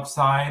got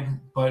upside,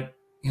 but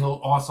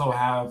he'll also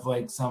have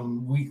like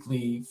some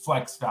weekly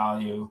flex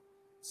value.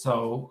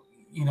 So,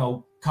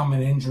 come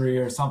an injury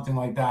or something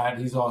like that,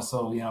 he's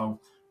also,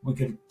 we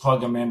could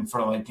plug him in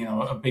for like,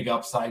 a big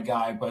upside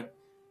guy, but,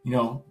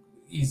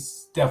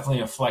 he's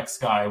definitely a flex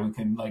guy. We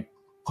can like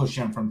push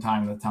him from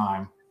time to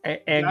time.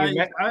 And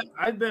Guys,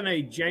 I've been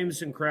a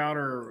Jameson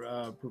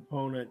Crowder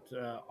proponent,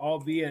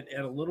 albeit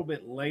at a little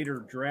bit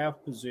later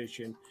draft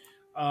position.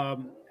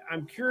 I'm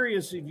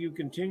curious if you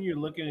continue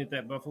looking at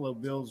that Buffalo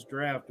Bills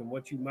draft and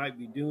what you might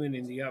be doing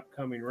in the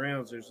upcoming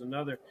rounds. There's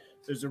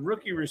a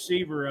rookie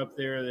receiver up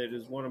there that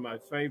is one of my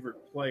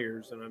favorite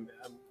players, and I'm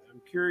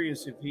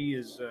curious if he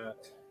has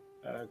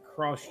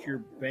crossed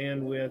your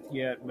bandwidth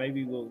yet.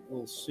 Maybe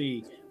we'll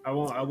see. I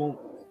won't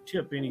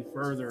tip any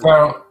further.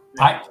 Well,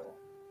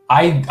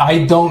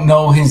 I don't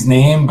know his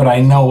name, but I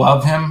know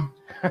of him.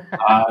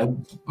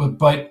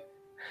 But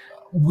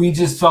we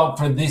just felt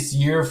for this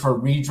year for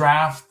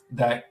redraft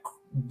that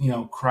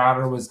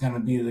Crowder was going to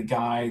be the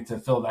guy to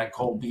fill that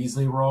Cole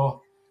Beasley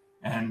role,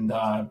 and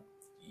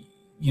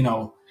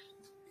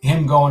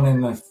him going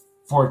in the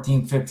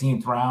 14th,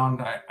 15th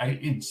round.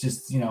 It's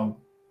just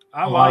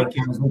I like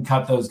it. We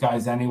cut those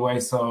guys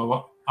anyway,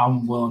 so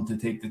I'm willing to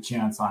take the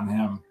chance on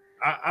him.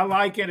 I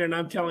like it, and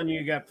I'm telling you,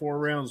 you got 4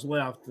 rounds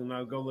left, and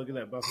I'll go look at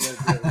that Buffalo.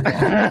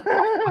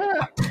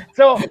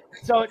 So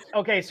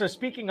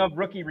speaking of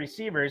rookie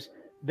receivers,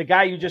 the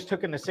guy you just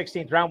took in the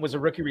 16th round was a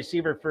rookie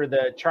receiver for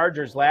the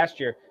Chargers last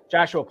year,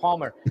 Joshua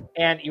Palmer,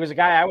 and he was a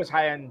guy I was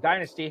high on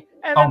Dynasty.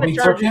 And then the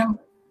Chargers, took him?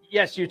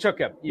 Yes, you took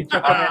him. You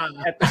took him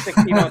at the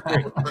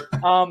 1603.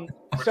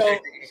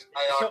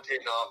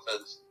 High-octane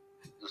offense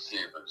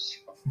receivers.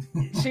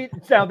 See,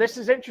 now this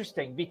is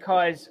interesting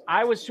because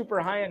I was super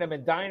high on him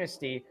in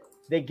Dynasty.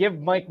 They give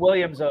Mike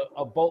Williams a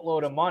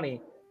boatload of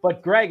money.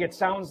 But, Greg, it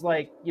sounds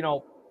like,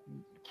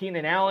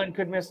 Keenan Allen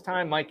could miss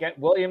time. Mike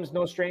Williams,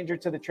 no stranger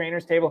to the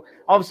trainer's table.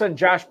 All of a sudden,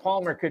 Josh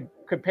Palmer could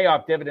pay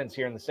off dividends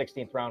here in the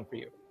 16th round for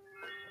you.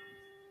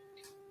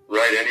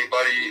 Right.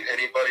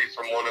 Anybody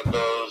from one of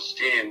those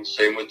teams.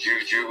 Same with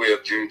Juju. We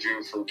have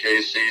Juju from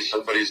KC.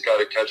 Somebody's got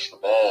to catch the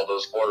ball.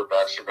 Those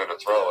quarterbacks are going to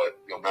throw it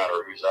no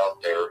matter who's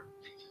out there.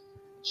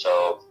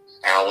 So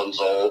Allen's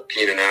old,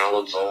 Keenan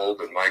Allen's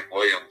old, and Mike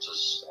Williams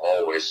is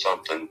always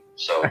something.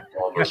 So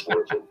Palmer's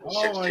worth it.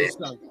 Always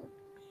something.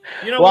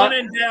 When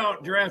in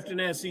doubt, draft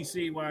an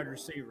SEC wide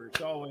receiver.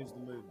 It's always the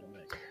move to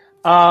make.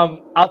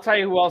 I'll tell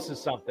you who else is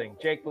something.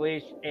 Jake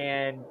Belish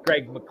and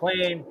Greg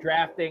McLean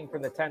drafting for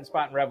the 10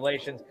 spot in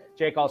Revelations.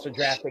 Jake also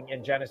drafting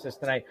in Genesis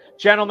tonight.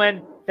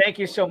 Gentlemen, thank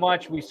you so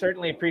much. We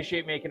certainly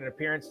appreciate making an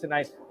appearance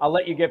tonight. I'll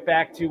let you get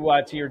back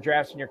to your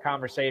drafts and your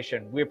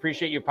conversation. We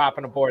appreciate you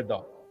popping aboard,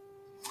 though.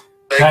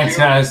 Thanks,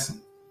 guys.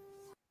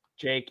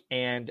 Jake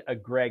and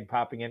Greg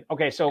popping in.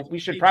 Okay, so we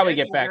should probably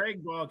get back.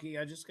 Greg Balky,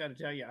 I just got to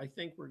tell you, I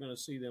think we're going to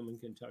see them in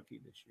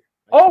Kentucky this year.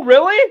 Oh,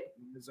 really?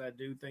 Because I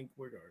do think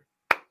we're going.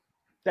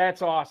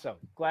 That's awesome.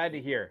 Glad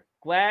to hear.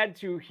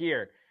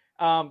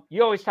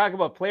 You always talk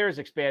about players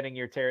expanding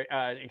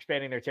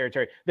expanding their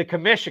territory. The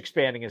commish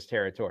expanding his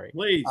territory.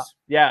 Please.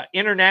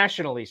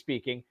 Internationally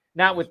speaking,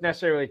 not with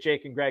necessarily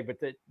Jake and Greg, but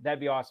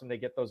that'd be awesome to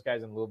get those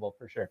guys in Louisville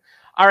for sure.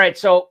 All right,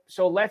 so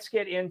let's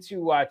get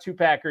into two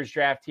Packers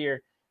draft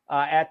here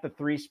at the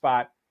 3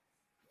 spot.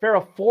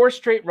 Farrell, 4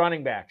 straight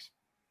running backs.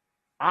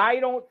 I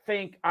don't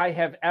think I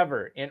have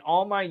ever, in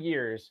all my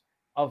years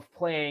of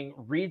playing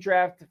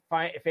redraft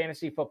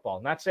fantasy football,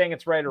 not saying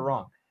it's right or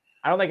wrong,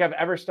 I don't think I've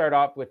ever started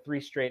off with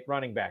 3 straight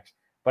running backs.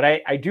 But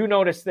I do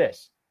notice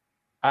this.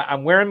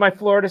 I'm wearing my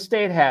Florida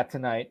State hat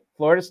tonight,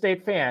 Florida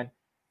State fan.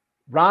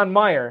 Ron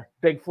Meyer,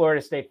 big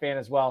Florida State fan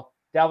as well.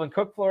 Dalvin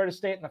Cook, Florida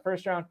State in the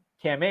 1st round.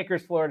 Cam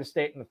Akers, Florida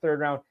State in the 3rd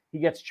round. He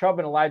gets Chubb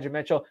and Elijah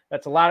Mitchell.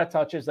 That's a lot of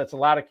touches. That's a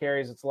lot of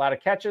carries. It's a lot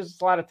of catches.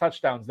 It's a lot of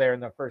touchdowns there in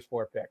the first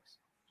 4 picks.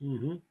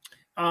 Mm-hmm.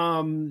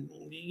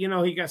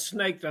 He got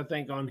snaked, I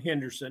think, on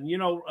Henderson.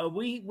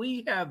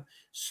 We have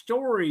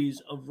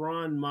stories of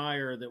Ron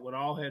Meyer that would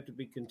all have to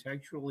be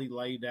contextually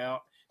laid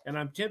out. And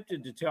I'm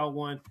tempted to tell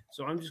one,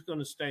 so I'm just going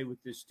to stay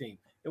with this team.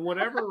 And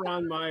whatever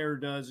Ron Meyer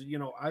does,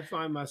 I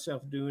find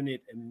myself doing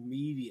it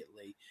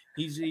immediately.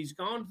 He's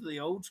gone to the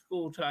old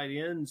school tight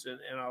ends,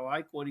 and I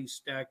like what he's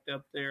stacked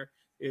up there.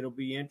 It'll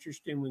be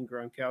interesting when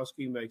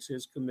Gronkowski makes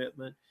his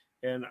commitment.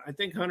 And I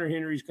think Hunter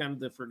Henry's kind of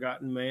the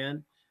forgotten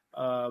man.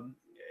 I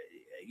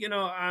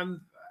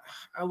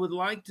would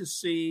like to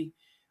see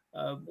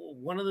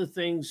one of the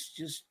things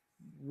just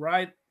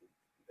right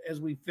as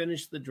we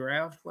finished the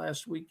draft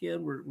last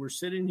weekend. We're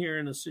sitting here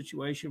in a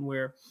situation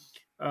where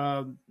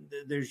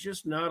there's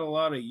just not a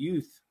lot of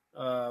youth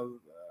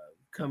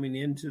coming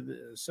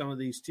into some of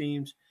these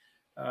teams.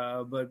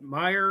 But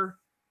Meyer,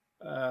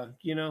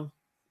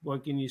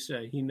 what can you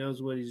say? He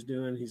knows what he's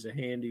doing. He's a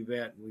handy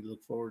vet, and we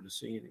look forward to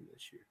seeing him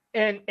this year.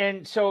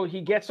 And so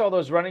he gets all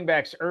those running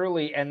backs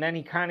early, and then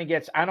he kind of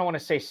gets, I don't want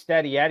to say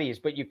steady eddies,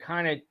 but you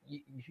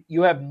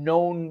have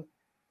known,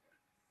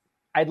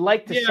 I'd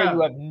like to say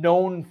you have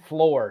known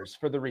floors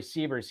for the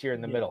receivers here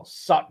in the middle.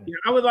 Sutton. Yeah,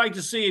 I would like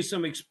to see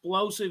some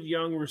explosive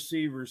young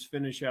receivers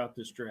finish out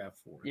this draft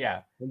for him.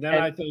 Yeah. And then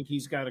I think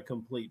he's got a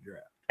complete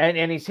draft.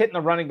 And he's hitting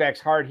the running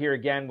backs hard here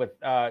again with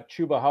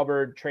Chuba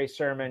Hubbard, Trey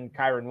Sermon,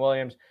 Kyron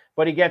Williams.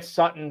 But he gets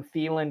Sutton,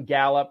 Thielen,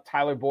 Gallup,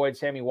 Tyler Boyd,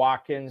 Sammy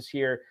Watkins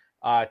here.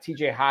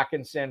 TJ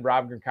Hawkinson,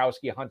 Rob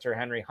Gronkowski, Hunter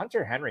Henry.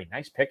 Hunter Henry,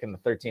 nice pick in the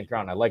 13th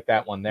round. I like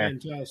that one there.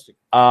 Fantastic.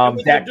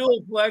 With the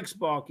dual flex,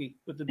 Balky.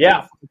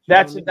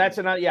 That's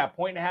another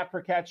 1.5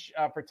 per catch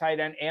for tight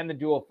end and the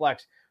dual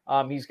flex.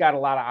 He's got a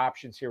lot of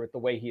options here with the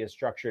way he has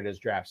structured his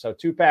draft. So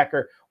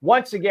two-packer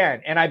once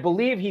again, and I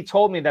believe he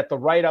told me that the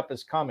write-up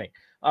is coming.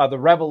 The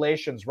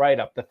Revelations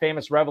write-up, the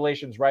famous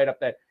Revelations write-up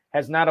that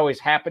has not always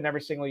happened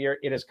every single year.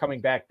 It is coming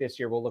back this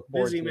year. We'll look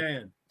forward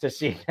to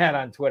seeing that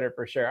on Twitter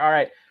for sure. All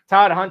right,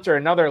 Todd Hunter,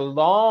 another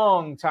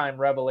long-time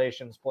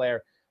Revelations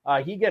player.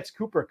 He gets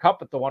Cooper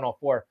Kupp at the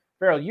 104.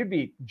 Farrell, you'd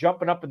be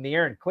jumping up in the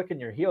air and clicking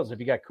your heels if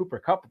you got Cooper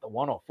Kupp at the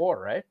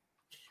 104,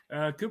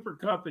 right? Cooper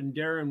Kupp and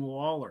Darren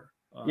Waller.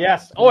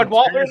 Yes. Oh, and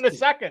Waller in the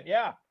second.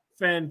 Yeah.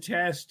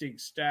 Fantastic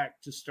stack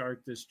to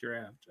start this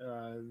draft.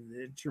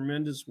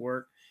 Tremendous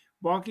work.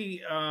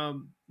 Balky,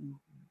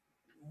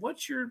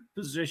 what's your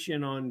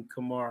position on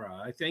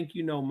Kamara? I think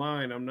you know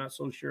mine. I'm not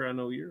so sure I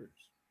know yours.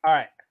 All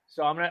right.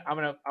 So I'm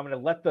gonna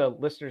let the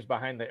listeners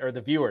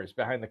the viewers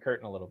behind the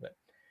curtain a little bit.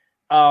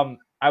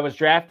 I was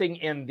drafting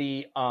in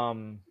the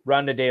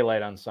Run to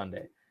Daylight on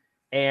Sunday.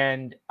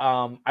 And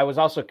I was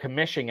also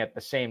commissioning at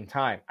the same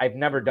time. I've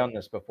never done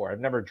this before. I've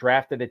never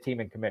drafted a team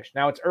and commissioned.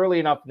 Now, it's early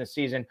enough in the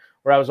season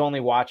where I was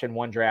only watching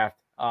one draft,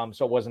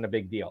 so it wasn't a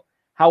big deal.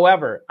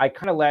 However, I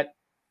kind of let,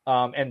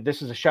 and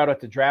this is a shout out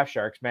to Draft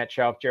Sharks, Matt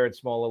Schauf, Jared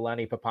Smola,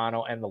 Lenny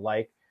Papano, and the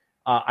like.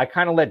 I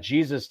kind of let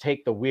Jesus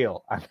take the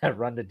wheel on that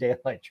Run to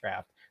Daylight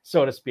draft,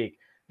 so to speak,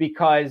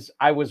 because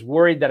I was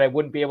worried that I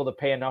wouldn't be able to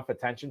pay enough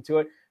attention to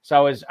it.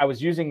 So I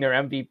was using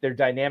their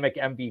dynamic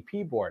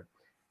MVP board.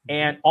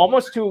 And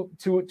almost to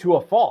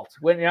a fault,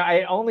 when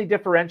I only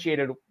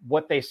differentiated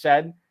what they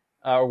said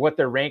or what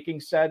their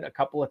rankings said a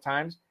couple of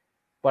times,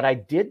 but I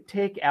did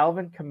take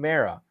Alvin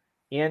Kamara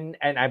in,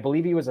 and I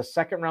believe he was a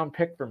second round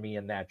pick for me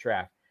in that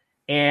draft.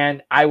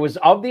 And I was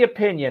of the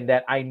opinion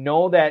that I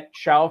know that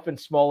Schauf and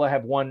Smola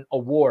have won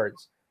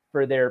awards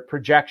for their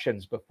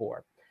projections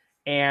before.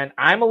 And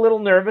I'm a little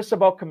nervous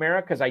about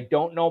Kamara because I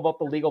don't know about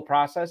the legal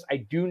process. I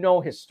do know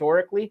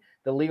historically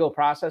the legal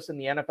process in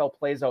the NFL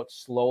plays out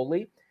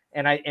slowly.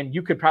 And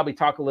you could probably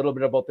talk a little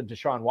bit about the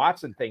Deshaun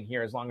Watson thing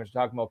here, as long as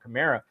we're talking about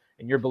Kamara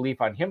and your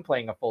belief on him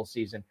playing a full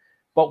season.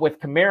 But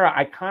with Kamara,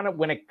 I kind of,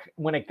 when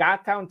it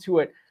got down to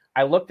it,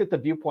 I looked at the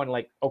viewpoint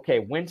like, okay,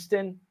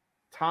 Winston,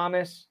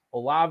 Thomas,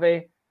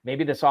 Olave,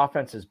 maybe this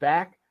offense is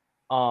back.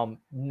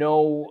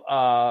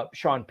 No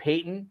Sean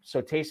Payton.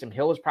 So Taysom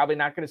Hill is probably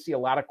not going to see a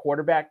lot of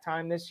quarterback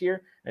time this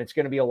year. And it's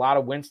going to be a lot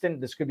of Winston.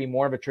 This could be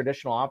more of a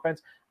traditional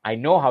offense. I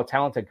know how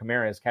talented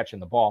Kamara is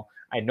catching the ball.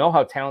 I know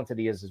how talented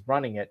he is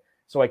running it.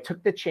 So I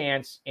took the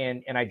chance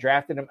and I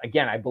drafted him.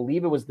 Again, I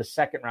believe it was the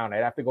second round.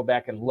 I'd have to go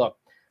back and look.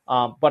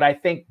 But I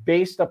think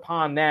based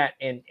upon that,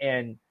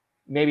 and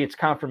maybe it's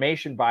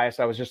confirmation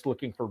bias, I was just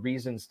looking for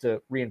reasons to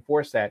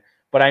reinforce that.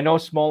 But I know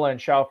Smola and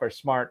Schauf are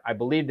smart. I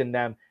believed in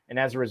them. And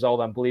as a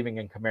result, I'm believing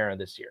in Kamara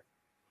this year.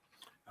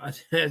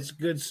 That's a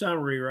good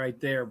summary right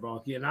there,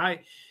 Balky. And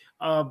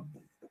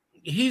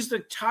he's the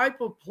type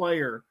of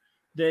player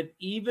that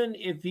even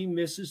if he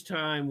misses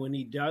time, when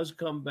he does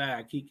come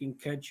back, he can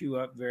catch you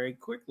up very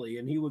quickly.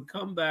 And he would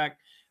come back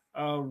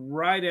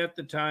right at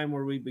the time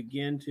where we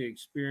begin to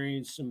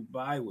experience some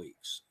bye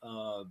weeks.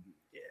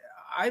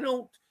 I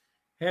don't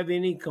have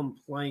any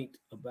complaint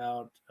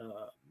about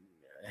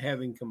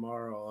having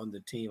Kamara on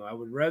the team. I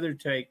would rather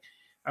take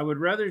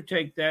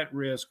that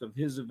risk of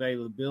his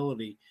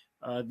availability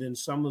than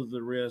some of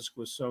the risk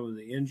with some of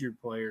the injured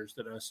players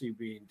that I see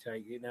being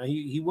taken. Now,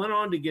 he went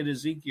on to get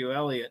Ezekiel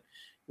Elliott.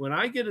 When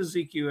I get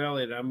Ezekiel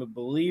Elliott, I'm a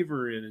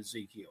believer in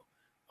Ezekiel.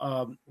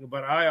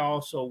 But I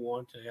also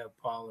want to have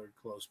Pollard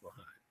close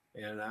behind.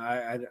 And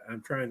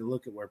I'm trying to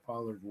look at where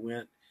Pollard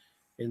went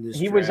in this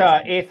draft. Was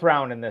 8th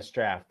round in this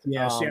draft.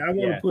 Yeah, I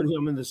want to put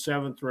him in the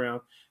 7th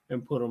round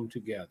and put them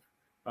together.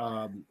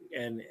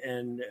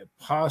 And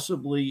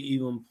possibly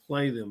even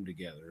play them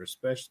together,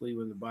 especially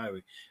with the bye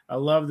week. I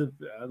love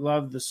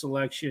the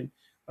selection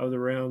of the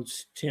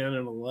rounds 10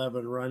 and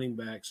 11 running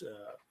backs.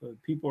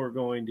 People are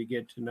going to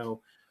get to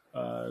know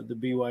the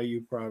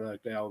BYU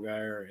product,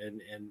 Allgaier,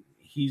 and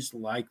he's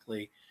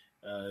likely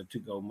to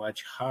go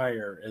much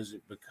higher as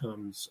it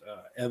becomes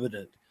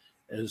evident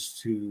as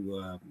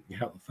to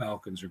how the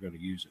Falcons are going to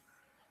use it.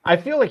 I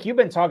feel like you've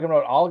been talking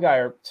about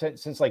Allgaier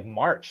since like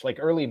March, like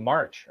early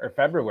March or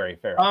February,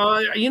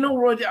 Farrell. You know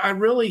what? I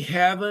really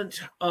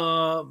haven't,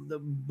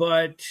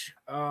 but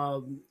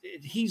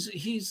he's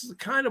the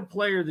kind of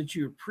player that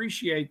you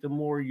appreciate the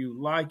more you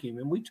like him.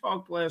 And we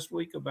talked last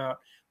week about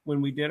when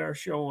we did our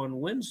show on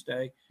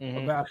Wednesday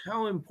about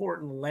how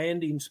important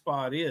landing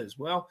spot is.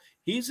 Well,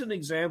 he's an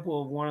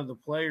example of one of the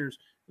players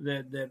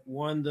that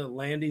won the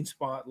landing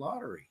spot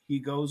lottery. He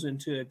goes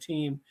into a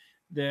team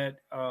that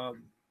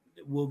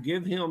will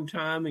give him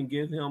time and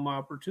give him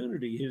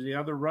opportunity. He's the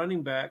other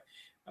running back.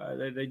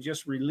 They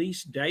just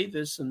released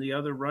Davis, and the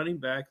other running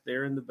back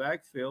there in the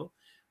backfield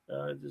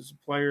is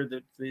a player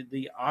that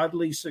the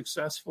oddly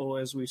successful,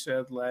 as we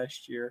said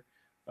last year,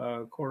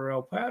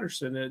 Cordarrelle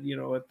Patterson, a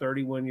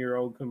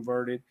 31-year-old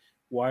converted,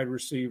 wide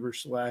receiver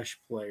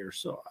 / player.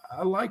 So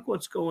I like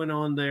what's going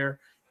on there.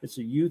 It's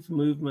a youth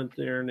movement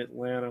there in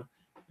Atlanta,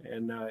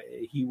 and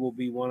he will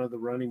be one of the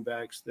running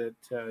backs that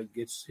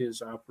gets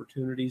his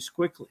opportunities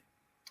quickly.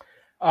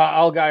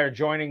 Allgaier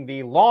joining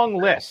the long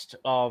list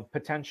of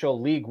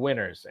potential league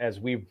winners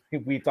as we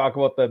talk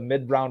about the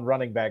mid-round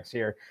running backs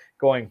here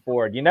going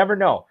forward. You never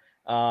know.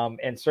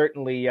 And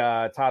certainly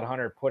Todd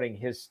Hunter putting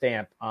his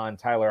stamp on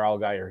Tyler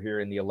Allgaier here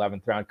in the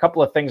 11th round. A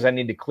couple of things I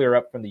need to clear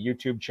up from the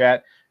YouTube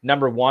chat.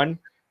 Number one,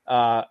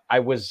 I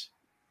was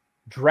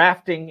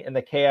drafting in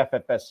the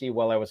KFFSC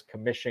while I was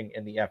commissioning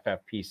in the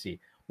FFPC.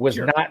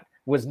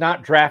 Was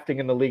not drafting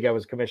in the league I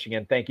was commissioning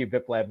in. Thank you,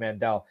 Biplab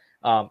Mandel.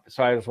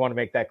 So I just want to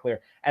make that clear.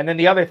 And then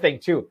the other thing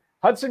too,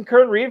 Hudson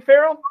Kern Reed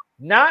Farrell,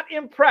 not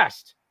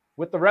impressed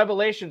with the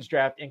Revelations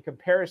draft in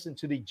comparison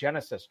to the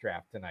Genesis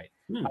draft tonight.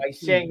 He's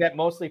saying that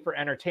mostly for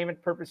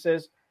entertainment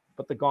purposes,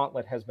 but the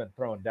gauntlet has been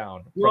thrown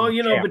down. Well,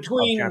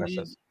 between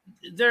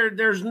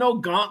there's no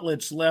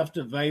gauntlets left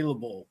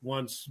available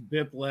once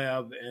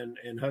Biplab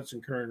and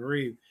Hudson Kern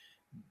Reed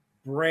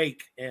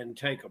break and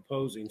take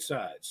opposing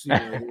sides.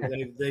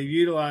 They've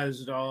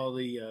utilized all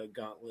the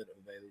gauntlet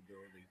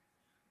availability.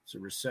 It's a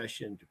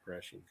recession,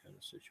 depression kind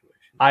of situation.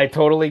 I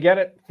totally get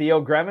it.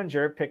 Theo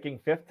Greminger picking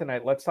 5th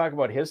tonight. Let's talk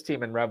about his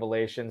team in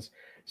Revelations.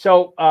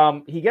 So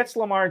he gets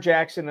Lamar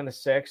Jackson in the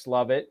 6th.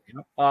 Love it.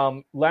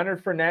 Yep.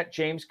 Leonard Fournette,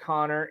 James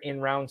Conner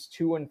in rounds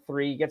 2 and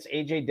 3. He gets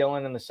A.J.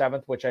 Dillon in the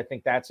 7th, which I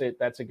think that's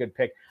a good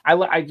pick.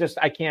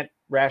 I can't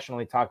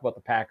rationally talk about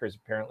the Packers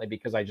apparently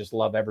because I just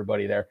love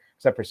everybody there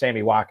except for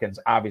Sammy Watkins,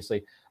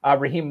 obviously.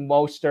 Raheem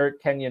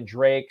Mostert, Kenyon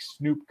Drake,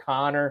 Snoop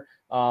Connor,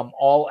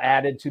 all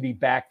added to the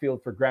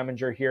backfield for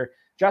Greminger here.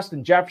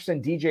 Justin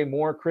Jefferson, DJ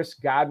Moore, Chris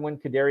Godwin,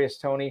 Kadarius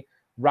Toney,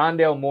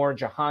 Rondale Moore,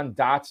 Jahan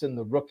Dotson,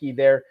 the rookie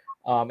there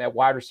at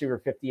wide receiver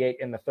 58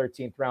 in the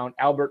 13th round.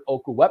 Albert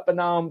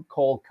Okuwepanam,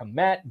 Cole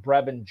Kmet,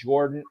 Brevin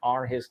Jordan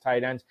are his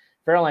tight ends.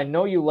 Farrell, I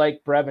know you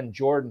like Brevin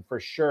Jordan for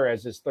sure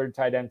as his third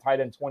tight end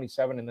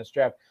 27 in this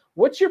draft.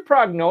 What's your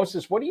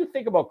prognosis? What do you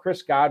think about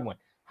Chris Godwin?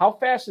 How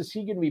fast is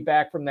he going to be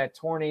back from that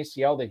torn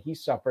ACL that he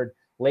suffered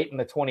late in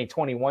the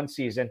 2021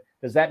 season?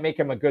 Does that make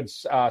him a good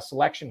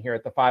selection here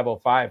at the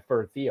 505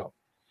 for Theo?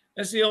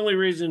 That's the only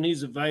reason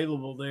he's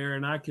available there,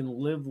 and I can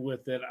live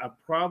with it. I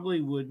probably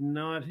would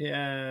not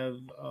have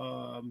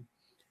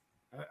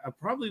I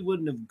probably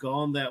wouldn't have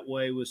gone that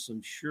way with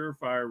some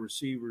surefire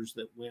receivers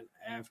that went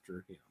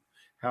after him.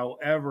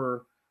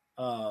 However,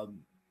 it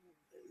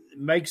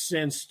makes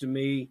sense to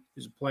me.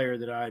 He's a player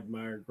that I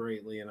admire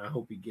greatly, and I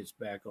hope he gets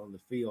back on the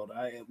field.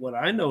 What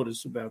I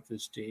notice about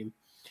this team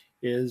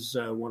is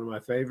one of my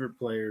favorite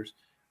players,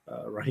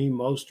 Raheem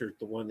Mostert,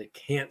 the one that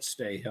can't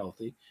stay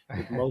healthy.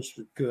 If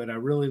Mostert could, I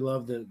really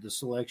love the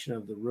selection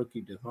of the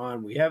rookie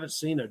Dehan. We haven't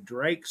seen a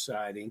Drake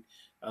sighting.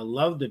 I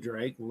love the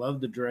Drake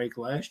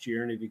last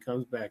year, and if he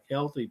comes back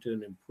healthy to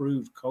an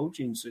improved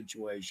coaching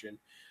situation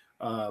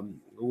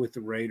with the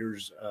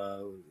Raiders,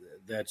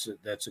 that's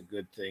a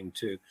good thing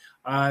too.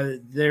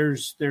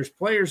 There's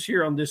players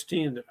here on this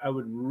team that I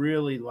would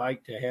really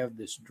like to have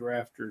this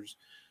drafter's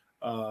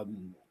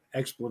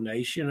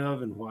explanation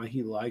of and why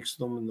he likes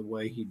them in the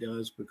way he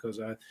does, because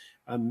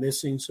I'm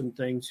missing some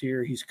things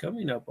here. He's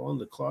coming up on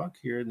the clock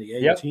here in the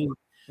 18th. Yep.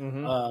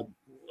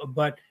 Mm-hmm.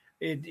 But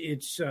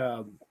it's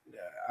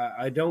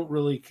I don't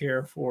really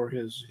care for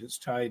his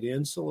tight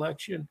end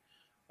selection.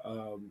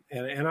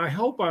 And I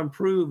hope I'm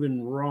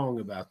proven wrong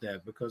about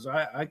that, because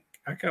I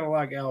kind of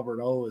like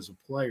Albert O as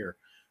a player,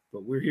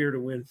 but we're here to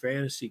win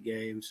fantasy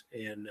games.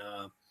 And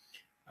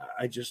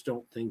I just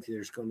don't think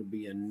there's going to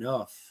be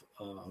enough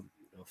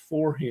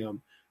for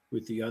him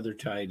with the other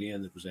tight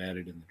end that was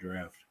added in the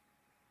draft.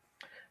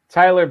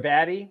 Tyler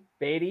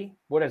Beatty,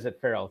 what is it,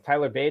 Farrell?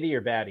 Tyler Beatty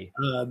or Batty?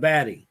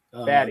 Batty.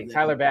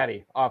 Tyler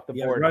Batty off the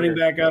board. Running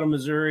back out of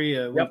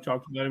Missouri. We've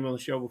talked about him on the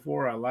show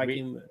before. I like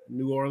him.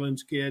 New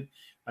Orleans kid.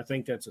 I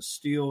think that's a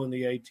steal in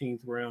the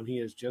 18th round. He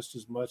has just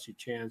as much a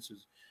chance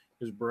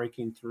as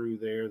breaking through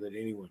there that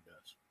anyone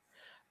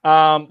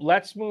does.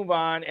 Let's move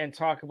on and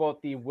talk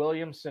about the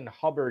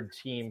Williamson-Hubbard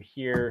team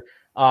here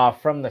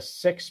from the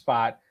 6th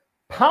spot.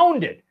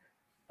 Pounded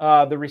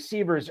the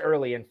receivers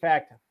early. In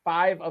fact,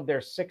 5 of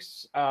their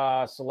 6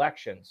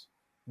 selections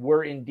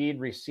were indeed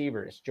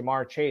receivers.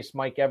 Jamar Chase,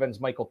 Mike Evans,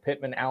 Michael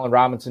Pittman, Allen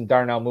Robinson,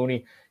 Darnell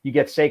Mooney. You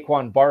get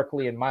Saquon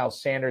Barkley and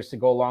Miles Sanders to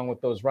go along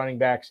with those running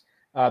backs.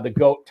 The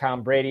GOAT,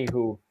 Tom Brady,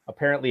 who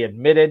apparently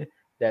admitted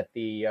that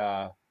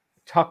the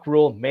tuck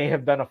rule may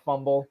have been a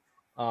fumble.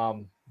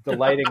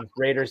 Delighting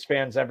Raiders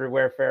fans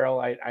everywhere,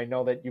 Farrell. I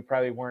know that you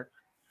probably weren't.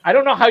 I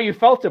don't know how you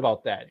felt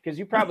about that, because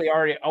you probably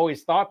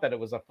always thought that it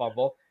was a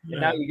fumble. And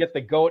now you get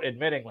the GOAT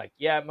admitting, like,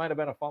 yeah, it might have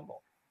been a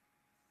fumble.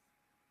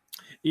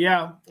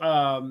 Yeah.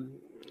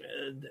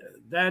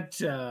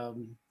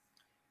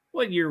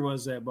 What year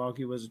was that,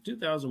 Balky? Was it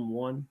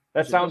 2001?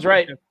 That sounds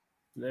right.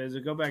 Does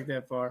it go back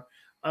that far?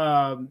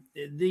 That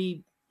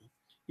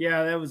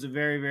was a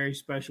very, very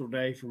special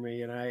day for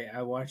me. And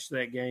I watched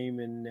that game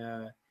and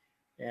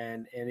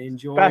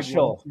enjoyed it.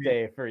 Special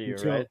day for you,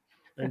 right?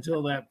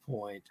 Until that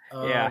point.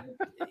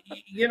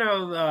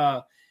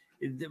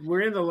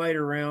 we're in the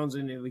later rounds,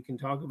 and we can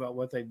talk about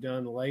what they've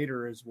done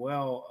later as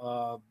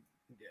well.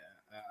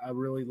 I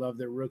really love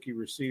their rookie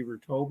receiver,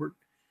 Tolbert,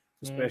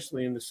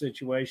 especially in the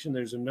situation.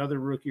 There's another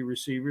rookie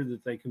receiver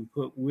that they can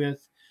put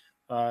with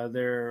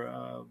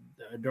their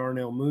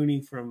Darnell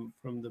Mooney from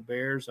the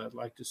Bears. I'd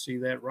like to see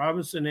that.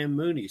 Robinson and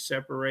Mooney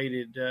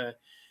separated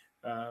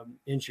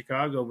in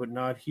Chicago, but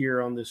not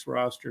here on this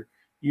roster.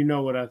 You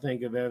know what I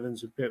think of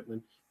Evans and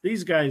Pittman.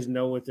 These guys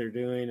know what they're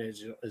doing,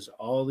 as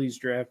all these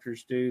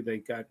drafters do. They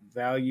got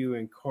value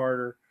in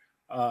Carter.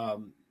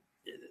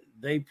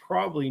 They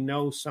probably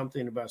know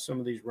something about some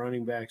of these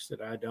running backs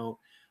that I don't.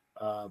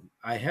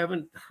 I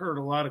haven't heard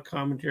a lot of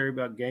commentary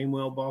about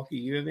Gainwell. Balky,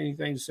 you have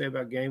anything to say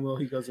about Gainwell?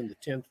 He goes in the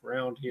 10th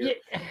round here.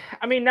 Yeah,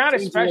 I mean, not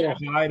Seems especially a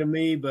little high to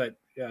me, but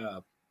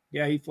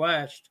yeah, he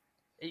flashed.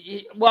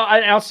 Well,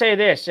 I'll say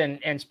this,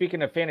 and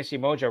speaking of Fantasy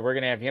Mojo, we're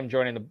going to have him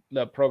joining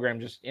the program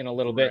just in a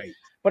little bit.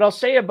 But I'll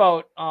say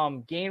about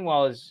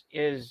Gainwell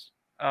is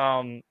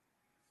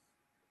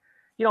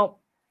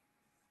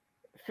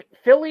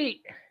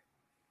Philly.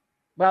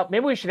 Well,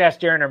 maybe we should ask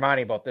Darren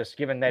Armani about this,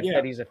 given that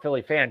he's a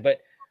Philly fan.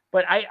 But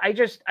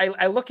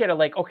I look at it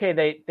like,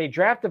 okay, they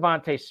draft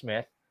Devontae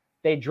Smith,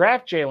 they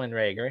draft Jalen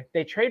Reagor,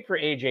 they trade for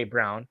A.J.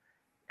 Brown.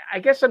 I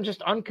guess I'm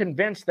just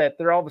unconvinced that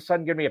they're all of a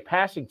sudden going to be a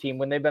passing team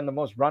when they've been the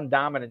most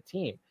run-dominant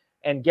team.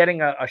 And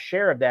getting a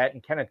share of that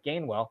in Kenneth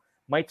Gainwell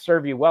might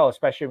serve you well,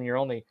 especially when you're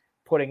only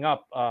putting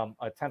up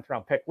a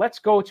 10th-round pick. Let's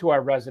go to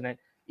our resident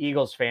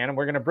Eagles fan, and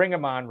we're going to bring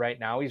him on right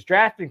now. He's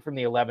drafting from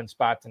the 11th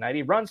spot tonight.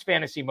 He runs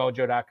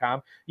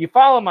FantasyMojo.com. You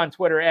follow him on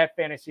Twitter at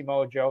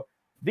FantasyMojo.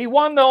 The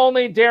one, the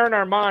only, Darren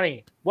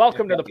Armani.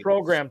 Welcome to the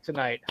program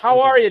tonight.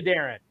 How are you,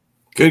 Darren?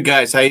 Good,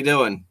 guys. How you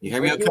doing? You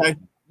hear me okay?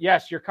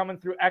 Yes, you're coming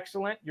through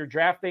excellent. You're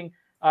drafting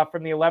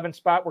from the 11th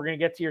spot. We're going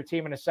to get to your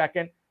team in a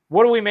second.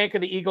 What do we make of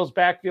the Eagles'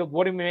 backfield?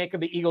 What do we make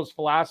of the Eagles'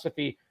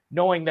 philosophy,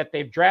 knowing that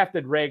they've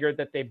drafted Reagor,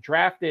 that they've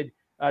drafted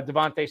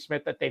Devontae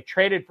Smith, that they've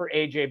traded for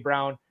A.J.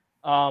 Brown,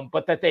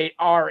 but that they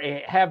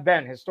have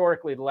been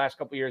historically the last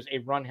couple of years a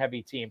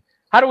run-heavy team?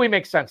 How do we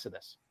make sense of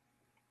this?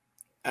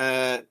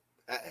 I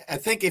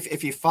think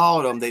if you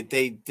followed them,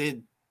 they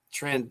did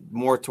trend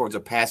more towards a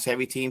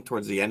pass-heavy team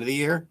towards the end of the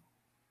year.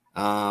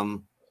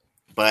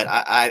 But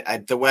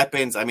I the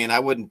weapons, I mean, I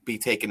wouldn't be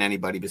taking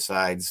anybody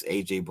besides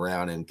A.J.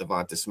 Brown and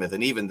Devonta Smith.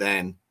 And even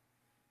then,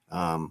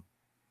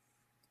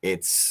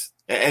 it's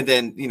 – and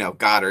then,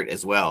 Goddard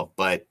as well.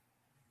 But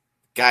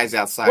guys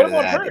outside of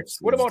that, it's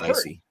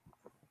dicey.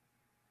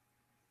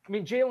 I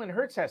mean, Jalen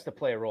Hurts has to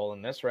play a role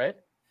in this, right?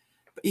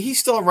 He's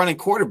still a running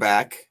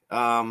quarterback.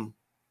 And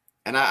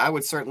I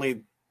would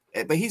certainly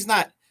 – but he's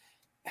not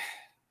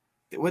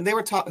 – when they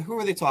were talking – who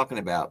were they talking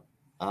about?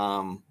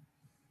 Well,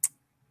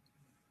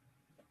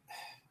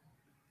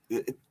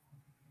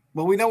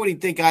 we know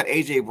what they got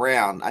A.J.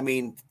 Brown. I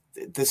mean,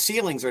 the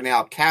ceilings are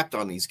now capped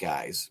on these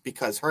guys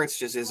because Hurts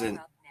just isn't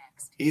 –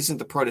 he isn't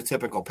the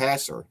prototypical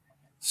passer.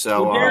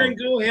 So, Darren,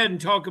 go ahead and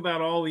talk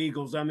about all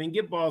Eagles. I mean,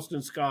 get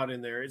Boston Scott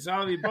in there. It's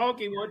obvious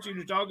Balky wants you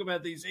to talk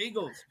about these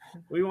Eagles.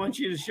 We want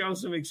you to show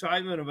some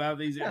excitement about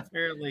these.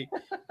 Apparently,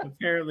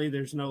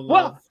 there's no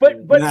love.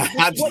 Well, but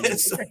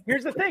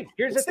here's the thing.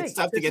 It's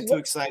tough to get too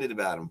excited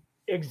about them.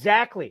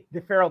 Exactly.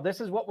 Farrell, this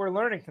is what we're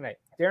learning tonight.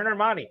 Darren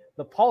Armani,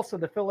 the pulse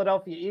of the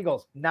Philadelphia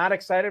Eagles. Not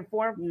excited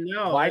for him?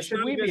 No. Why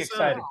should we be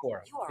excited for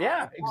him?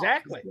 Yeah,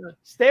 exactly.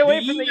 Stay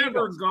away from the Eagles. Do you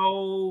ever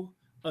go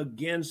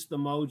against the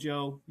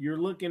mojo? You're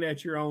looking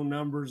at your own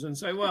numbers and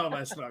say, well,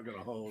 that's not going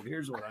to hold.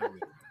 Here's what I'm going to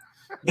do.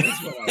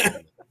 That's what I'm going to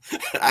do.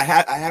 I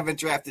haven't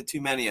drafted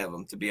too many of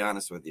them, to be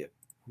honest with you.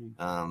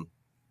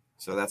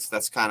 So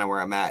that's kind of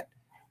where I'm at.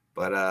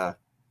 But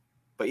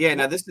yeah,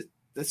 now this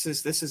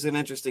is an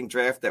interesting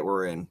draft that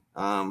we're in.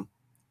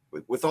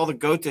 With all the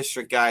GOAT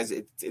District guys,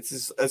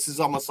 this is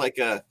almost like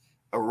a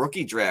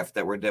rookie draft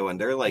that we're doing.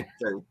 They're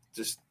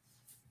just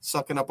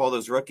sucking up all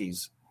those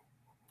rookies.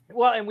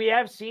 Well, and we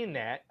have seen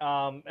that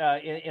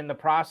in the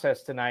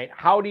process tonight.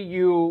 How do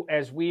you,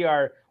 as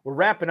we're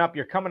wrapping up,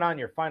 you're coming on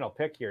your final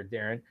pick here,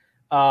 Darren.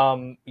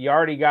 You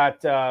already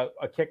got a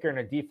kicker and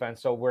a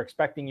defense, so we're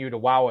expecting you to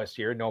wow us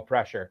here. No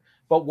pressure.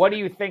 But what do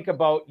you think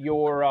about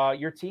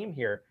your team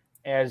here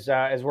as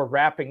we're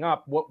wrapping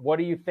up? What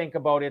do you think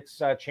about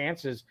its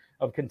chances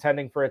of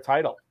contending for a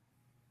title?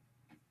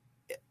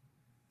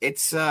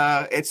 It's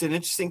an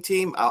interesting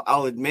team.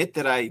 I'll admit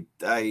that I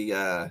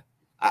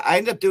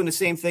ended up doing the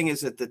same thing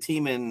as at the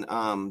team in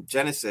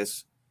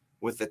Genesis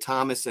with the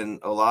Thomas and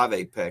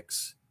Olave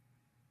picks.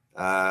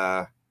 You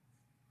are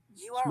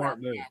Smart up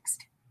move.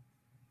 next.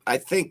 I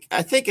think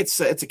it's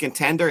a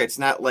contender. It's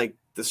not like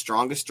the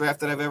strongest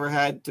draft that I've ever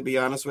had, to be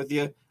honest with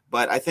you.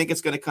 But I think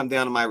it's going to come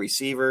down to my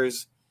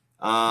receivers.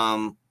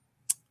 The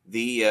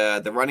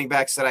running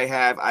backs that I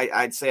have,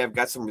 I'd say I've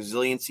got some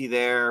resiliency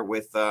there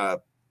with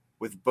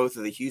both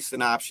of the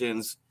Houston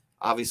options.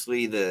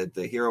 Obviously,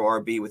 the hero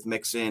RB with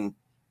Mixon,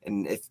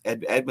 and if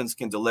Edmonds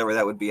can deliver,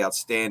 that would be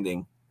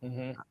outstanding.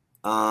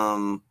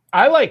 Mm-hmm.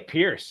 I like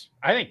Pierce.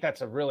 I think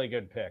that's a really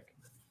good pick.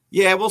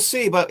 Yeah, we'll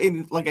see. But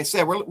like I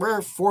said,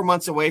 we're 4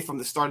 months away from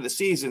the start of the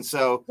season.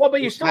 So well,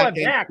 but you still have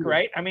Dak,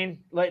 right? I mean,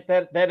 like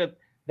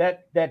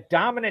that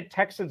dominant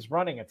Texans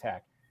running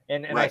attack.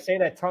 And right. I say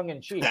that tongue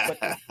in cheek,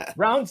 but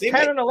rounds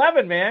 10 and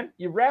 11, man,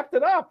 you wrapped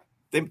it up.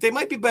 They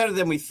might be better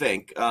than we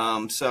think.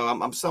 So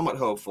I'm somewhat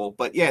hopeful.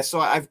 But yeah, so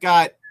I've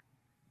got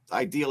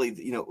ideally,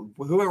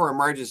 whoever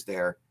emerges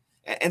there,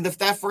 and if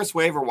that first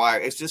waiver wire,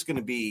 it's just going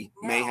to be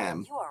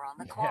mayhem. You are on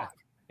the clock.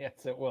 Yeah.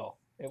 Yes, it will.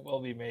 It will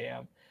be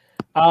mayhem.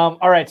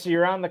 All right, so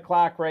you're on the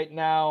clock right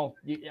now.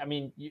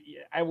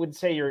 I would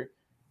say you're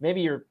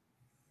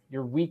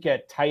weak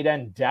at tight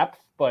end depth,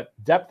 but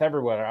depth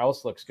everywhere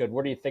else looks good.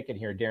 What are you thinking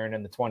here, Darren,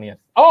 in the 20th?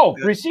 Oh,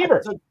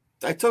 receiver.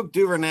 I took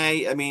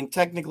Duvernay. I mean,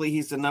 technically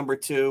he's the number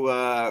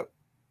 2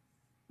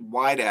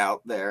 wide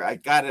out there. I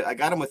got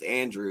him with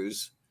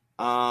Andrews.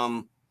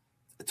 The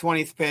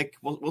 20th pick.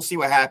 We'll see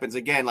what happens.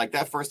 Again, like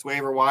that first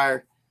waiver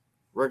wire,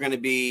 we're going to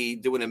be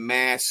doing a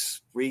mass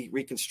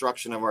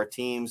reconstruction of our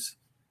teams.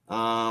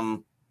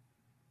 So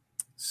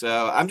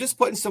I'm just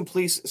putting some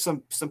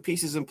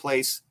pieces in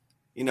place,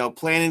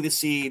 planting the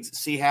seeds,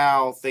 see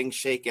how things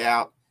shake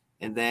out.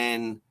 And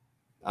then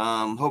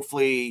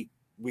hopefully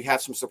we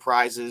have some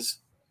surprises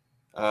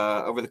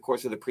over the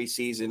course of the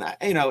preseason.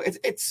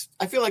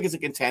 I feel like it's a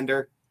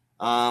contender,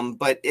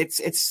 but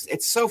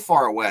it's so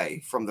far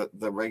away from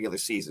the regular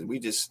season. We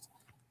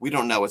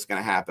don't know what's going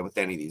to happen with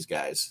any of these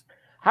guys.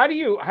 How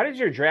does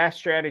your draft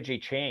strategy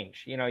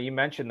change? You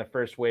mentioned the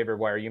first waiver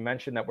wire. You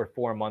mentioned that we're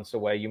 4 months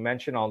away. You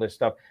mentioned all this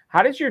stuff.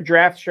 How does your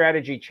draft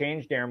strategy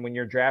change, Darren, when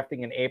you're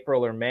drafting in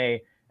April or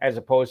May, as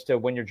opposed to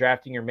when you're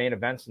drafting your main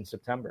events in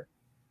September?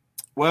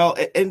 Well,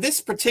 in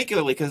this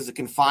particularly, because it's a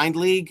confined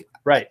league,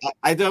 right?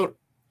 I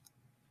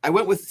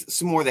went with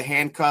some more of the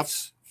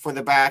handcuffs for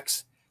the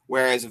backs.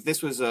 Whereas if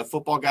this was a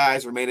football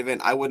guys or main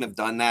event, I wouldn't have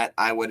done that.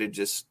 I would have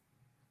just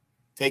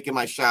taken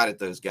my shot at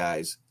those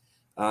guys.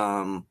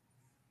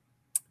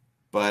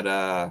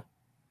 But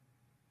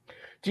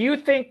do you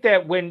think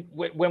that when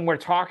we're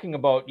talking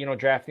about,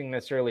 drafting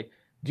this early,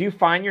 do you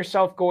find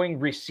yourself going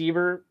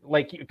receiver?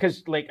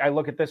 Because I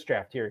look at this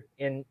draft here,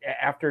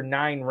 after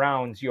 9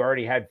 rounds, you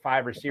already had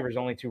 5 receivers,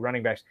 only 2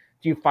 running backs.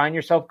 Do you find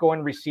yourself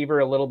going receiver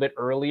a little bit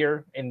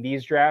earlier in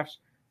these drafts,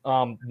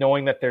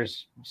 knowing that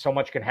there's so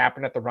much can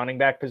happen at the running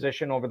back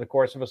position over the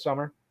course of a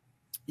summer?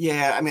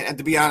 Yeah, I mean, and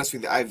to be honest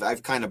with you,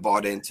 I've kind of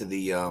bought into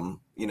the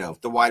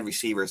the wide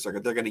receivers. They're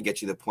going to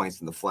get you the points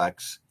in the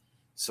flex.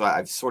 So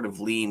I've sort of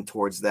leaned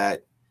towards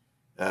that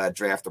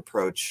draft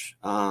approach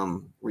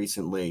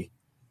recently,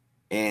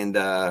 and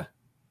I'm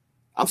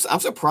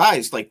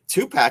surprised. Like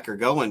 2-pack are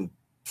going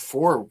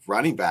 4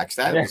 running backs.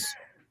 That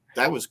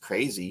was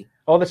crazy.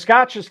 Oh, the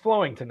Scotch is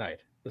flowing tonight.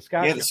 The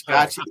Scotch. Yeah, the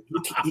Scotch.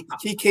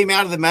 He came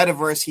out of the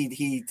metaverse.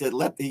 He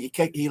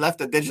left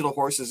the digital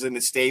horses in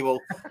the stable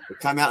to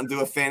come out and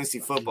do a fantasy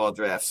football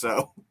draft.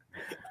 So.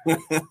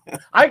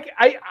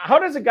 How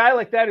does a guy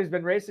like that who's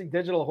been racing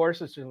digital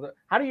horses,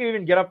 how do you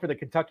even get up for the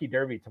Kentucky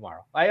Derby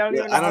tomorrow? I don't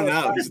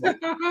know.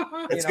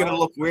 It's going to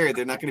look weird.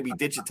 They're not going to be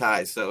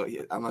digitized, so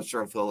I'm not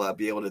sure if he'll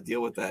be able to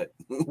deal with that.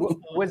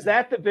 Was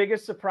that the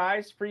biggest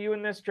surprise for you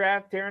in this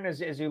draft, Darren?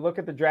 As you look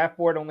at the draft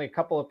board, only a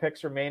couple of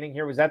picks remaining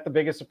here. Was that the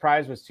biggest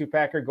surprise? Was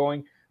 2-packer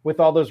going with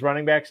all those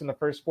running backs in the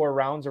first 4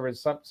 rounds, or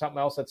was something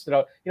else that stood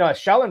out? At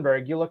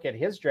Schellenberg, you look at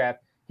his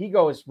draft, he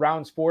goes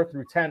rounds 4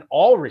 through 10,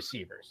 all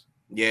receivers.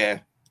 Yeah.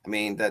 I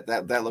mean,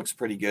 that looks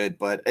pretty good,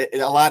 but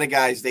a lot of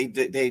guys,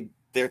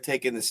 they're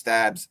taking the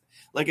stabs.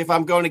 Like if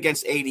I'm going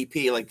against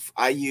ADP, like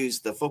I use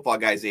the football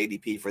guys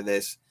ADP for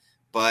this,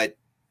 but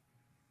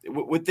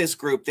with this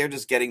group, they're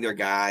just getting their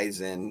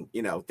guys, and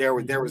there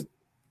was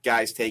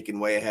guys taken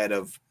way ahead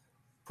of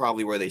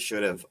probably where they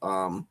should have.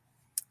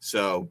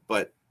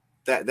 But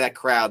that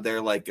crowd,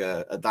 they're like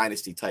a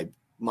dynasty type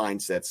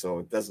mindset, so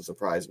it doesn't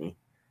surprise me.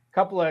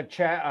 Couple of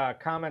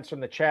comments from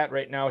the chat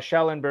right now.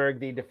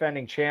 Schellenberg, the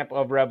defending champ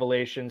of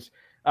Revelations.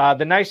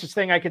 The nicest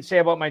thing I could say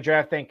about my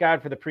draft, thank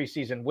God for the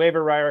preseason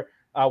waiver wire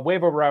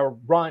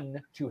run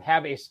to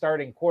have a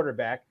starting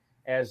quarterback,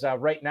 as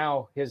right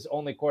now his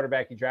only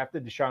quarterback he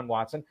drafted, Deshaun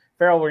Watson.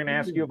 Farrell, we're going to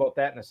ask you about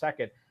that in a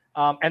second.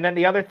 And then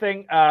the other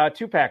thing,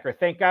 2-packer,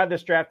 thank God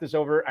this draft is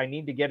over. I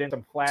need to get in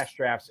some flash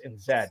drafts in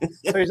Zed.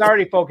 So he's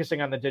already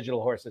focusing on the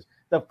digital horses.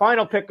 The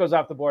final pick goes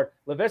off the board.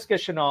 Laviska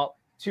Shenault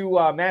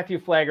to Matthew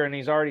Flagger, and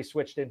he's already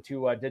switched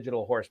into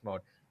digital horse mode.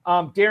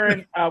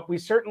 Darren, we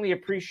certainly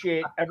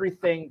appreciate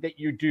everything that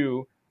you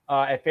do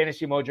at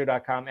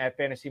fantasymojo.com, at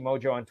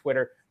fantasymojo on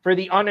Twitter. For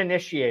the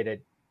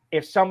uninitiated,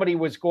 if somebody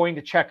was going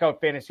to check out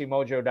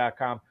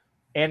fantasymojo.com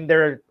and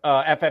they're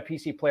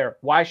FFPC player,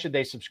 why should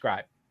they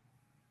subscribe?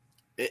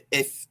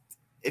 If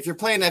you're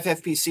playing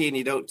FFPC and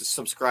you don't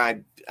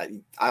subscribe,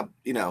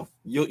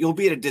 you'll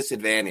be at a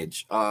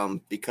disadvantage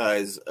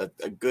because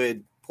a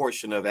good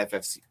portion of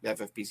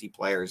FFPC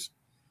players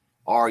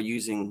are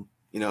using,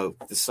 the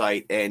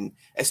site, and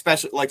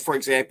especially like, for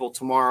example,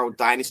 tomorrow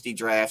dynasty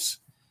drafts,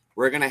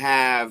 we're going to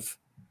have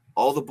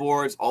all the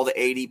boards, all the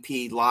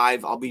ADP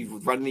live. I'll be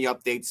running the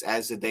updates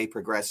as the day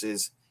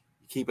progresses.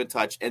 Keep in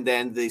touch. And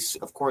then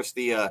of course,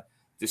 the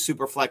the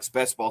Superflex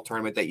Best Ball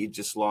tournament that you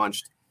just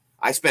launched.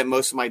 I spent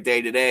most of my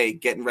day today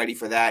getting ready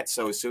for that.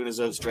 So as soon as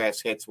those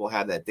drafts hits, we'll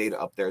have that data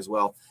up there as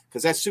well.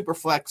 Because that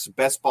Superflex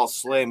Best Ball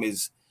Slim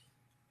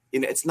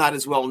it's not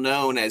as well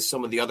known as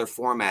some of the other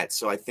formats.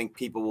 So I think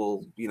people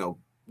will,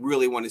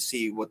 really want to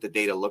see what the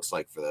data looks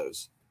like for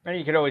those. And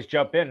you could always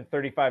jump in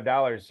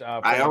 $35.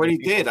 I already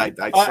did. I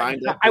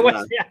signed up.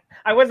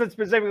 I wasn't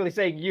specifically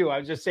saying you. I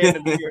was just saying to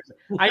the viewers.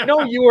 I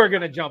know you were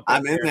going to jump in.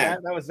 I'm in there.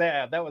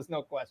 That was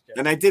no question.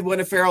 And I did one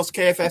of Farrell's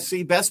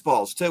KFSC best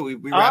balls too. We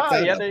wrapped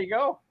that up. There you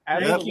go.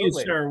 Thank you,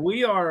 sir.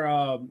 We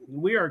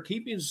are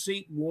keeping the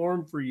seat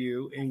warm for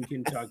you in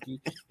Kentucky.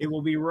 It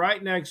will be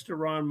right next to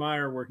Ron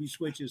Meyer, where he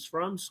switches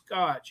from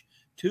Scotch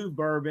to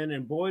bourbon,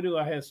 and boy, do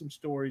I have some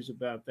stories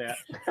about that.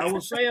 I will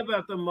say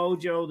about the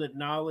Mojo that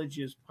knowledge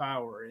is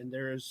power, and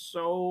there is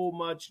so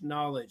much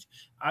knowledge.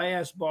 I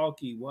asked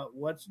Balky,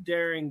 what's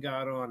Daring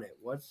got on it?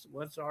 What's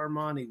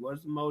Armani?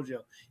 What's the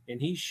Mojo? And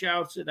he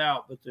shouts it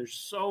out, but there's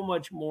so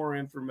much more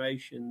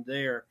information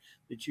there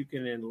that you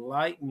can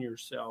enlighten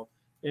yourself.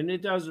 And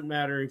it doesn't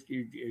matter if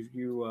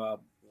you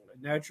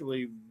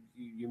naturally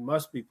you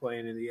must be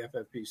playing in the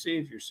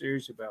FFPC if you're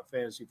serious about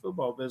fantasy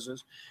football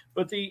business.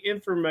 But the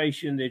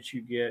information that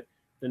you get,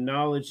 the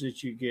knowledge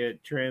that you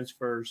get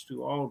transfers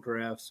to all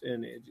drafts,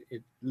 and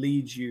it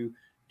leads you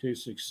to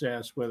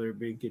success, whether it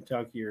be in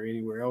Kentucky or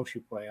anywhere else you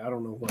play. I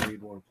don't know why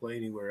you'd want to play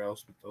anywhere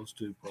else but those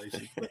two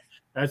places, but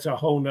that's a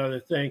whole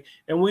nother thing.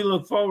 And we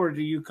look forward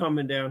to you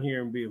coming down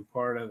here and being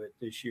part of it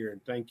this year.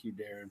 And thank you,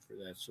 Darren, for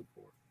that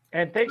support.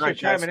 And thanks for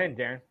chiming in,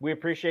 Darren. We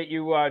appreciate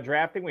you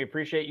drafting. We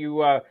appreciate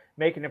you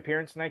making an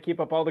appearance tonight.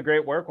 Keep up all the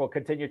great work. We'll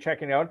continue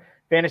checking out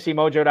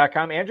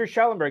FantasyMojo.com. Andrew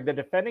Schellenberg, the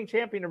defending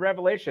champion of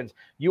Revelations.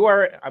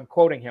 I'm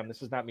quoting him.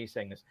 This is not me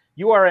saying this.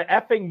 You are an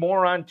effing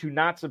moron to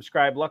not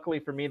subscribe. Luckily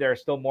for me, there are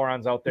still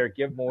morons out there.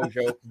 Give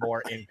Mojo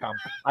more income.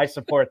 I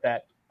support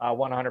that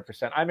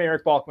 100%. I'm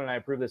Eric Balkman, and I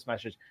approve this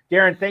message.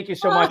 Darren, thank you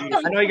so much.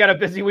 I know you got a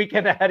busy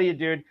weekend ahead of you,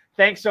 dude.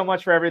 Thanks so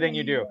much for everything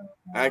you do.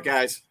 All right,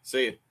 guys.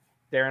 See you.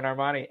 Darren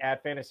Armani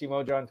at Fantasy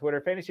Mojo on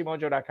Twitter,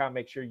 FantasyMojo.com.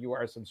 Make sure you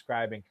are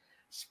subscribing.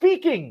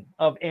 Speaking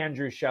of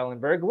Andrew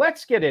Schellenberg,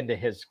 let's get into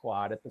his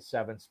squad at the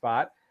 7th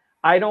spot.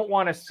 I don't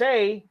want to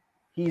say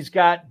he's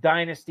got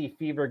dynasty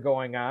fever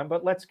going on,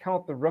 but let's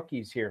count the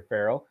rookies here,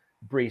 Farrell.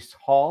 Breece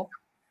Hall,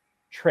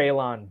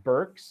 Treylon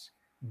Burks,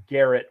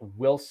 Garrett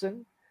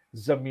Wilson,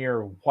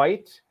 Zamir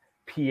White,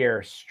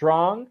 Pierre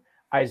Strong,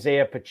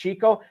 Isaiah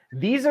Pacheco.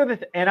 These are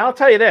and I'll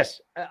tell you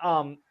this.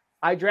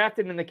 I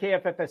drafted in the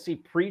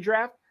KFFSC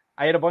pre-draft.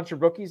 I had a bunch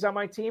of rookies on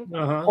my team.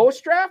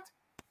 Post-draft,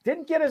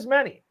 didn't get as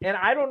many. And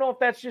I don't know if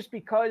that's just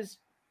because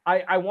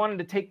I wanted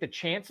to take the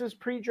chances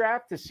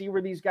pre-draft to see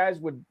where these guys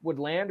would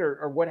land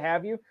or what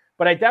have you.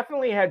 But I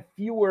definitely had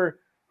fewer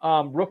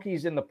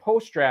rookies in the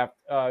post-draft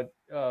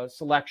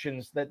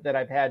selections that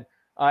I've had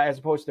as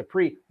opposed to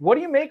pre. What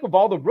do you make of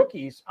all the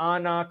rookies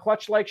on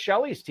Clutch Like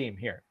Shelley's team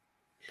here?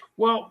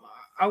 Well,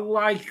 I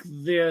like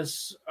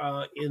this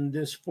in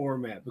this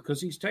format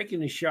because he's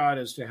taking a shot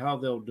as to how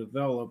they'll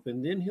develop,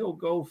 and then he'll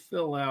go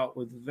fill out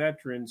with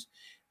veterans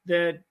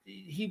that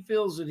he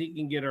feels that he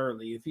can get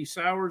early. If he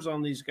sours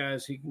on these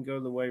guys, he can go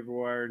to the waiver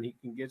wire and he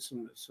can get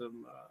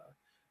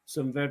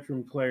some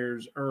veteran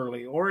players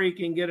early, or he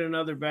can get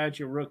another batch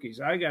of rookies.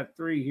 I got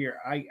 3 here.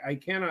 I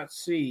cannot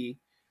see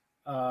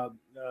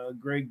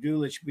Greg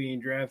Dulich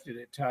being drafted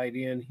at tight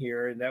end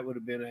here, and that would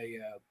have been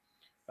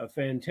a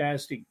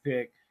fantastic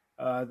pick.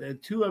 The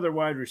 2 other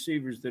wide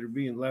receivers that are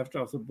being left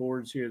off the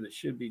boards here that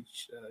should be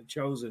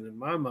chosen, in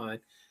my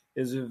mind,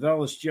 is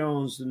Velus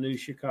Jones, the new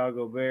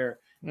Chicago Bear,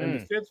 and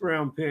the 5th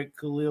round pick,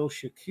 Khalil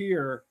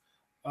Shakir,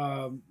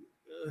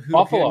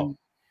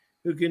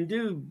 who can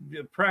do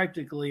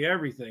practically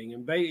everything.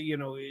 And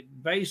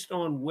based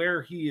on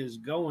where he is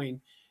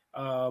going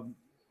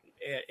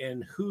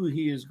and who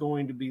he is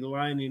going to be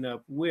lining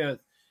up with,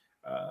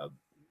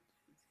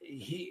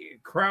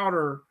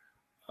 Crowder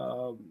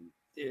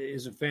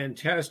is a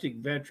fantastic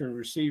veteran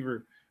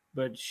receiver,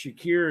 but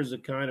Shakir is the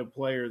kind of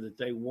player that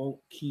they won't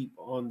keep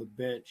on the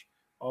bench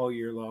all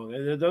year long.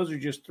 And those are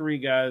just 3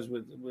 guys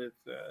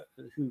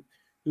who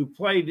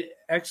played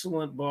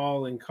excellent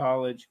ball in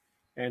college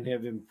and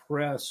have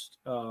impressed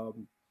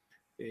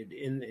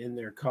in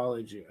their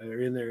college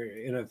or in their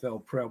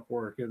NFL prep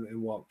work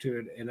and walked to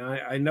it. And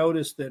I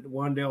noticed that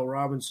Wan'Dale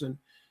Robinson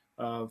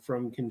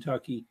from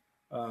Kentucky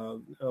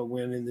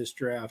win in this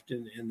draft,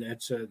 and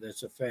that's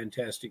a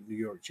fantastic New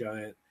York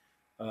Giant.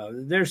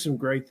 There's some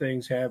great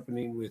things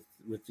happening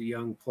with the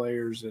young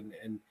players,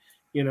 and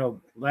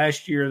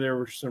last year there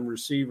were some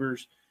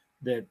receivers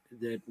that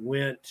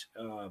went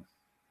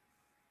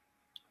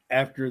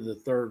after the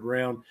 3rd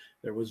round.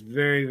 There was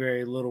very,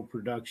 very little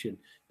production.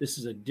 This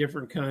is a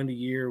different kind of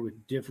year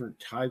with different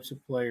types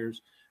of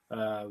players,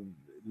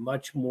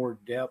 much more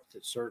depth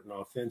at certain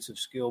offensive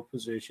skill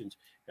positions,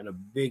 and a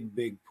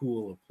big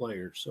pool of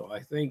players. So I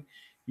think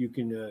you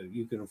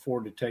can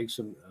afford to take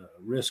some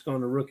risk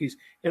on the rookies,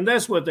 and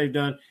that's what they've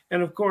done.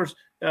 And of course,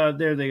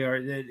 there they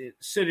are,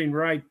 sitting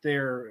right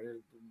there,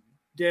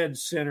 dead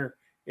center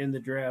in the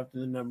draft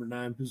in the number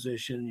 9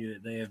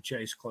 position. They have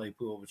Chase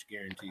Claypool, which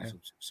guarantees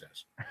them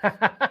success.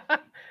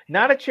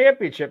 Not a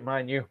championship,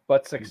 mind you,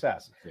 but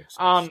success.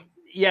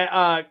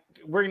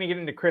 We're going to get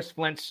into Chris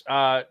Flint's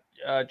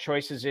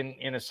choices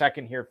in a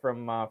second here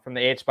from the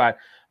 8th spot.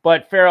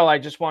 But Farrell, I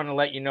just want to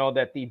let you know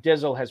that the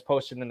Dizzle has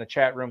posted in the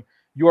chat room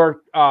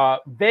your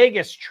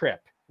Vegas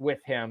trip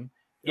with him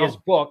is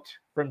booked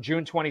from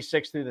June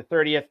 26th through the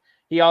 30th.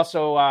 He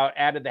also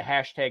added the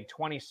hashtag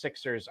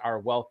 26ers are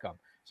welcome.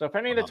 So if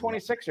any of the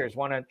 26ers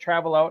want to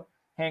travel out,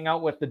 hang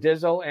out with the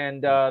Dizzle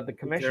and the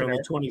commissioner,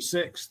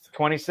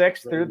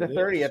 26th through the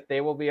 30th,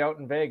 they will be out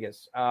in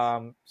Vegas.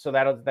 So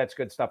that's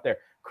good stuff there.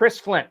 Chris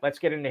Flint, let's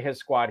get into his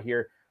squad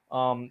here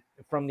from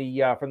the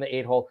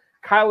 8-hole.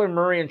 Kyler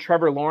Murray and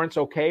Trevor Lawrence,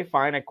 okay,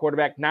 fine at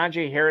quarterback.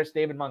 Najee Harris,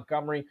 David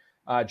Montgomery,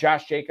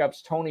 Josh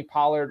Jacobs, Tony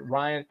Pollard,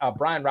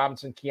 Brian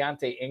Robinson,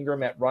 Keontae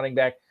Ingram at running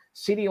back.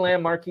 CeeDee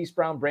Lamb, Marquise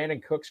Brown,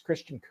 Brandon Cooks,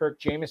 Christian Kirk,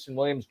 Jamison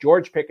Williams,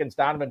 George Pickens,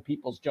 Donovan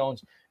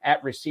Peoples-Jones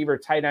at receiver,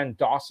 tight end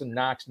Dawson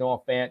Knox, Noah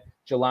Fant,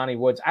 Jelani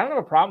Woods. I don't have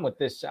a problem with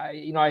this.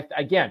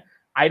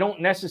 I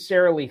don't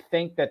necessarily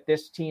think that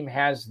this team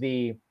has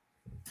the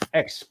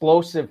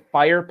explosive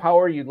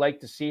firepower you'd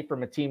like to see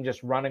from a team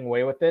just running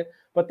away with it,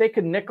 but they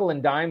could nickel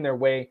and dime their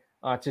way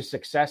to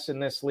success in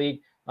this league.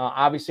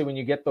 Obviously, when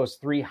you get those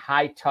 3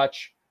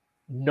 high-touch,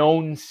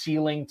 known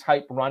ceiling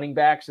type running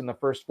backs in the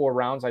first 4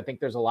 rounds, I think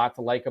there's a lot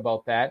to like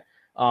about that.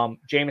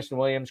 Jamison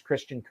Williams,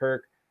 Christian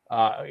Kirk,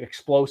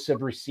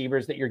 explosive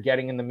receivers that you're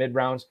getting in the mid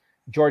rounds.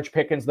 George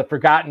Pickens, the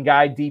forgotten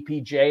guy,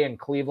 DPJ in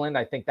Cleveland.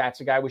 I think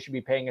that's a guy we should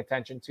be paying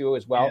attention to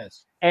as well.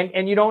 Yes.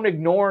 And you don't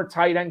ignore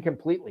tight end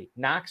completely.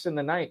 Knox in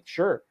the 9th,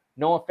 sure.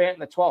 Noah Fant in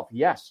the 12th,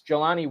 yes.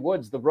 Jelani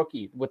Woods, the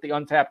rookie with the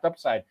untapped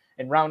upside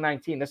in round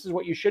 19. This is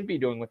what you should be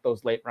doing with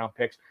those late round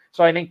picks.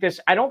 So I think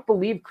I don't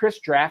believe Chris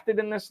drafted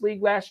in this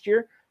league last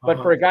year, but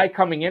for a guy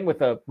coming in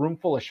with a room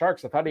full of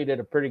sharks, I thought he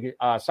did a pretty good,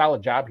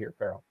 solid job here,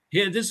 Farrell.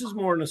 Yeah, this is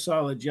more than a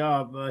solid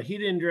job. He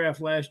didn't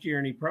draft last year,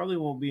 and he probably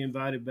won't be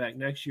invited back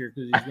next year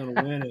because he's going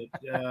to win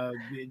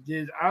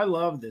it. I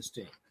love this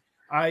team.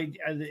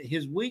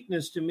 His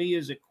weakness to me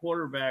is at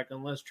quarterback,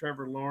 unless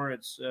Trevor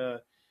Lawrence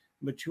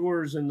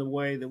matures in the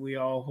way that we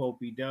all hope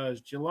he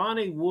does.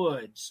 Jelani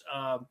Woods.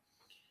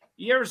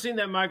 You ever seen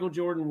that Michael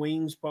Jordan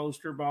Wings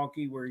poster,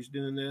 Balky, where he's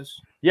doing this?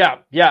 Yeah,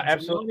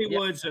 absolutely. Jelani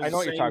Woods has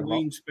the same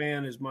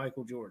wingspan as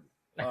Michael Jordan.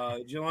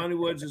 Jelani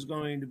Woods is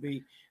going to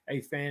be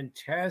a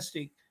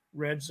fantastic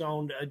red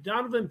zone.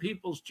 Donovan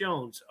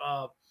Peoples-Jones,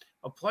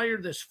 a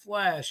player that's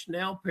flashed,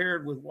 now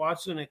paired with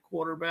Watson at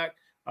quarterback.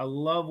 I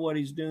love what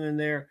he's doing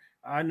there.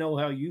 I know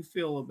how you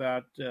feel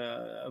about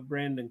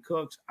Brandon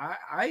Cooks.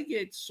 I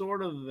get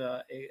sort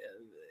of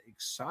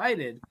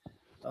excited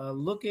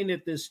looking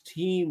at this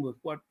team with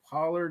what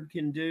Pollard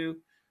can do.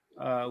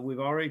 We've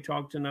already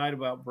talked tonight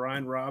about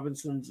Brian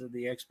Robinson's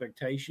the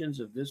expectations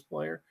of this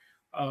player.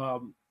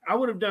 I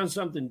would have done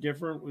something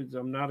different.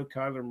 I'm not a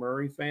Kyler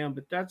Murray fan,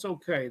 but that's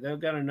okay. They've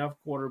got enough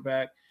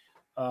quarterback.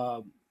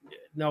 I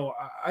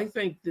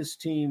think this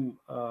team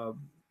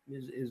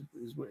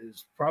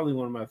is probably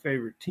one of my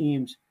favorite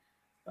teams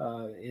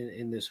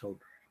in this whole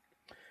draft.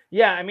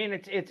 Yeah, I mean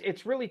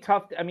it's really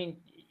tough. I mean,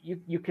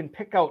 you can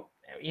pick out.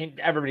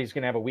 Everybody's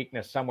going to have a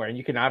weakness somewhere, and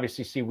you can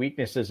obviously see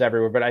weaknesses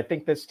everywhere. But I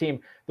think this team,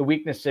 the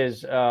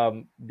weaknesses,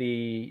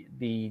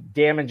 the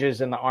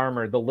damages in the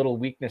armor, the little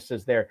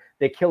weaknesses there,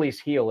 the Achilles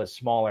heel is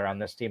smaller on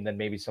this team than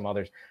maybe some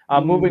others.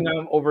 Moving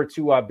on over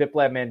to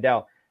Biplab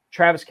Mandel,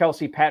 Travis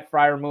Kelce, Pat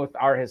Freiermuth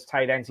are his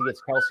tight ends. He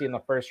gets Kelce in the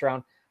first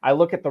round. I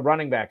look at the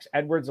running backs: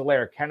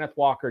 Edwards-Helaire, Kenneth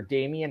Walker,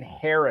 Damian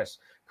Harris,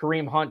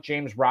 Kareem Hunt,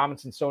 James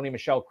Robinson, Sony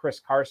Michel, Chris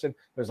Carson.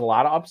 There's a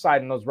lot of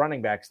upside in those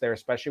running backs there,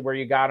 especially where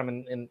you got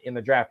them in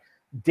the draft.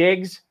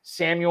 Diggs,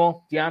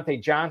 Samuel,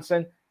 Deontay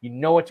Johnson, you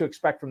know what to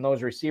expect from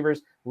those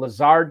receivers.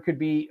 Lazard could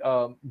be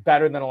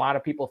better than a lot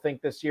of people think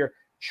this year.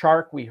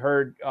 Chark, we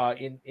heard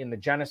in the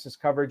Genesis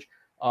coverage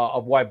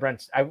of why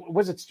Brent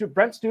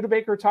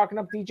Studebaker talking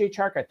up DJ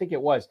Chark? I think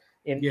it was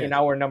in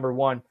our number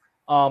 1.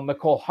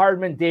 McCole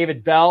Hardman,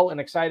 David Bell, an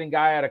exciting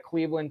guy out of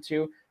Cleveland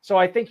too. So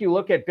I think you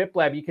look at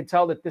Biplab, you can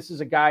tell that this is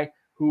a guy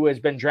who has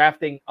been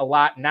drafting a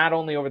lot, not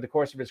only over the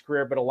course of his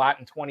career, but a lot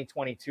in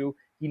 2022.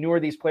 He knew where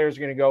these players are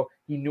going to go.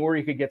 He knew where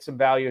he could get some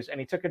values, and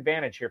he took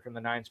advantage here from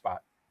the 9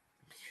 spot.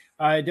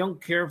 I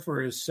don't care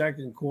for his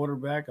second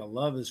quarterback. I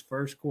love his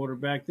first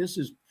quarterback. This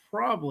is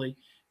probably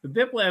 – the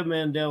Biplab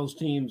Mandel's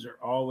teams are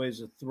always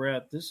a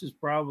threat. This is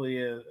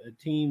probably a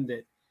team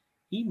that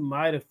he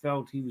might have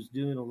felt he was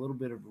doing a little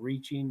bit of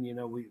reaching. You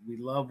know, we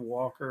love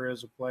Walker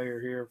as a player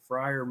here.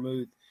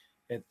 Freiermuth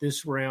at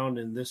this round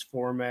in this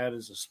format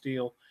is a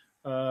steal.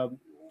 I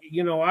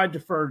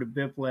defer to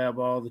Biplab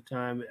all the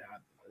time.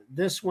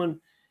 This one,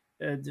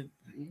 I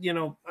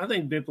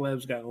think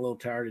Biplab's gotten a little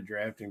tired of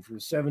drafting. From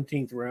the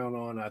 17th round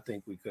on, I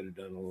think we could have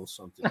done a little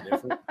something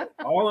different.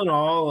 All in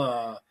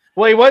all,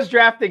 well, he was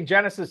drafting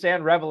Genesis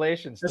and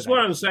Revelations. That's what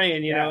I'm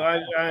saying.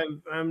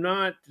 I'm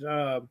not.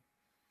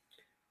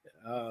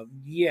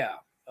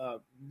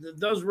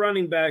 Those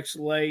running backs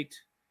late.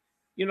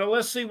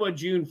 let's see what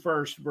June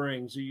 1st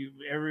brings.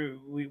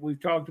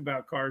 We've talked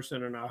about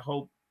Carson, and I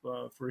hope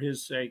for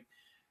his sake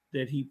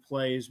that he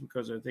plays,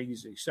 because I think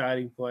he's an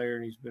exciting player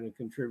and he's been a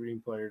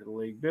contributing player to the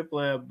league.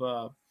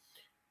 Biplab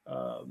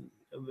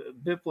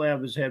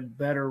has had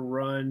better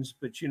runs,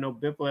 but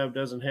Biplab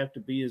doesn't have to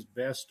be his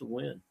best to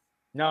win.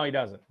 No, he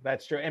doesn't.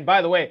 That's true. And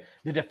by the way,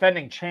 the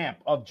defending champ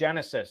of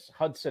Genesis,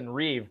 Hudson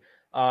Reeve,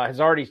 has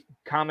already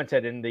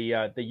commented in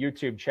the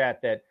YouTube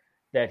chat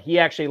that he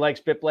actually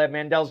likes Biplab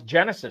Mandel's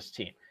Genesis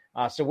team.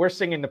 So we're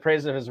singing the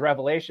praise of his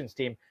Revelations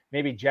team.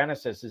 Maybe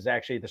Genesis is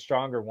actually the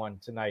stronger one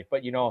tonight.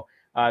 But,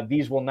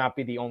 these will not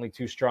be the only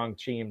two strong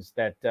teams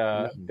that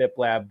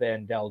Biplab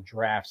Mandel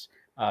drafts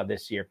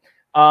this year.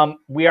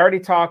 We already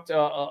talked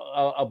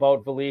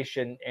about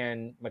Valish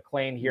and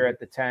McLean here at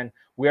the 10.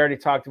 We already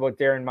talked about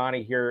Darren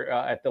Monty here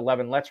at the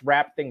 11. Let's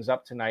wrap things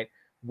up tonight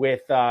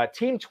with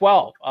Team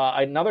 12.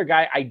 Another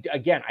guy,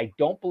 I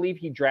don't believe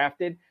he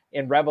drafted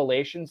in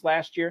Revelations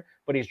last year,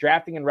 but he's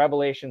drafting in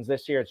Revelations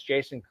this year. It's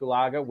Jason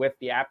Kulaga with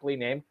the aptly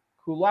named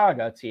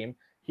Kulaga team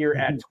here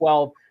at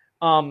 12.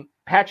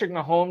 Patrick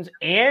Mahomes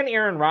and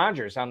Aaron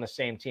Rodgers on the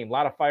same team. A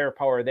lot of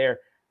firepower there,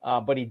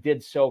 but he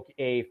did soak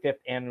a 5th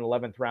and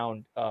 11th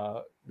round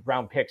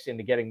picks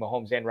into getting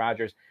Mahomes and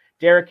Rodgers.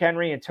 Derrick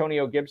Henry,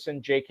 Antonio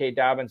Gibson, J.K.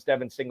 Dobbins,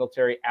 Devin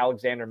Singletary,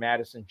 Alexander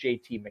Madison,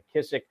 J.D.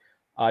 McKissick,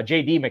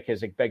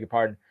 beg your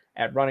pardon,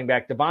 at running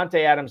back.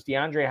 Devontae Adams,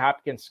 DeAndre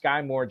Hopkins,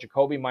 Sky Moore,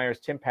 Jacoby Myers,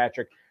 Tim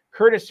Patrick,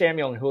 Curtis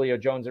Samuel, and Julio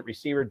Jones at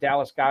receiver.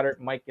 Dallas Goedert,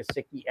 Mike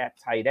Gesicki at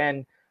tight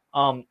end.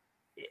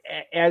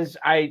 As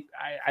I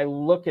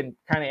look and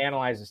kind of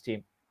analyze this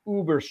team,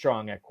 uber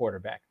strong at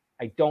quarterback.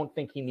 I don't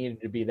think he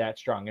needed to be that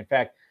strong. In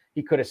fact,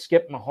 he could have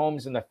skipped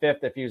Mahomes in the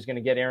 5th if he was going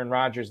to get Aaron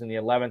Rodgers in the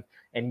 11th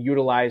and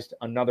utilized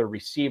another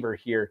receiver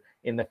here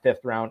in the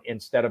 5th round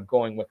instead of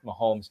going with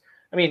Mahomes.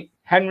 I mean,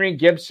 Henry,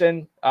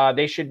 Gibson,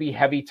 they should be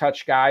heavy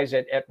touch guys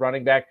at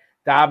running back.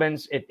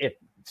 Dobbins, it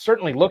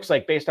certainly looks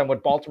like, based on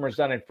what Baltimore's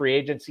done in free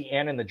agency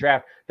and in the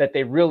draft, that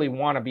they really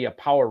want to be a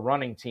power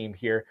running team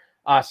here.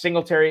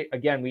 Singletary,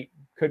 again, we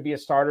could be a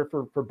starter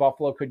for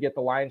Buffalo, could get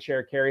the lion's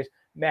share of carries.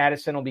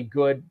 Madison will be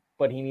good,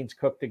 but he needs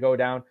Cook to go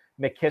down.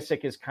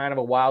 McKissick is kind of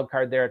a wild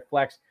card there at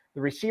flex.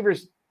 The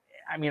receivers,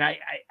 I mean, I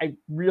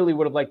really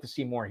would have liked to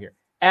see more here.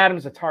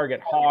 Adams, a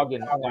target hog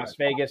in Las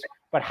Vegas,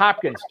 but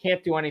Hopkins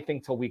can't do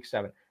anything till week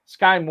 7.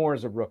 Sky Moore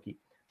is a rookie.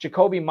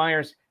 Jacoby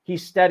Myers,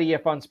 he's steady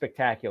if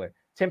unspectacular.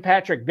 Tim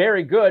Patrick,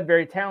 very good,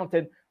 very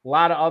talented. A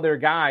lot of other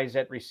guys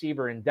at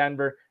receiver in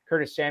Denver.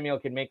 Curtis Samuel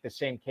can make the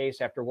same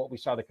case after what we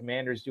saw the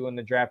Commanders do in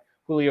the draft.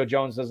 Julio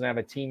Jones doesn't have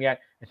a team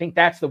yet. I think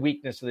that's the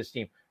weakness of this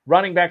team.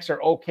 Running backs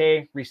are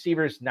okay.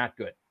 Receivers, not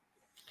good.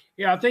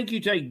 Yeah, I think you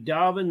take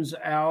Dobbins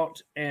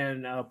out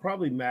and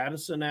probably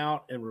Madison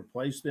out and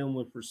replace them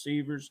with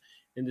receivers,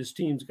 and this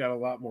team's got a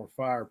lot more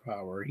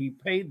firepower. He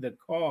paid the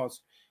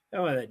cost.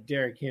 That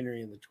Derrick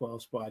Henry in the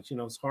 12 spots,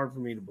 it's hard for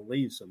me to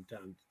believe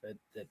sometimes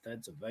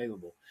that's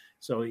available.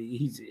 So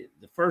he's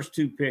the first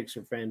 2 picks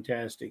are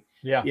fantastic.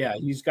 Yeah,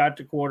 he's got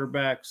the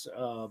quarterbacks.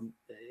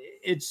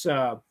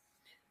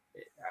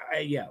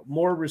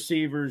 More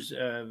receivers,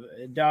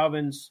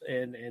 Dobbins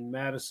and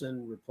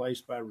Madison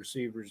replaced by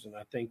receivers, and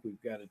I think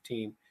we've got a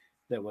team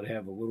that would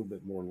have a little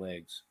bit more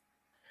legs.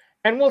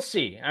 And we'll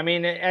see. I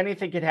mean,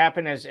 anything could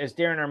happen, as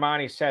Darren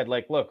Armani said.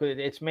 Like, look,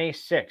 it's May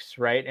 6th,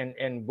 right?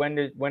 And when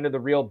do the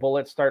real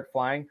bullets start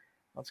flying?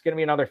 Well, it's going to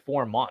be another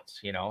 4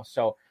 months,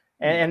 So,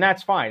 and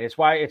that's fine. It's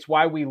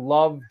why we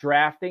love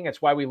drafting.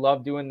 It's why we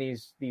love doing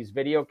these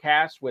video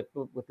casts with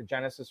the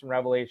Genesis and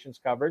Revelations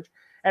coverage,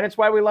 and it's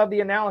why we love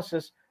the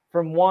analysis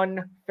from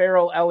one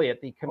Farrell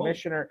Elliott, the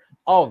commissioner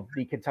of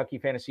the Kentucky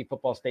Fantasy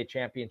Football State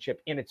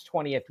Championship in its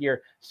 20th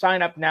year.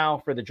 Sign up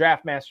now for the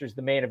Draft Masters,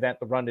 the main event,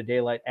 the Run to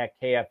Daylight at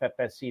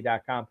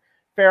kffsc.com.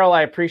 Farrell,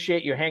 I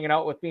appreciate you hanging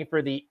out with me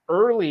for the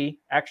early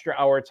extra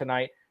hour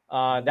tonight.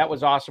 That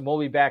was awesome. We'll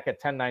be back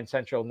at 10/9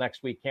 Central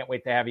next week. Can't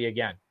wait to have you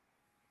again.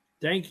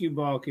 Thank you,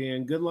 Balky,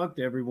 and good luck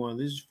to everyone.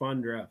 This is fun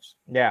drafts.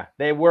 Yeah,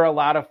 they were a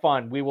lot of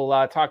fun. We will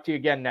talk to you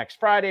again next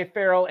Friday,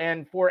 Farrell.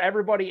 And for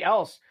everybody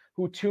else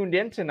who tuned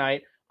in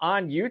tonight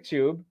on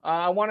YouTube,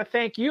 I want to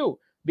thank you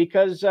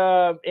because,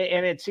 and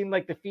it seemed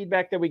like the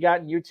feedback that we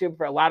got in YouTube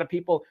for a lot of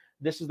people,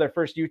 this is their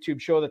first YouTube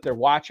show that they're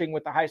watching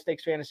with the High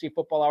Stakes Fantasy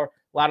Football Hour.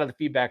 A lot of the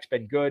feedback's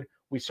been good.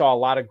 We saw a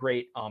lot of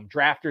great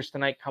drafters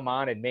tonight come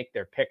on and make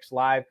their picks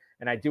live.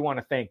 And I do want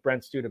to thank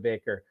Brent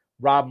Studebaker,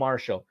 Rob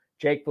Marshall,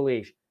 Jake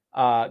Valish,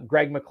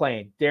 Greg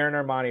McLean, Darren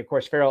Armani, of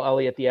course, Farrell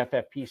Elliott, the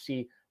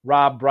FFPC,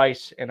 Rob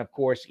Bryce, and of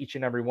course, each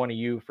and every one of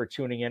you for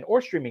tuning in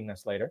or streaming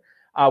this later.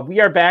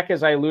 We are back,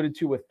 as I alluded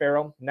to, with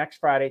Farrell next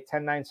Friday,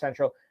 10/9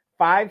 Central.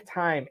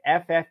 5-time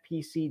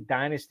FFPC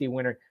Dynasty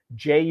winner,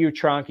 J.U.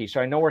 Tronky.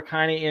 So I know we're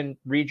kind of in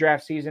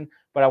redraft season,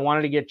 but I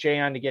wanted to get Jay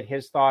on to get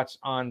his thoughts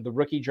on the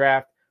rookie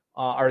draft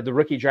or the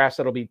rookie drafts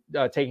that'll be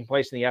taking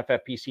place in the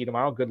FFPC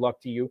tomorrow. Good luck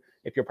to you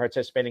if you're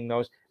participating in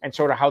those, and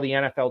sort of how the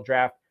NFL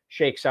draft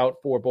shakes out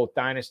for both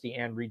dynasty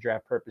and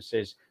redraft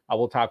purposes.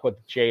 We'll talk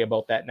with Jay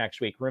about that next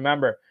week.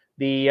 Remember,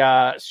 The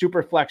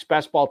Superflex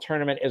Best Ball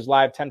Tournament is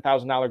live,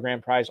 $10,000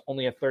 grand prize,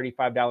 only a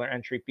 $35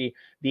 entry fee.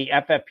 The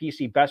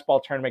FFPC Best Ball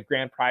Tournament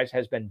grand prize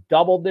has been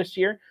doubled this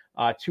year,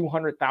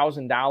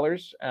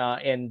 $200,000,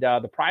 and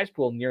the prize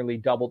pool nearly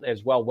doubled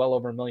as well, well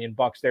over $1 million.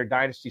 There are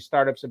Dynasty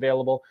startups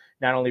available.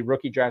 Not only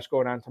rookie drafts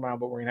going on tomorrow,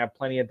 but we're going to have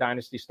plenty of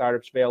Dynasty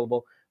startups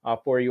available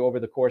for you over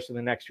the course of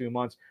the next few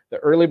months. The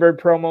early bird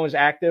promo is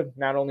active,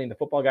 not only in the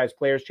Football Guys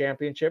Players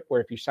Championship, where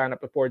if you sign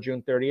up before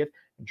June 30th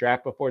and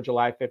draft before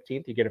July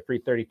 15th, you get a free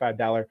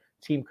 $35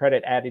 team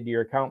credit added to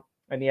your account.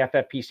 And the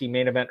FFPC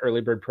main event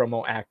early bird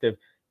promo active.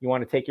 You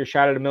want to take your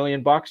shot at $1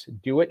 million?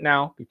 Do it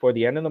now before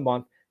the end of the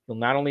month. You'll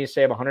not only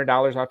save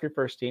 $100 off your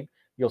first team,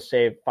 you'll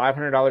save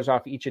 $500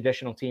 off each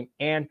additional team,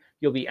 and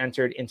you'll be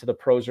entered into the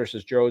Pros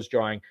versus Joes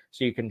drawing,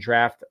 so you can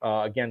draft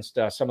against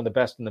some of the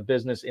best in the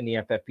business in the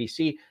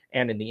FFPC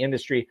and in the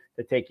industry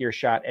to take your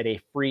shot at a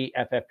free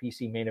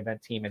FFPC main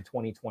event team in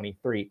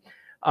 2023.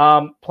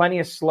 Plenty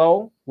of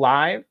slow,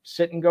 live,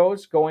 sit and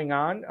goes going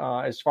on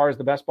as far as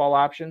the best ball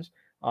options,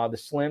 the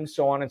slims,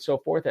 so on and so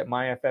forth at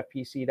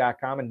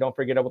myffpc.com. And don't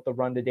forget about the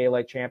Run to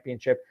Daylight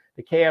Championship,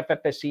 the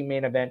KFFSC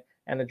main event,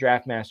 and the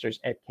Draft Masters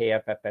at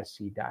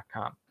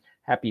kffsc.com.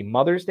 Happy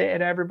Mother's Day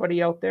to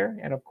everybody out there.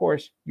 And of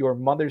course, your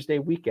Mother's Day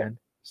weekend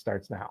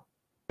starts now.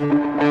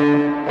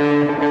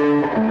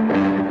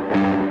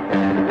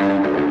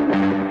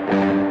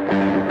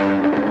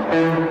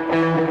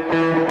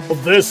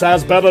 This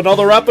has been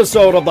another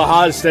episode of the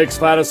High Stakes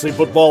Fantasy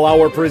Football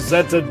Hour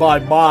presented by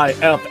myffpc.com.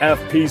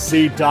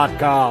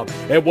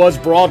 It was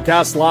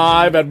broadcast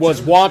live and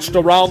was watched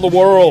around the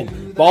world.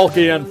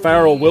 Balky and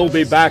Farrell will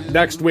be back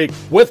next week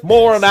with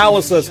more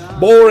analysis,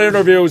 more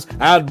interviews,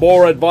 and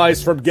more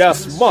advice from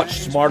guests much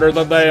smarter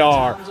than they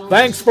are.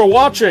 Thanks for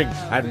watching,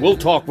 and we'll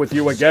talk with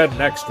you again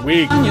next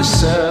week.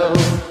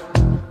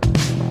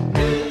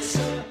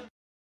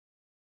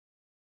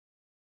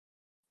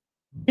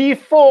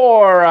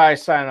 Before I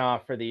sign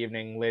off for the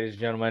evening, ladies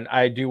and gentlemen,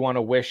 I do want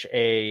to wish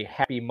a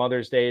happy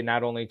Mother's Day,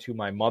 not only to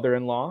my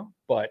mother-in-law,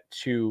 but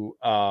to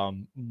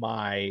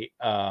my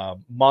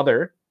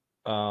mother.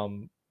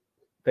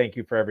 Thank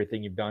you for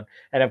everything you've done.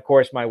 And of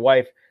course, my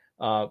wife,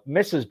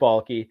 Mrs.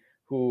 Balky,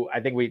 who I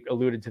think we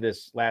alluded to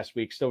this last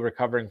week, still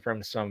recovering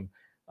from some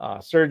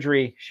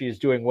surgery. She's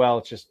doing well.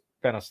 It's just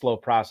been a slow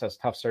process,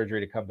 tough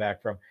surgery to come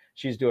back from.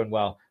 She's doing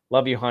well.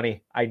 Love you,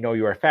 honey. I know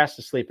you are fast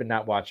asleep and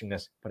not watching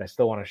this, but I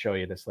still want to show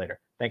you this later.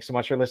 Thanks so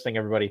much for listening,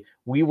 everybody.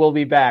 We will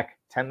be back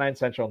 10/9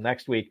 Central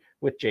next week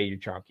with J.U.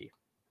 Chonky.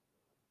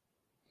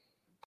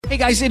 Hey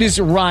guys, it is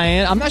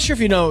Ryan. I'm not sure if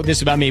you know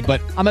this about me,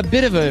 but I'm a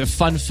bit of a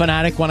fun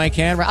fanatic when I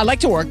can. I like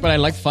to work, but I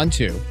like fun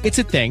too. It's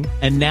a thing.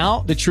 And now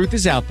the truth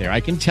is out there.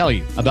 I can tell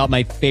you about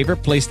my favorite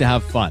place to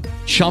have fun.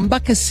 Chumba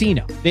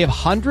Casino. They have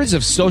hundreds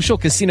of social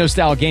casino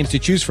style games to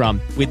choose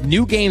from with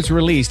new games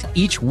released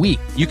each week.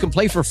 You can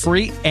play for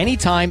free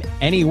anytime,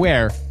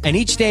 anywhere. And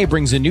each day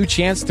brings a new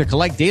chance to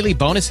collect daily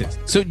bonuses.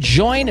 So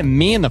join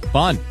me in the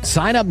fun.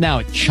 Sign up now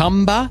at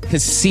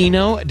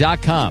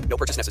ChumbaCasino.com. No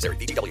purchase necessary.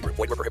 VGW Group.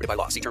 Void where prohibited by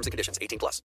law. See terms and conditions. 18+.